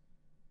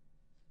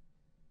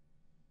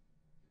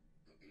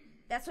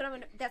 That's what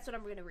I'm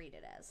gonna read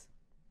it as.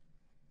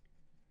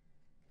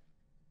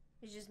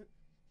 It's just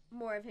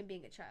more of him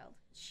being a child.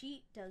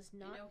 She does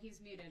not. I know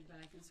he's muted, but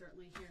I can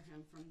certainly hear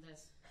him from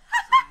this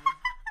side.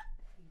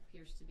 He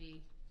appears to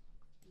be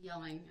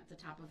yelling at the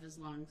top of his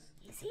lungs.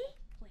 Is he?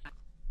 Wait.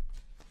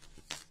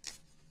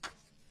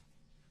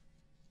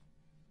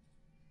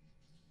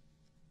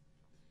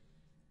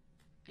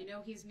 I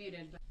know he's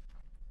muted, but...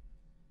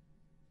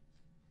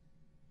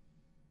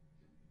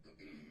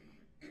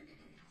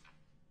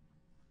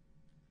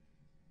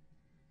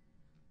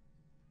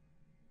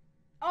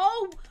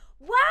 Oh,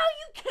 wow,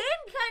 you can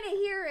kind of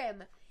hear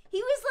him.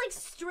 He was like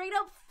straight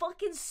up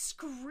fucking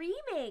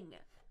screaming.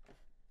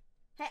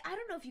 Hey, I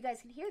don't know if you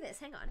guys can hear this.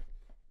 Hang on.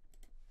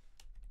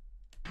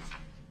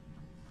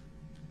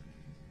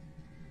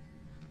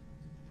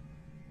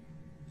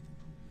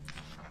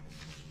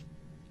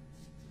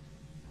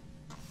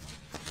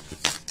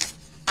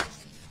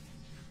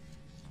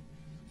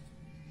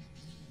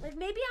 Like,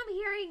 maybe I'm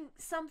hearing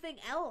something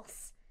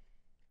else,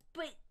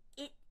 but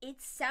it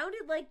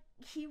sounded like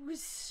he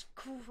was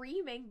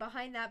screaming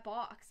behind that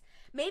box.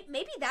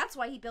 Maybe that's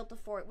why he built the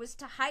fort, was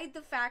to hide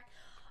the fact,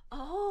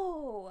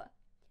 oh,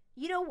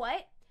 you know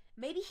what?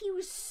 Maybe he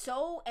was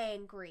so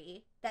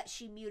angry that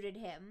she muted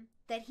him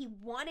that he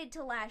wanted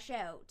to lash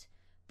out,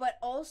 but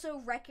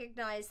also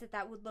recognized that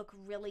that would look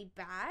really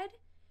bad.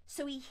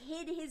 So he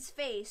hid his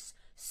face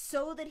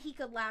so that he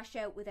could lash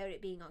out without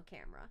it being on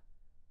camera.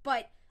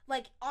 But,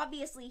 like,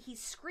 obviously he's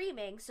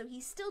screaming, so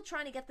he's still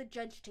trying to get the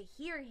judge to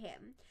hear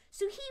him.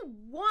 So he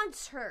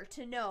wants her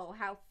to know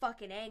how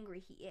fucking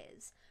angry he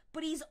is.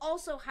 But he's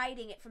also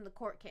hiding it from the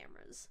court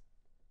cameras.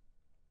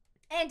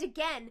 And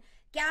again,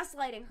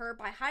 gaslighting her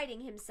by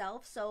hiding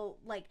himself, so,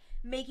 like,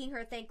 making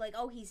her think, like,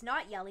 oh, he's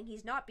not yelling,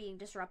 he's not being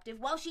disruptive,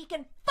 while she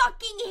can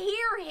fucking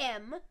hear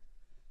him!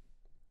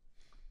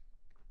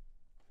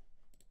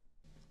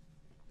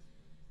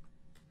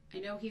 I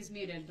know he's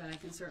muted, but I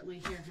can certainly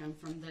hear him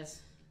from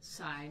this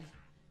side.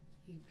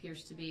 He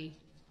appears to be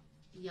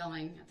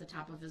yelling at the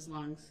top of his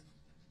lungs.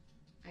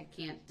 I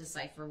can't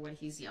decipher what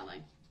he's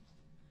yelling.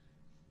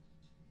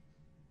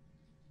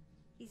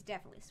 He's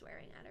definitely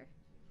swearing at her.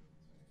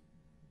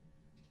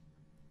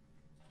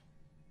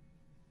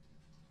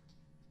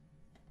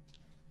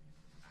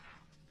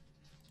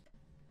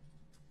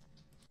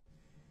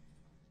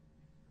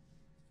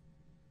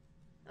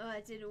 Oh,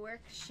 it didn't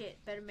work?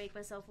 Shit, better make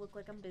myself look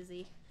like I'm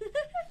busy.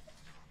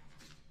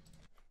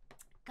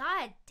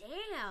 God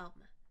damn!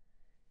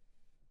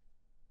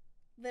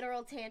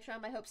 Literal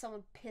tantrum, I hope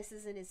someone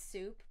pisses in his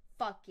soup.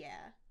 Fuck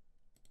yeah.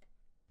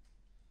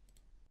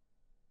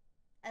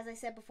 As I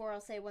said before, I'll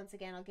say once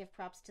again, I'll give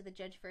props to the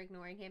judge for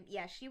ignoring him.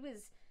 Yeah, she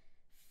was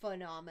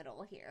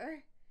phenomenal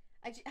here.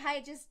 Hi,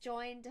 I just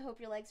joined.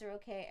 Hope your legs are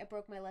okay. I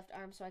broke my left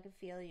arm so I can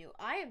feel you.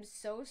 I am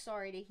so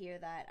sorry to hear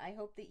that. I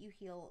hope that you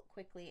heal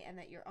quickly and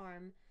that your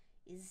arm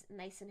is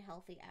nice and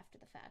healthy after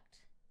the fact.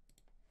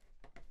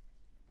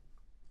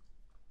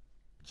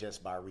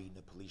 Just by reading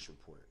the police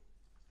report.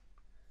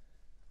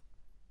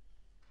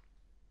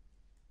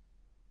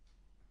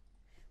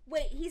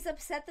 Wait, he's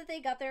upset that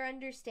they got their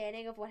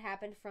understanding of what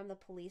happened from the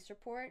police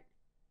report?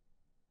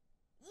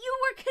 You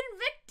were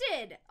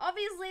convicted!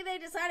 Obviously they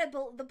decided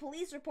the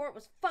police report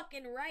was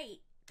fucking right.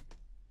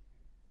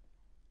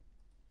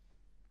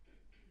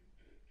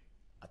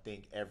 I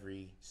think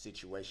every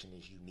situation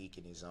is unique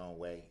in its own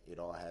way. It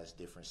all has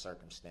different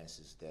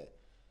circumstances that...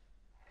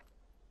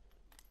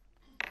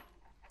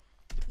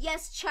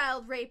 Yes,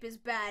 child rape is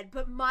bad,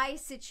 but my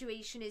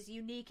situation is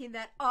unique in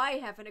that I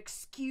have an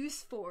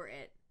excuse for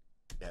it.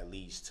 that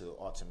leads to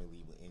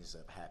ultimately what ends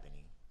up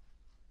happening.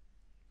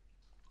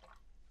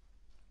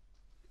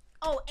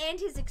 Oh, and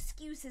his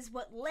excuse is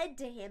what led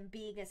to him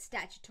being a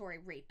statutory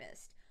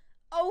rapist.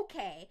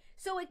 Okay,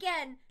 so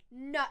again,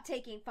 not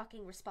taking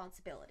fucking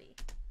responsibility.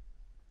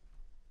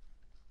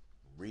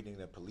 Reading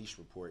the police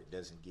report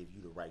doesn't give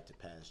you the right to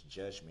pass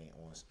judgment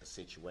on a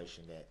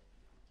situation that,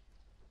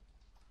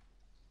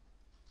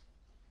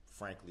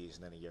 frankly, is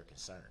none of your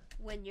concern.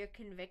 When you're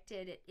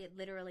convicted, it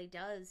literally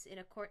does in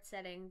a court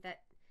setting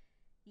that,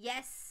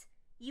 yes,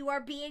 you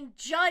are being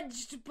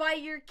judged by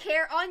your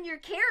on your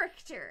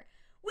character.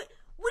 What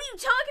are you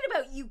talking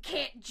about? You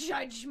can't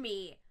judge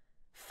me.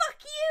 Fuck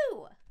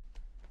you.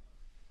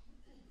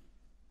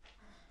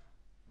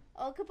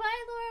 Oh, goodbye,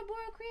 Laura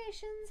Boro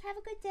Creations. Have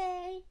a good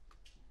day.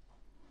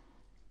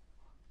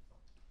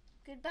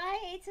 Goodbye,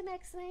 Atom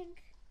X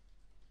Link.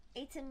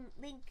 Atom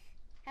Link.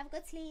 Have a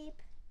good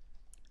sleep.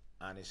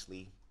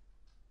 Honestly,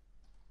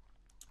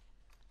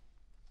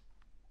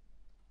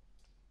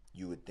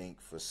 you would think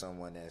for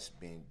someone that's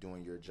been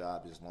doing your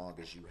job as long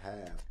as you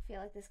have. I feel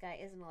like this guy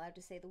isn't allowed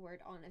to say the word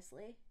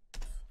honestly.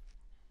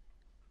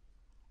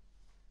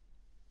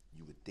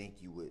 You would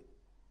think you would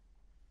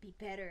be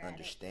better at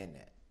understand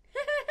that.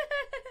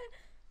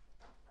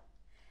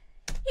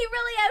 He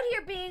really out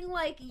here being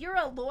like, you're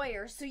a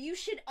lawyer, so you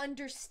should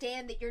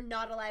understand that you're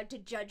not allowed to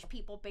judge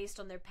people based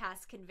on their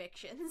past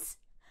convictions.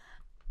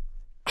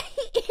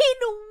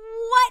 In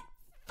what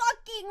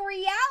fucking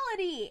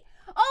reality?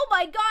 Oh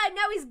my god,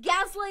 now he's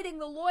gaslighting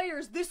the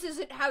lawyers. This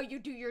isn't how you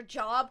do your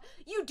job.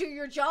 You do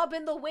your job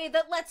in the way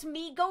that lets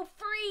me go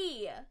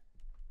free.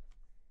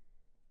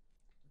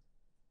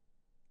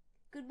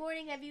 Good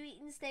morning, have you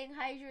eaten, staying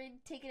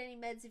hydrated, taken any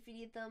meds if you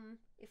need them?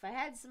 If I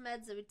had some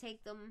meds, I would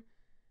take them.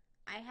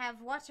 I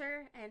have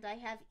water, and I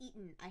have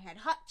eaten. I had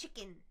hot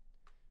chicken.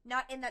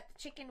 Not in that the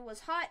chicken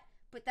was hot,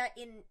 but that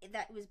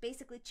was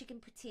basically chicken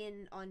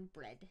poutine on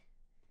bread.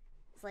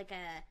 It's like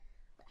a,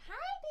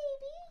 hi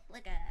baby,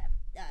 like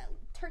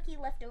a turkey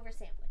leftover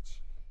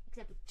sandwich,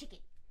 except with chicken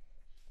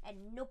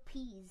and no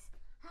peas.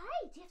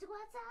 Hi, do you have to go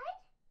outside?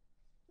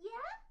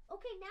 Yeah?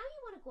 Okay, now you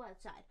want to go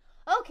outside.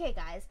 Okay,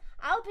 guys,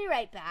 I'll be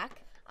right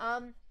back.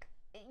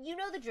 You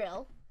know the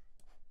drill.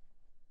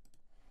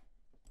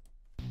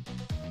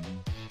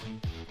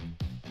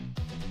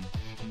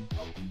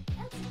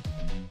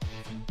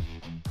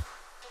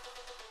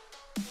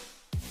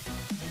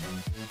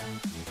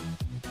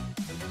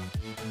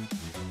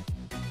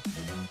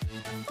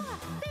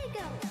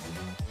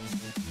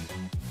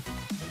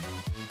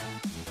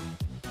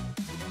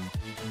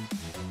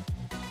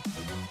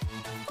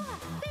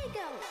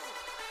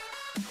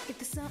 If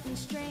there's something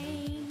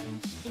strange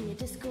in your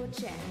Discord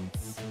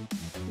chats,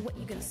 what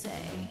you gonna say?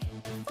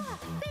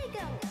 Fuck,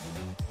 bingo!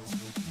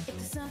 If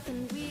there's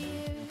something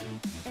weird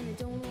and it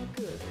don't look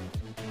good,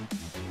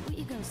 what you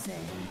you gonna say?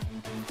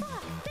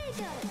 Fuck,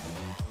 Fago!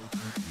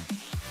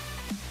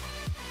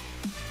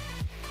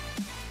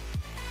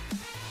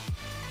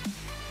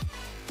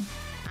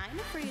 I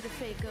ain't afraid of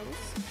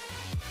Fagos.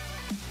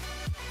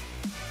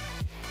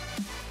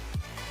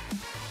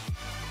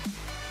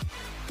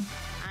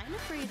 I ain't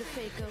afraid of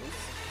Fagos.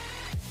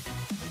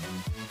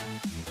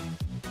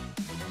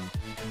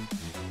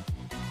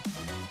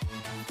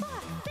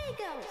 Fuck,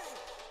 Fagos!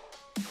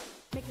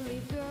 Make a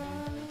leave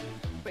girl,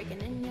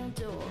 breaking in your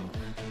door.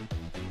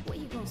 What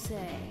you gonna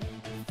say?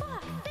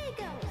 Fuck,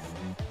 Fagos!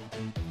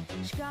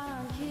 She got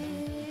on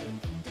kick,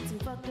 did some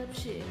fucked up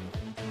shit.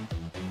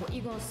 What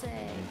you gonna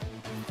say?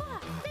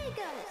 Fuck,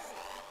 Fagos!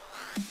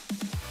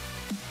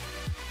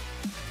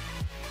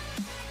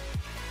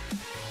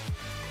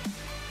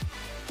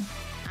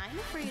 I ain't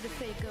afraid of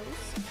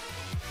Fagos.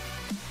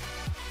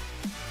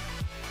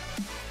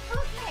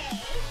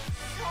 Okay,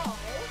 so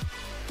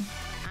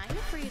I ain't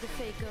afraid of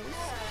Fagos.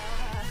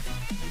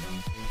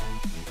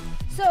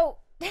 So,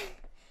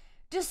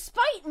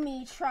 despite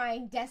me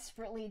trying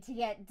desperately to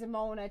get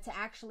Demona to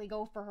actually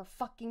go for her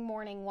fucking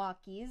morning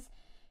walkies,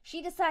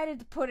 she decided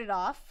to put it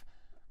off.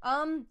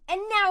 And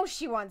now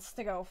she wants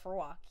to go for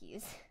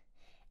walkies.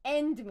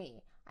 And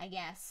me, I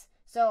guess.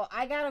 So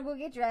I gotta go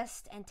get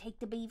dressed and take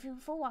the baby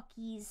for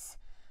walkies.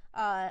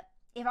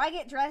 If I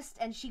get dressed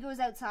and she goes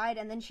outside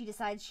and then she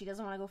decides she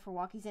doesn't want to go for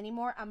walkies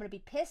anymore, I'm gonna be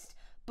pissed.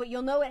 But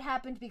you'll know it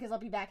happened because I'll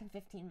be back in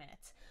 15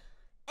 minutes.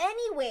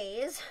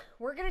 Anyways,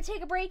 we're gonna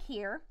take a break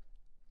here.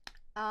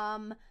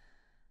 I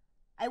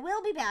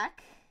will be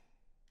back.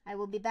 I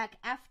will be back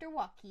after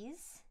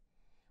walkies.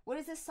 What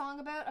is this song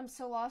about? I'm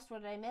so lost.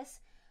 What did I miss?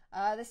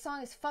 This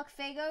song is Fuck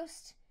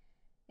Faghost.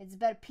 It's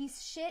about a piece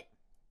of shit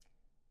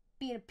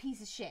being a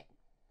piece of shit.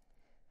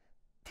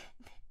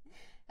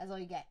 That's all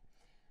you get.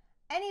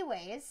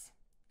 Anyways,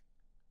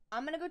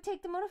 I'm gonna go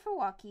take the motor for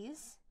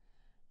walkies.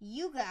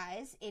 You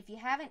guys, if you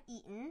haven't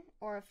eaten,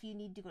 or if you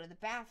need to go to the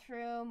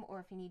bathroom, or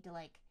if you need to,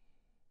 like,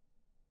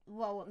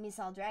 well, what Miss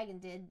All Dragon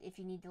did, if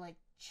you need to, like,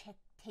 check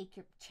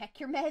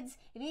your meds,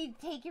 if you need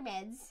to take your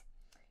meds,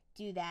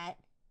 do that.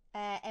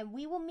 And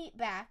we will meet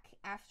back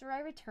after I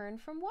return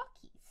from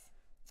walkies.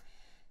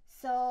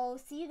 So,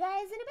 see you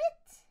guys in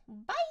a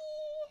bit. Bye!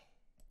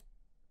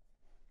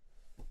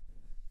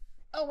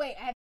 Oh, wait,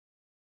 I